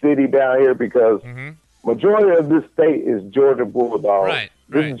city down here, because majority of this state is Georgia Bulldog. Right,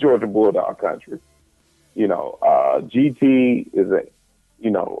 This right. is Georgia Bulldog country. You know, GT is a,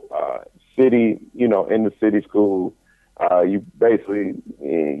 city, in the city school. You basically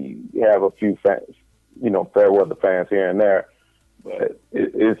you have a few fans, fair weather fans here and there, but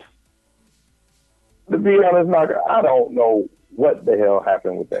it's, to be honest, Knocker, I don't know what the hell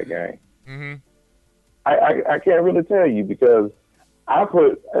happened with that game. Mhm. I can't really tell you because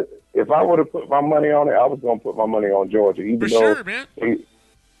If I would have put my money on it, I was going to put my money on Georgia, even though sure, man.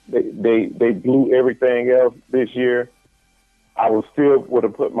 they blew everything else this year. I would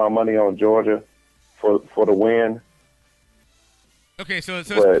have put my money on Georgia for the win. Okay, so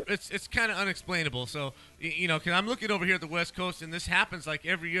it's kind of unexplainable. So, because I'm looking over here at the West Coast, and this happens like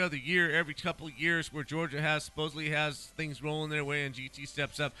every other year, every couple of years, where Georgia supposedly has things rolling their way and GT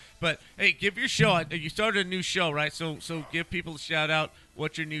steps up. But, hey, give your show. You started a new show, right? So give people a shout-out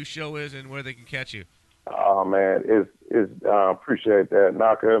what your new show is and where they can catch you. Oh, man, appreciate that,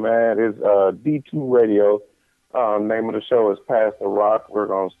 Naka, man. It's D2 Radio. Name of the show is Pass the Rock. We're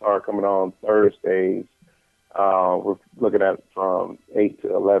going to start coming on Thursdays. We're looking at from 8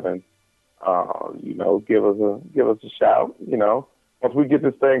 to 11. Give us a shout. Once we get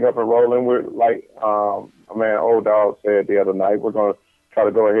this thing up and rolling, we're like Old Dog said the other night, we're going to try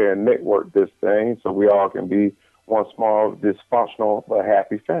to go ahead and network this thing so we all can be one small, dysfunctional but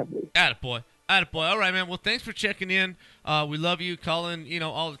happy family. Attaboy. All right, man. Well, thanks for checking in. We love you, calling,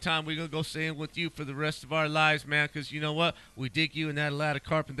 all the time. We're going to go stay with you for the rest of our lives, man, because you know what? We dig you in that ladder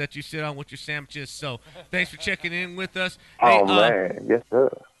carpet that you sit on with your sandwiches. So thanks for checking in with us. Oh, man. Yes, sir.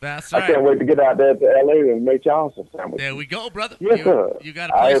 That's right. I can't wait to get out there to L.A. and make y'all some sandwiches. There we go, brother. Yes, sir. You got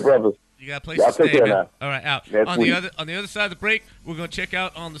a place. All right, brothers. You got a place Y'all to stay, take care man. now. All right, out. That's On sweet. the other side of the break, we're going to check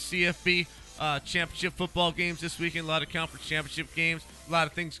out on the CFB championship football games this weekend. A lot of conference championship games. A lot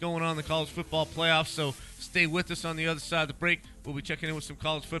of things going on in the college football playoffs. So stay with us on the other side of the break. We'll be checking in with some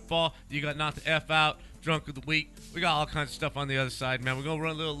college football. You got Not the F Out, Drunk of the Week. We got all kinds of stuff on the other side, man. We're going to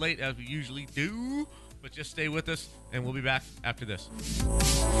run a little late as we usually do. But just stay with us, and we'll be back after this.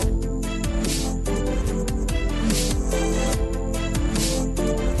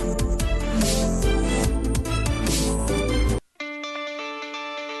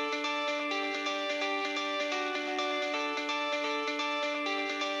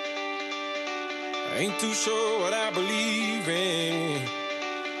 I ain't too sure what I believe in,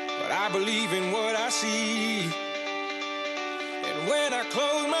 but I believe in what I see. And when I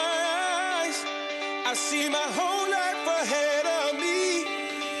close my eyes, I see my whole life ahead of me.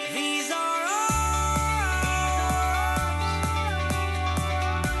 These are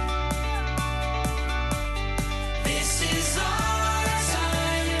this is our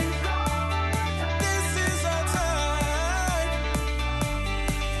time. This is our time.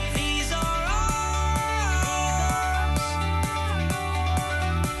 These are ours.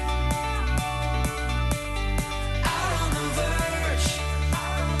 Out on the verge.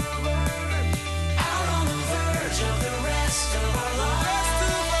 Out on the verge of the rest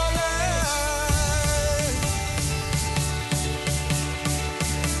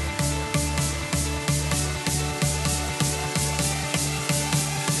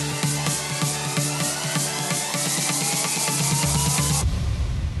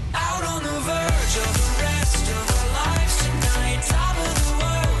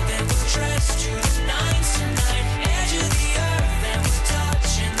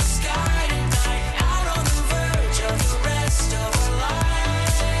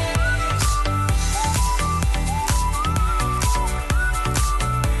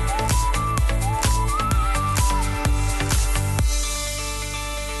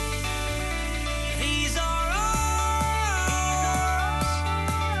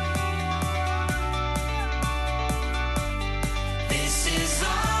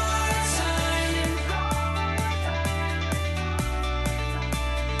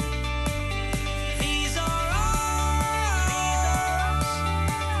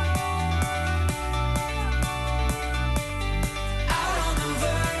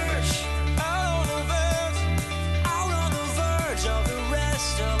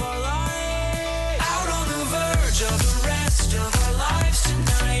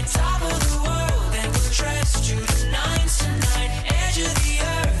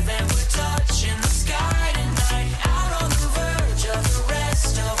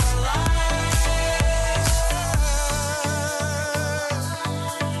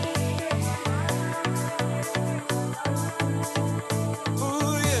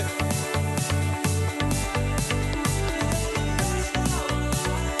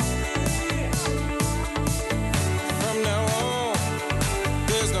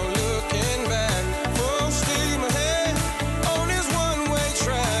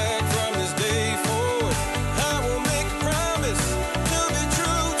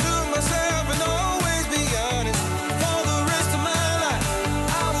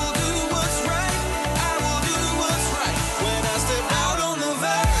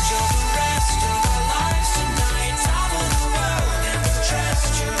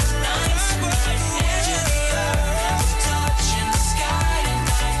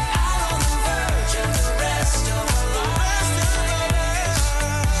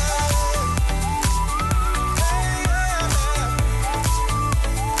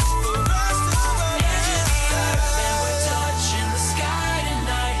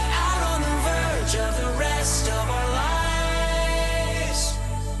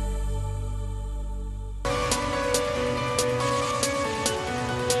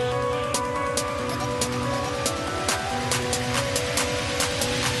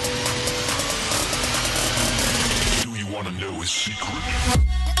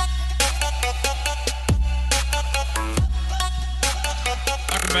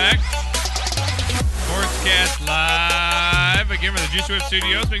Juice Web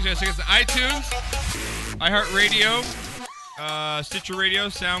Studios. Make sure to check us on iTunes, iHeartRadio, Stitcher Radio,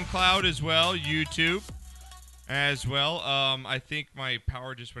 SoundCloud as well, YouTube as well. I think my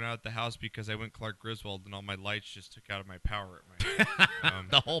power just went out at the house because I went Clark Griswold and all my lights just took out of my power.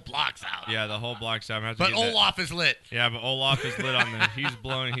 The whole block's out. Yeah, the whole block's out. But Olaf is lit. Yeah, but Olaf is lit on the. He's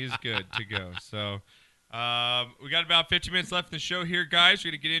blown. He's good to go. So we got about 15 minutes left in the show here, guys.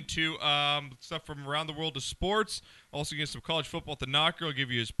 We're gonna get into stuff from around the world of sports. Also get some college football at the Knocker. I'll give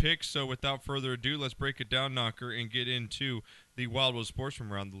you his picks. So without further ado, let's break it down, Knocker, and get into the wild world of sports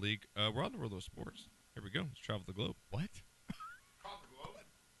from around the league. Around the world of sports. Here we go. Let's travel the globe. What?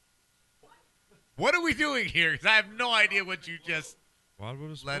 What are we doing here? Because I have no idea what you just wild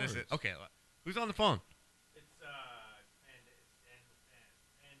world of let us sports. in. Okay, who's on the phone?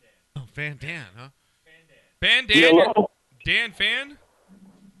 Oh, Van Dan, huh? Dan. Hello? Dan Fan?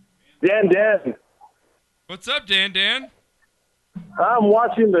 Dan. What's up, Dan? I'm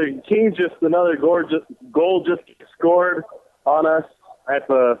watching the Kings, just another goal just scored on us at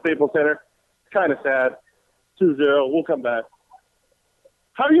the Staples Center. Kind of sad. 2-0. We'll come back.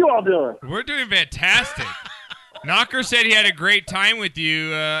 How are you all doing? We're doing fantastic. Knocker said he had a great time with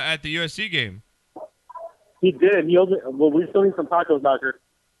you at the USC game. He did. We still need some tacos, Knocker.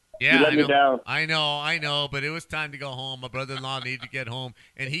 Yeah, you let me down. I know, but it was time to go home. My brother-in-law needed to get home,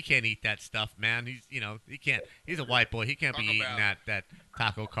 and he can't eat that stuff, man. He can't. He's a white boy. He can't be eating that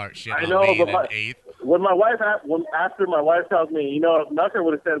taco cart shit. I know, but when my wife, after my wife tells me, if Knocker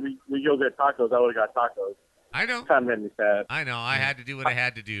would have said we go get tacos, I would have got tacos. I know. Kind of made me sad. I know. I had to do what I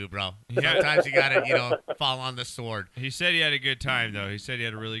had to do, bro. Sometimes you gotta, fall on the sword. He said he had a good time, though. He said he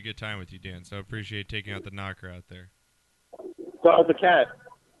had a really good time with you, Dan. So I appreciate taking out the Knocker out there. So how's the cat?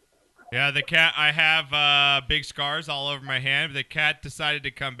 Yeah, the cat. I have big scars all over my hand. The cat decided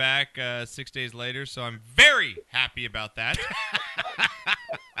to come back 6 days later, so I'm very happy about that.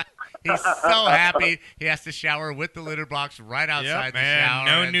 He's so happy. He has to shower with the litter box right outside the shower.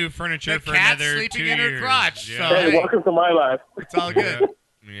 No new furniture for cat's another sleeping 2 in years. her crotch. Yeah. So, Hey, welcome to my life. It's all good.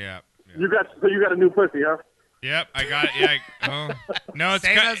 Yeah. You got a new pussy, huh? Yep, I got it. Yeah. No, it's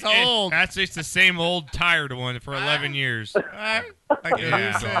Same as old. That's just the same old tired one for 11 years. Like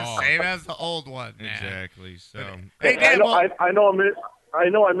Yeah. same as the old one. Man. Exactly. So. Hey, Dan, I know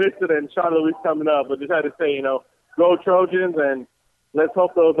I missed it, and Sean Louis coming up, but just had to say, go Trojans, and let's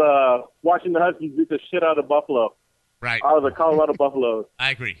hope those watching the Huskies beat the shit out of Buffalo. Right. Out of the Colorado Buffaloes.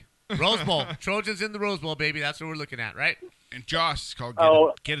 I agree. Rose Bowl. Trojans in the Rose Bowl, baby. That's what we're looking at, right? And Josh is called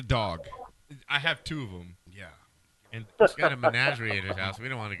Get a Dog. I have 2 of them. Yeah. And he's got a menagerie at his house. We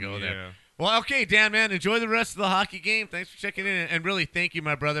don't want to go there. Well, okay, Dan, man, enjoy the rest of the hockey game. Thanks for checking in. And really, thank you,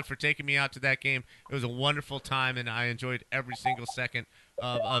 my brother, for taking me out to that game. It was a wonderful time, and I enjoyed every single second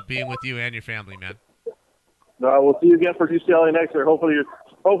of being with you and your family, man. We'll see you again for UCLA next year. Hopefully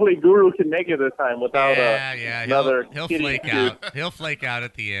Guru can make it this time without another He'll kitty flake dude. out. He'll flake out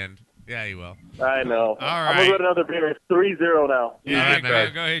at the end. Yeah, he will. I know. All I'm right. going to go another beer. It's 3-0 now. Yeah, All right,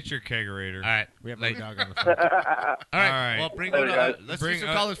 man. go hit your kegerator. All right. We have Late. no dog on the phone. All right. Well, bring Later, guys. let's Bring do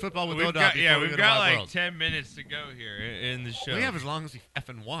some college football with we've Odog. got, before we we've go to got Wild like World. 10 minutes to go here in the show. We have as long as we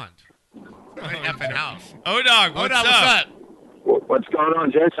effing want. Effing house. Odog, what's Odog, up? What's going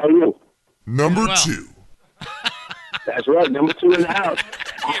on, gents? How are you? Number Well. 2. That's right, number 2 in the house.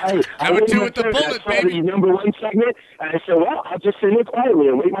 I Number waited 2 my with the turn. bullet, I saw baby. the number 1 segment, and I said, well, I'll just sit here quietly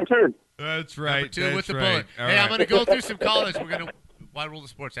and wait my turn. That's right. Number 2 that's with the right. bullet. All Hey, right. I'm going to go through some college. We're going to Wild World of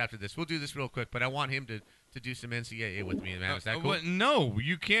Sports after this. We'll do this real quick, but I want him to do some NCAA with me, man. Is that cool? No,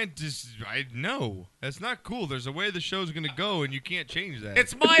 you can't just. No, that's not cool. There's a way the show's gonna go, and you can't change that.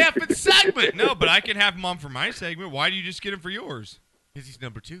 It's my effing segment. No, but I can have him on for my segment. Why do you just get him for yours? Because he's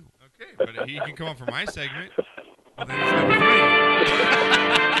number 2. Okay, but he can come on for my segment. Well, then he's number 3.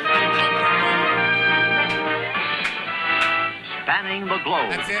 Spanning the globe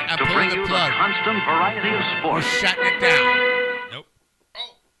That's it. I'm to pulling bring the you plug. the constant variety of We're sports. shutting it down. Nope.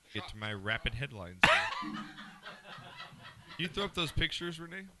 Get to my rapid headlines. You throw up those pictures,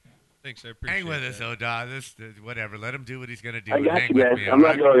 Renee? Thanks, I appreciate it. Hang with us, Odog. This whatever. Let him do what he's going to do. I got Hang you, with man. me, I'm all not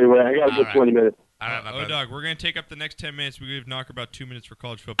right? going anywhere. I got a All good right. 20 minutes. All right, my brother. Dog, we're going to take up the next 10 minutes. We give Knock about 2 minutes for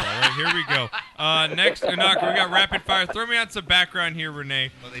college football. All right, here we go. Next, Knock, we got rapid fire. Throw me on some background here,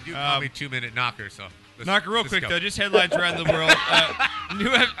 Renee. Well, they do call me 2-minute knocker, so. Knocker, real let's quick, go. though, just headlines around the world.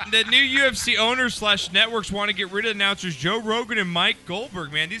 The new UFC owners / networks want to get rid of announcers Joe Rogan and Mike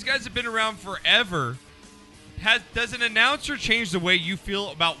Goldberg, man. These guys have been around forever. Does an announcer change the way you feel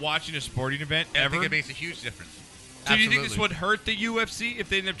about watching a sporting event I ever? think it makes a huge difference. So do you think this Absolutely. would hurt the UFC if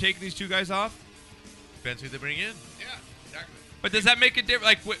they end up taking these two guys off? Depends who they bring in. Yeah, exactly. But does that make a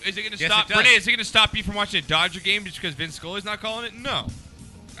difference? Like, is it going to Yes, stop? it does. Renee, is it going to stop you from watching a Dodger game just because Vince Scully's not calling it? No.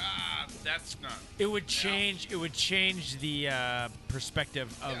 That's not. It would change. It would change the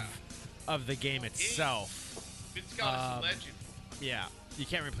perspective of the game itself. Vince Scully's a legend. Yeah, you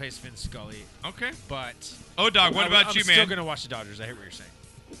can't replace Vince Scully. Okay, but Dog, what about you, man? I'm still gonna watch the Dodgers. I hear what you're saying.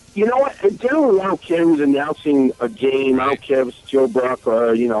 You know what? Generally, I don't care who's announcing a game. I don't care if it's Joe Buck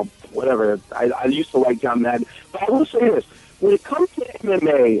or, whatever. I used to like John Madden. But I will say this. When it comes to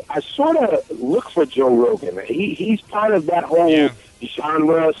MMA, I sort of look for Joe Rogan. He's part of that whole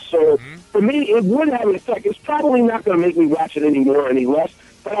genre. So for me, it would have an effect. It's probably not going to make me watch it anymore any less.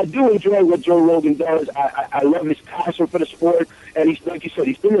 But I do enjoy what Joe Rogan does. I love his passion for the sport. And he's, like you said,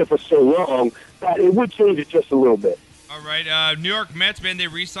 he's been there for so long that it would change it just a little bit. All right, New York Mets, man, they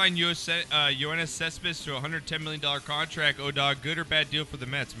re-signed Yoenis Cespedes to a $110 million contract. Dog, good or bad deal for the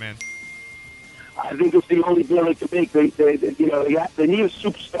Mets, man? I think it's the only deal they can make. They need a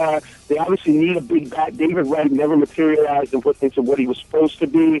superstar. They obviously need a big bat. David Wright never materialized into what he was supposed to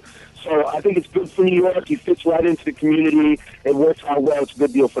be. So I think it's good for New York. He fits right into the community. It works out well. It's a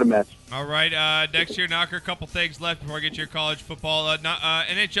good deal for the Mets. All right, next year, Knocker, a couple things left before I get to your college football.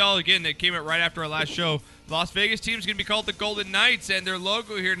 NHL, again, that came out right after our last show. Las Vegas team's going to be called the Golden Knights, and their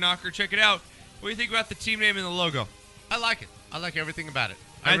logo here, Knocker, check it out. What do you think about the team name and the logo? I like it. I like everything about it.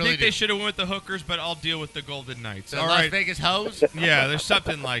 I really think do. they should have went with the Hookers, but I'll deal with the Golden Knights. The All Las right. Vegas Hoes? Yeah, there's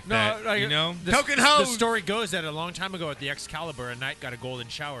something like that, you know? The story goes that a long time ago at the Excalibur, a knight got a golden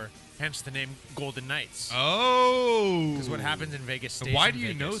shower, hence the name Golden Knights. Oh. Because what happens in Vegas stays Why in do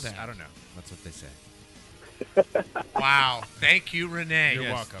you know Vegas. that? I don't know. That's what they say. Wow. Thank you, Renee. You're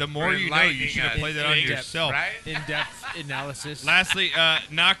welcome. The more you know, you should have played that on yourself. Right? In-depth analysis. Lastly,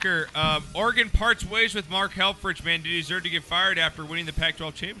 Knocker, Oregon parts ways with Mark Helfrich, man. Did he deserve to get fired after winning the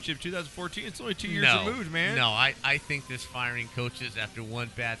Pac-12 championship 2014? It's only 2 years removed, man. No, I think this firing coaches after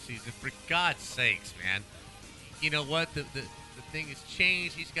one bad season, for God's sakes, man. You know what? The thing has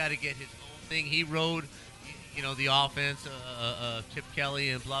changed. He's got to get his own thing. He rode, the offense, Chip Kelly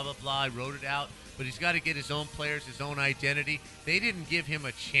and blah, blah, blah. He wrote it out. But he's got to get his own players, his own identity. They didn't give him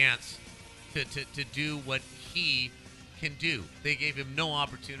a chance to do what he can do. They gave him no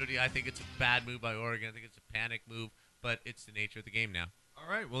opportunity. I think it's a bad move by Oregon. I think it's a panic move, but it's the nature of the game now. All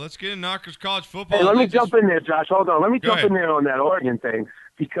right, well, let's get in Knockers college football. Hey, let me jump in there, Josh. Hold on. Let me Go jump ahead. in there on that Oregon thing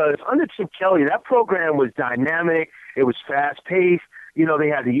because under Chip Kelly, that program was dynamic. It was fast-paced. They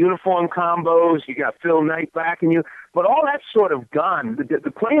had the uniform combos. You got Phil Knight backing you. But all that's sort of gone.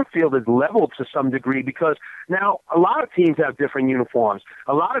 The playing field is leveled to some degree because now a lot of teams have different uniforms.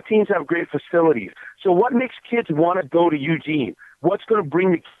 A lot of teams have great facilities. So what makes kids want to go to Eugene? What's going to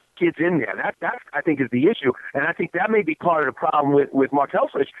bring the kids in there? That I think, is the issue. And I think that may be part of the problem with Mark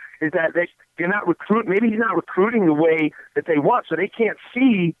Helfrich is that they're not recruiting. Maybe he's not recruiting the way that they want, so they can't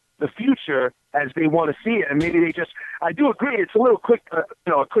see the future as they want to see it. And maybe they just, I do agree, it's a little quick,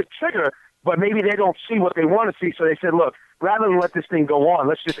 a quick trigger, but maybe they don't see what they want to see. So they said, look, rather than let this thing go on,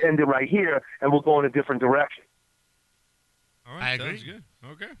 let's just end it right here and we'll go in a different direction. All right, I agree. sounds good.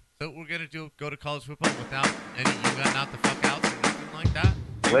 Okay. So we're going to go to college football without any you got not the fuck outs or anything like that?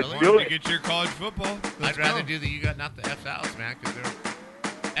 Let's Really? do To it. get your college football. I'd rather do the you got not the F's outs, man, because they're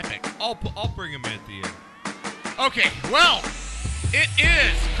epic. I'll bring him in at the end. Okay, well, it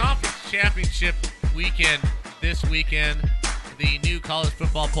is conference championship weekend this weekend. The new college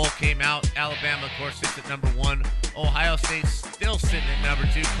football poll came out. Alabama, of course, sits at number 1. Ohio State still sitting at number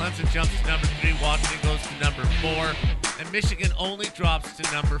 2. Clemson jumps to number 3. Washington goes to number 4. And Michigan only drops to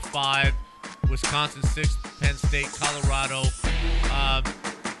number 5. Wisconsin 6th. Penn State, Colorado.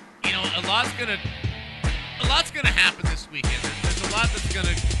 A lot's gonna happen this weekend. There's a lot that's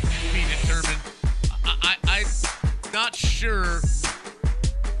gonna be determined. I'm not sure.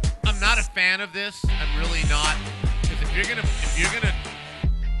 I'm not a fan of this. I'm really not. Because if you're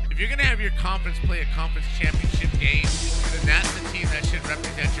gonna have your conference play a conference championship game, then that's the team that should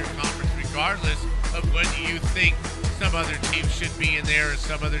represent your conference, regardless of whether you think some other team should be in there or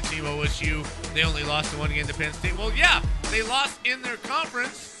some other team, OSU, they only lost to one game to Penn State. Well, yeah, they lost in their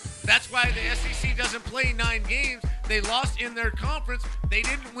conference. That's why the SEC doesn't play 9 games. They lost in their conference. They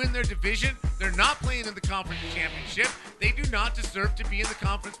didn't win their division. They're not playing in the conference championship. They do not deserve to be in the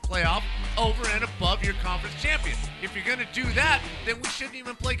conference playoff over and above your conference champion. If you're going to do that, then we shouldn't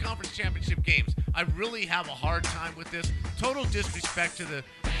even play conference championship games. I really have a hard time with this. Total disrespect to the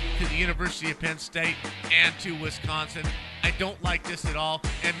University of Penn State and to Wisconsin. I don't like this at all.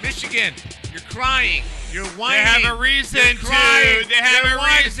 And Michigan, you're crying. You're whining. They have a reason You're crying. to. They have You're a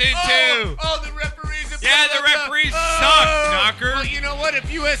whining. reason to. Oh, the referees have Yeah, the referees suck, Knocker. Well, you know what? If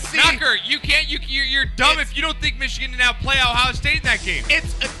USC... Knocker, you can't. You're dumb if you don't think Michigan can outplay Ohio State in that game.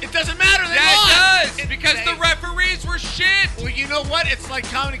 It doesn't matter. They Yeah, lost. it does because the referees were shit. Well, you know what? It's like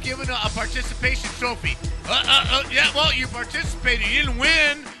coming and giving a participation trophy. Yeah, well, you participated. You didn't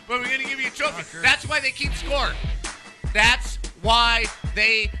win, but we're going to give you a trophy. That's why they keep score. That's why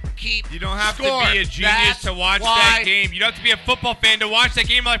they keep You don't have score. to be a genius That's to watch why that game. You don't have to be a football fan to watch that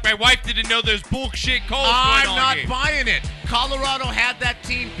game like my wife didn't know there's bullshit calls going I'm on not game. buying it. Colorado had that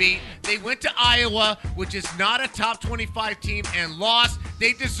team beat. They went to Iowa, which is not a top 25 team, and lost.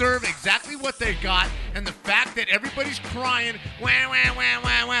 They deserve exactly what they got. And the fact that everybody's crying, wah, wah, wah,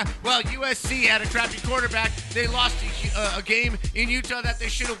 wah, wah. Well, USC had a crappy quarterback. They lost a game in Utah that they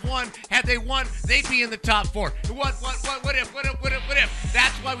should have won. Had they won, they'd be in the top 4. What if?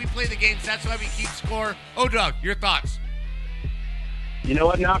 That's why we play the games. That's why we keep score. Oh, Doug, your thoughts? You know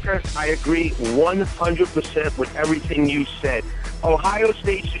what, Knocker? I agree 100% with everything you said. Ohio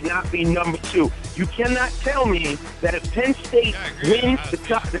State should not be number 2. You cannot tell me that if Penn State wins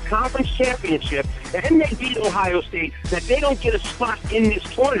the conference championship and they beat Ohio State, that they don't get a spot in this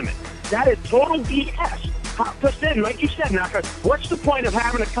tournament. That is total BS. Because then, like you said, Knocker, what's the point of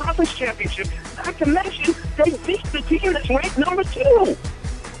having a conference championship? Not to mention, they beat the team that's ranked number 2.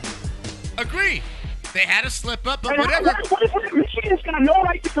 Agree. They had a slip up, but And whatever. what Michigan's got no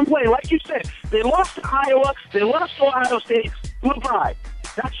right to complain. Like you said, they lost to Iowa, they lost to Ohio State. Goodbye.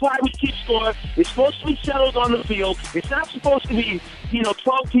 That's why we keep score. It's supposed to be settled on the field. It's not supposed to be,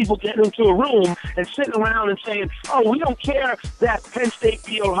 12 people getting into a room and sitting around and saying, oh, we don't care that Penn State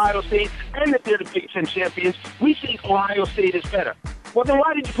beat Ohio State and that they're the Big Ten champions. We think Ohio State is better. Well, then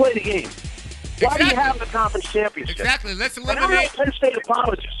why did you play the game? Why do you have the conference championship? Exactly. Let's And I'm not a eliminate. Penn State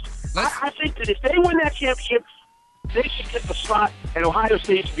apologist. I think that if they win that championship, they should get the spot, and Ohio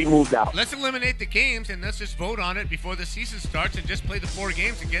State should be moved out. Let's eliminate the games and let's just vote on it before the season starts and just play the 4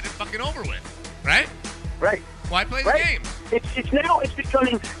 games and get it fucking over with, right? Right. Why play the games? It's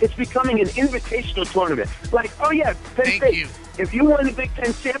becoming an invitational tournament. Like, oh yeah, Penn State. you. If you win the Big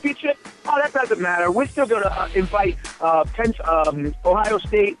Ten championship, that doesn't matter. We're still going to invite Ohio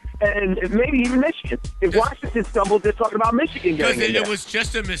State and maybe even Michigan. If Washington stumbles, they're talking about Michigan Because getting in it there. was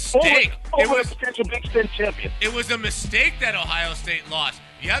just a mistake. Over a potential Big Ten champion. It was a mistake that Ohio State lost.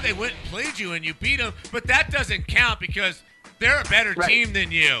 Yeah, they went and played you and you beat them, but that doesn't count because they're a better team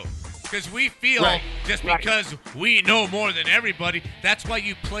than you. Because we feel because we know more than everybody, that's why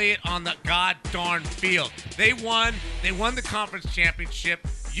you play it on the god darn field. They won the conference championship.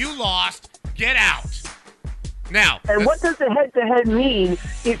 You lost. Get out. Now. And what does the head-to-head mean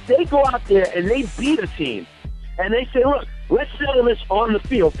if they go out there and they beat a team and they say, look, let's settle this on the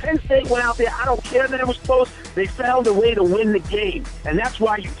field. Penn State went out there. I don't care that it was close. They found a way to win the game. And that's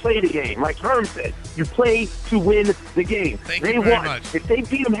why you play the game. Like Herm said, you play to win the game. They won. very much. If they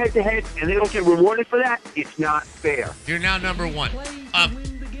beat them head-to-head and they don't get rewarded for that, it's not fair. You're now number 1.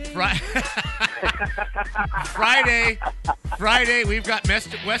 Friday, we've got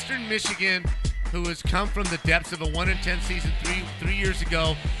Western Michigan, who has come from the depths of a 1-10 season 3 years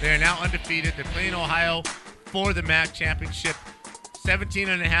ago. They are now undefeated. They're playing Ohio for the MAC championship.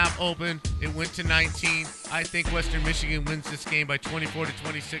 17.5 open. It went to 19. I think Western Michigan wins this game by 24 to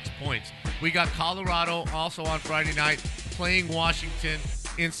 26 points. We got Colorado also on Friday night playing Washington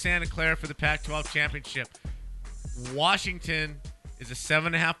in Santa Clara for the Pac-12 championship. Washington is a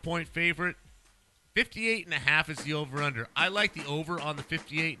 7.5-point favorite. 58.5 is the over-under. I like the over on the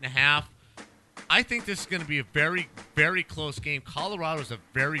 58.5. I think this is going to be a very, very close game. Colorado is a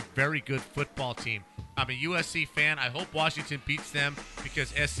very, very good football team. I'm a USC fan. I hope Washington beats them because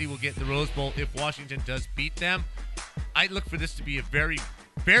SC will get the Rose Bowl if Washington does beat them. I look for this to be a very,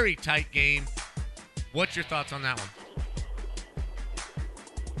 very tight game. What's your thoughts on that one?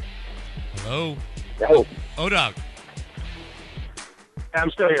 Hello? Hello. O-Dog. I'm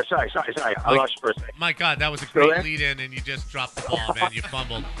still here. Sorry. I lost you for a second. My God, that was a Still great there? lead-in, and you just dropped the ball, man. You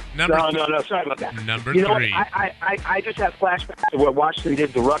fumbled. No. Sorry about that. Number you know 3. What? I just have flashbacks to what Washington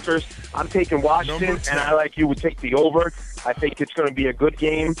did to Rutgers. I'm taking Washington, and I, like you, would take the over. I think it's going to be a good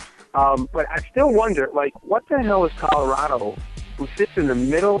game. But I still wonder, what the hell is Colorado, who sits in the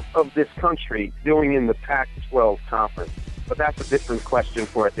middle of this country, doing in the Pac-12 conference? But that's a different question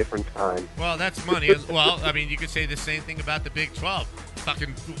for a different time. Well, that's money. Well, I mean, you could say the same thing about the Big 12.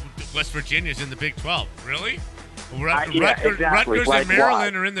 Fucking West Virginia's in the Big 12. Really? Exactly. Rutgers Like, and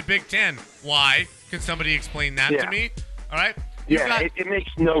Maryland why? are in the Big 10. Why? Can somebody explain that to me? All right? It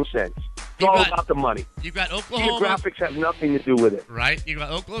makes no sense. It's all about the money. You've got Oklahoma. Geographics have nothing to do with it. Right? You've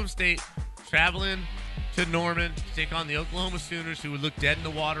got Oklahoma State traveling to Norman to take on the Oklahoma Sooners, who would look dead in the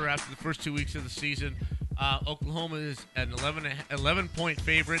water after the first 2 weeks of the season. Oklahoma is an 11-point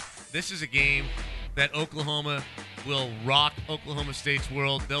favorite. This is a game that Oklahoma will rock Oklahoma State's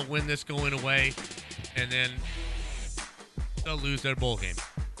world. They'll win this going away, and then they'll lose their bowl game.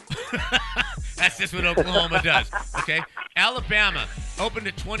 That's just what Oklahoma does, okay? Alabama opened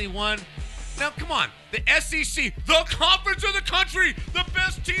at 21. Now, come on. The SEC, the conference of the country, the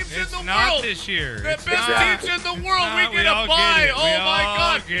best teams in the world. Not this year. The It's best not. teams in the world. No, We get a bye. Oh, We my all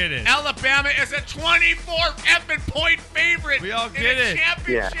God. get it. Alabama is a 24-point favorite. We all in get a it.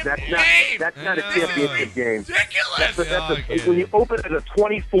 championship that's game. not a championship game. Ridiculous. When you open as a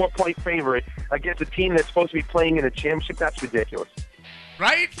 24-point favorite against a team that's supposed to be playing in a championship, that's ridiculous.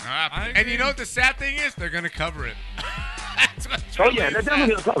 Right? And you know what the sad thing is? They're going to cover it. That's what's Oh, really yeah, they're sad.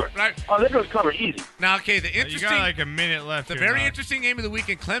 definitely going to cover it. Right. Oh, they're going to cover it easy. Now, okay, the You interesting... got like a minute left. The here, very Knock. interesting game of the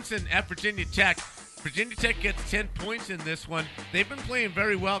weekend, Clemson at Virginia Tech. Virginia Tech gets 10 points in this one. They've been playing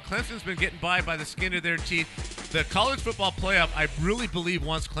very well. Clemson's been getting by the skin of their teeth. The college football playoff, I really believe,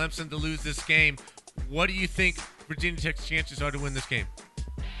 wants Clemson to lose this game. What do you think Virginia Tech's chances are to win this game?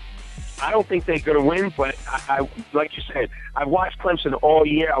 I don't think they're going to win, but I like you said, I've watched Clemson all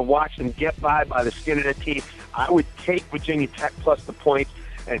year. I watched them get by the skin of their teeth. I would take Virginia Tech plus the points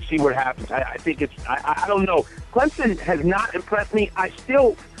and see what happens. I think it's, I don't know. Clemson has not impressed me. I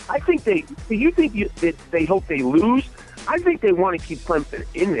think they, do you think that they hope they lose? I think they want to keep Clemson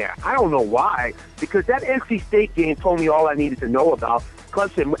in there. I don't know why, because that NC State game told me all I needed to know about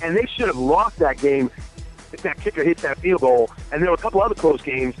Clemson, and they should have lost that game if that kicker hit that field goal. And there were a couple other close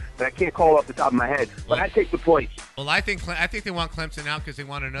games that I can't call off the top of my head, but I take the points. Well, I think they want Clemson out because they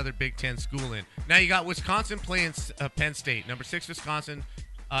want another Big Ten school in. Now you got Wisconsin playing Penn State. Number 6 Wisconsin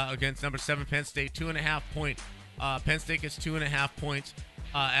against number 7 Penn State. 2.5 point. Penn State gets 2.5 points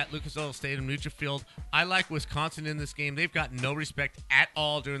at Lucas Oil Stadium, Lucha Field. I like Wisconsin in this game. They've got no respect at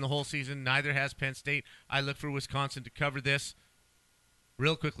all during the whole season. Neither has Penn State. I look for Wisconsin to cover this.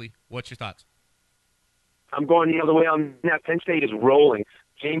 Real quickly, what's your thoughts? I'm going the other way on that. Penn State is rolling.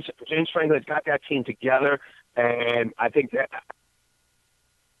 James Franklin's got that team together, and I think that.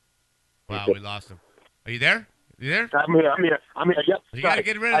 Wow, we lost him. Are you there? You there? I'm here. Yep. You got to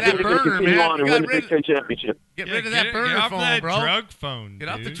get rid of I that think they're gonna burner, continue man. on You and gotta win the Big Ten championship. Get Yeah, rid of get that it- burner get off phone, that bro. drug phone, Get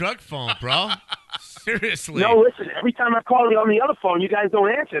off the dude. drug phone, bro. Seriously. No, listen. Every time I call you on the other phone, you guys don't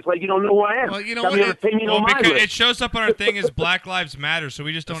answer. It's like you don't know who I am. Well, you know Got what? me on the pay-me no Well, mind because list. it shows up on our thing as Black Lives Matter, so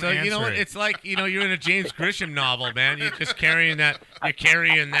we just don't So answer you know what? it. It's like you're in a James Grisham novel, man. You're just carrying that. You're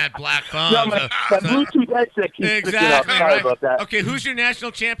carrying that black phone. No, my Bluetooth headset keeps picking up. Exactly. Sorry Right. about that. Okay, who's your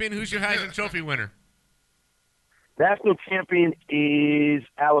national champion? Who's your Heisman Trophy winner? National champion is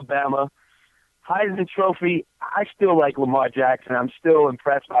Alabama. Heisman Trophy, I still like Lamar Jackson. I'm still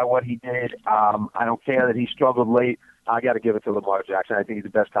impressed by what he did. I don't care that he struggled late. I got to give it to Lamar Jackson. I think he's the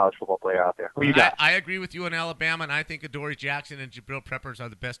best college football player out there. Who you got? I agree with you on Alabama, and I think Adoree Jackson and Jabril Peppers are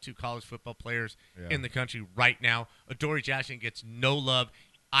the best 2 college football players in the country right now. Adoree Jackson gets no love.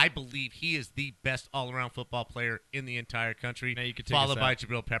 I believe he is the best all-around football player in the entire country, Now you can take followed us by out.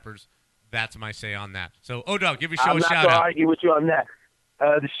 Jabril Peppers. That's my say on that. So, O-Dog, give your show I'm a not shout going to out. argue with you on that.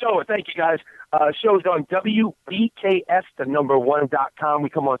 The show, thank you guys. Show is on WBKS1.com. We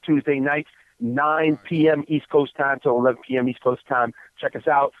come on Tuesday nights, 9 p.m. East Coast time till 11 p.m. East Coast time. Check us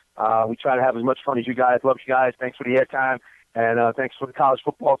out. We try to have as much fun as you guys. Love you guys. Thanks for the airtime. And thanks for the college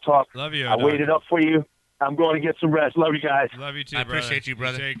football talk. Love you, I O-Dog. waited up for you. I'm going to get some rest. Love you guys. Love you too, I brother. appreciate you,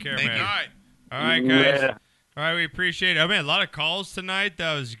 brother. Take care, Thank man. you. All right, guys. Yeah. All right, we appreciate it. I mean, a lot of calls tonight.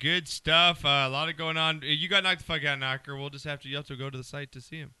 That was good stuff. A lot of going on. You got knocked the fuck out, Knocker. We'll just have to. You have to go to the site to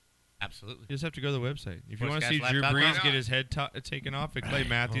see him. Absolutely. You just have to go to the website. If you want to see Drew Sportscastlive.com. Brees get his head taken off and Clay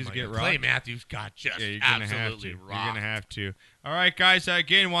Matthews get rocked. Clay Matthews got just Yeah, you're gonna have to. absolutely You're rocked. gonna have to. All right, guys.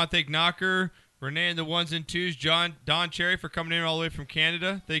 Again, want to thank Knocker, Renee and the ones and twos, Don Cherry for coming in all the way from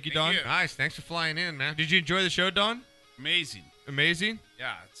Canada. Thank you, Don. Nice. Thanks for flying in, man. Did you enjoy the show, Don? Amazing. Amazing.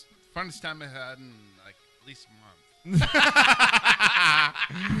 Yeah, it's the funnest time I've had in like at least a month.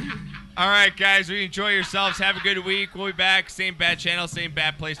 All right, guys. We enjoy yourselves. Have a good week. We'll be back. Same bad channel, same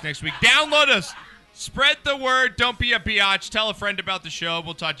bad place next week. Download us. Spread the word. Don't be a biatch. Tell a friend about the show.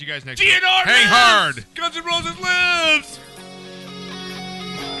 We'll talk to you guys next week. GNR Hang lives! hard. Guns N' Roses lives!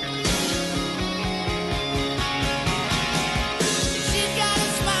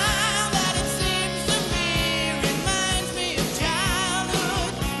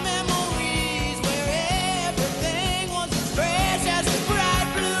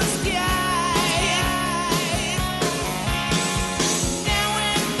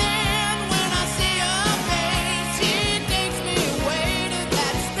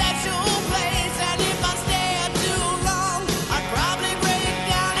 If I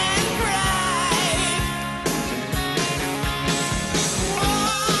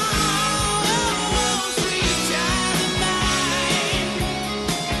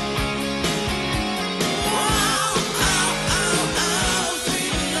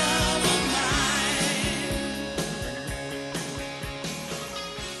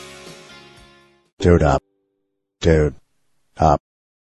Dude up. Dude up.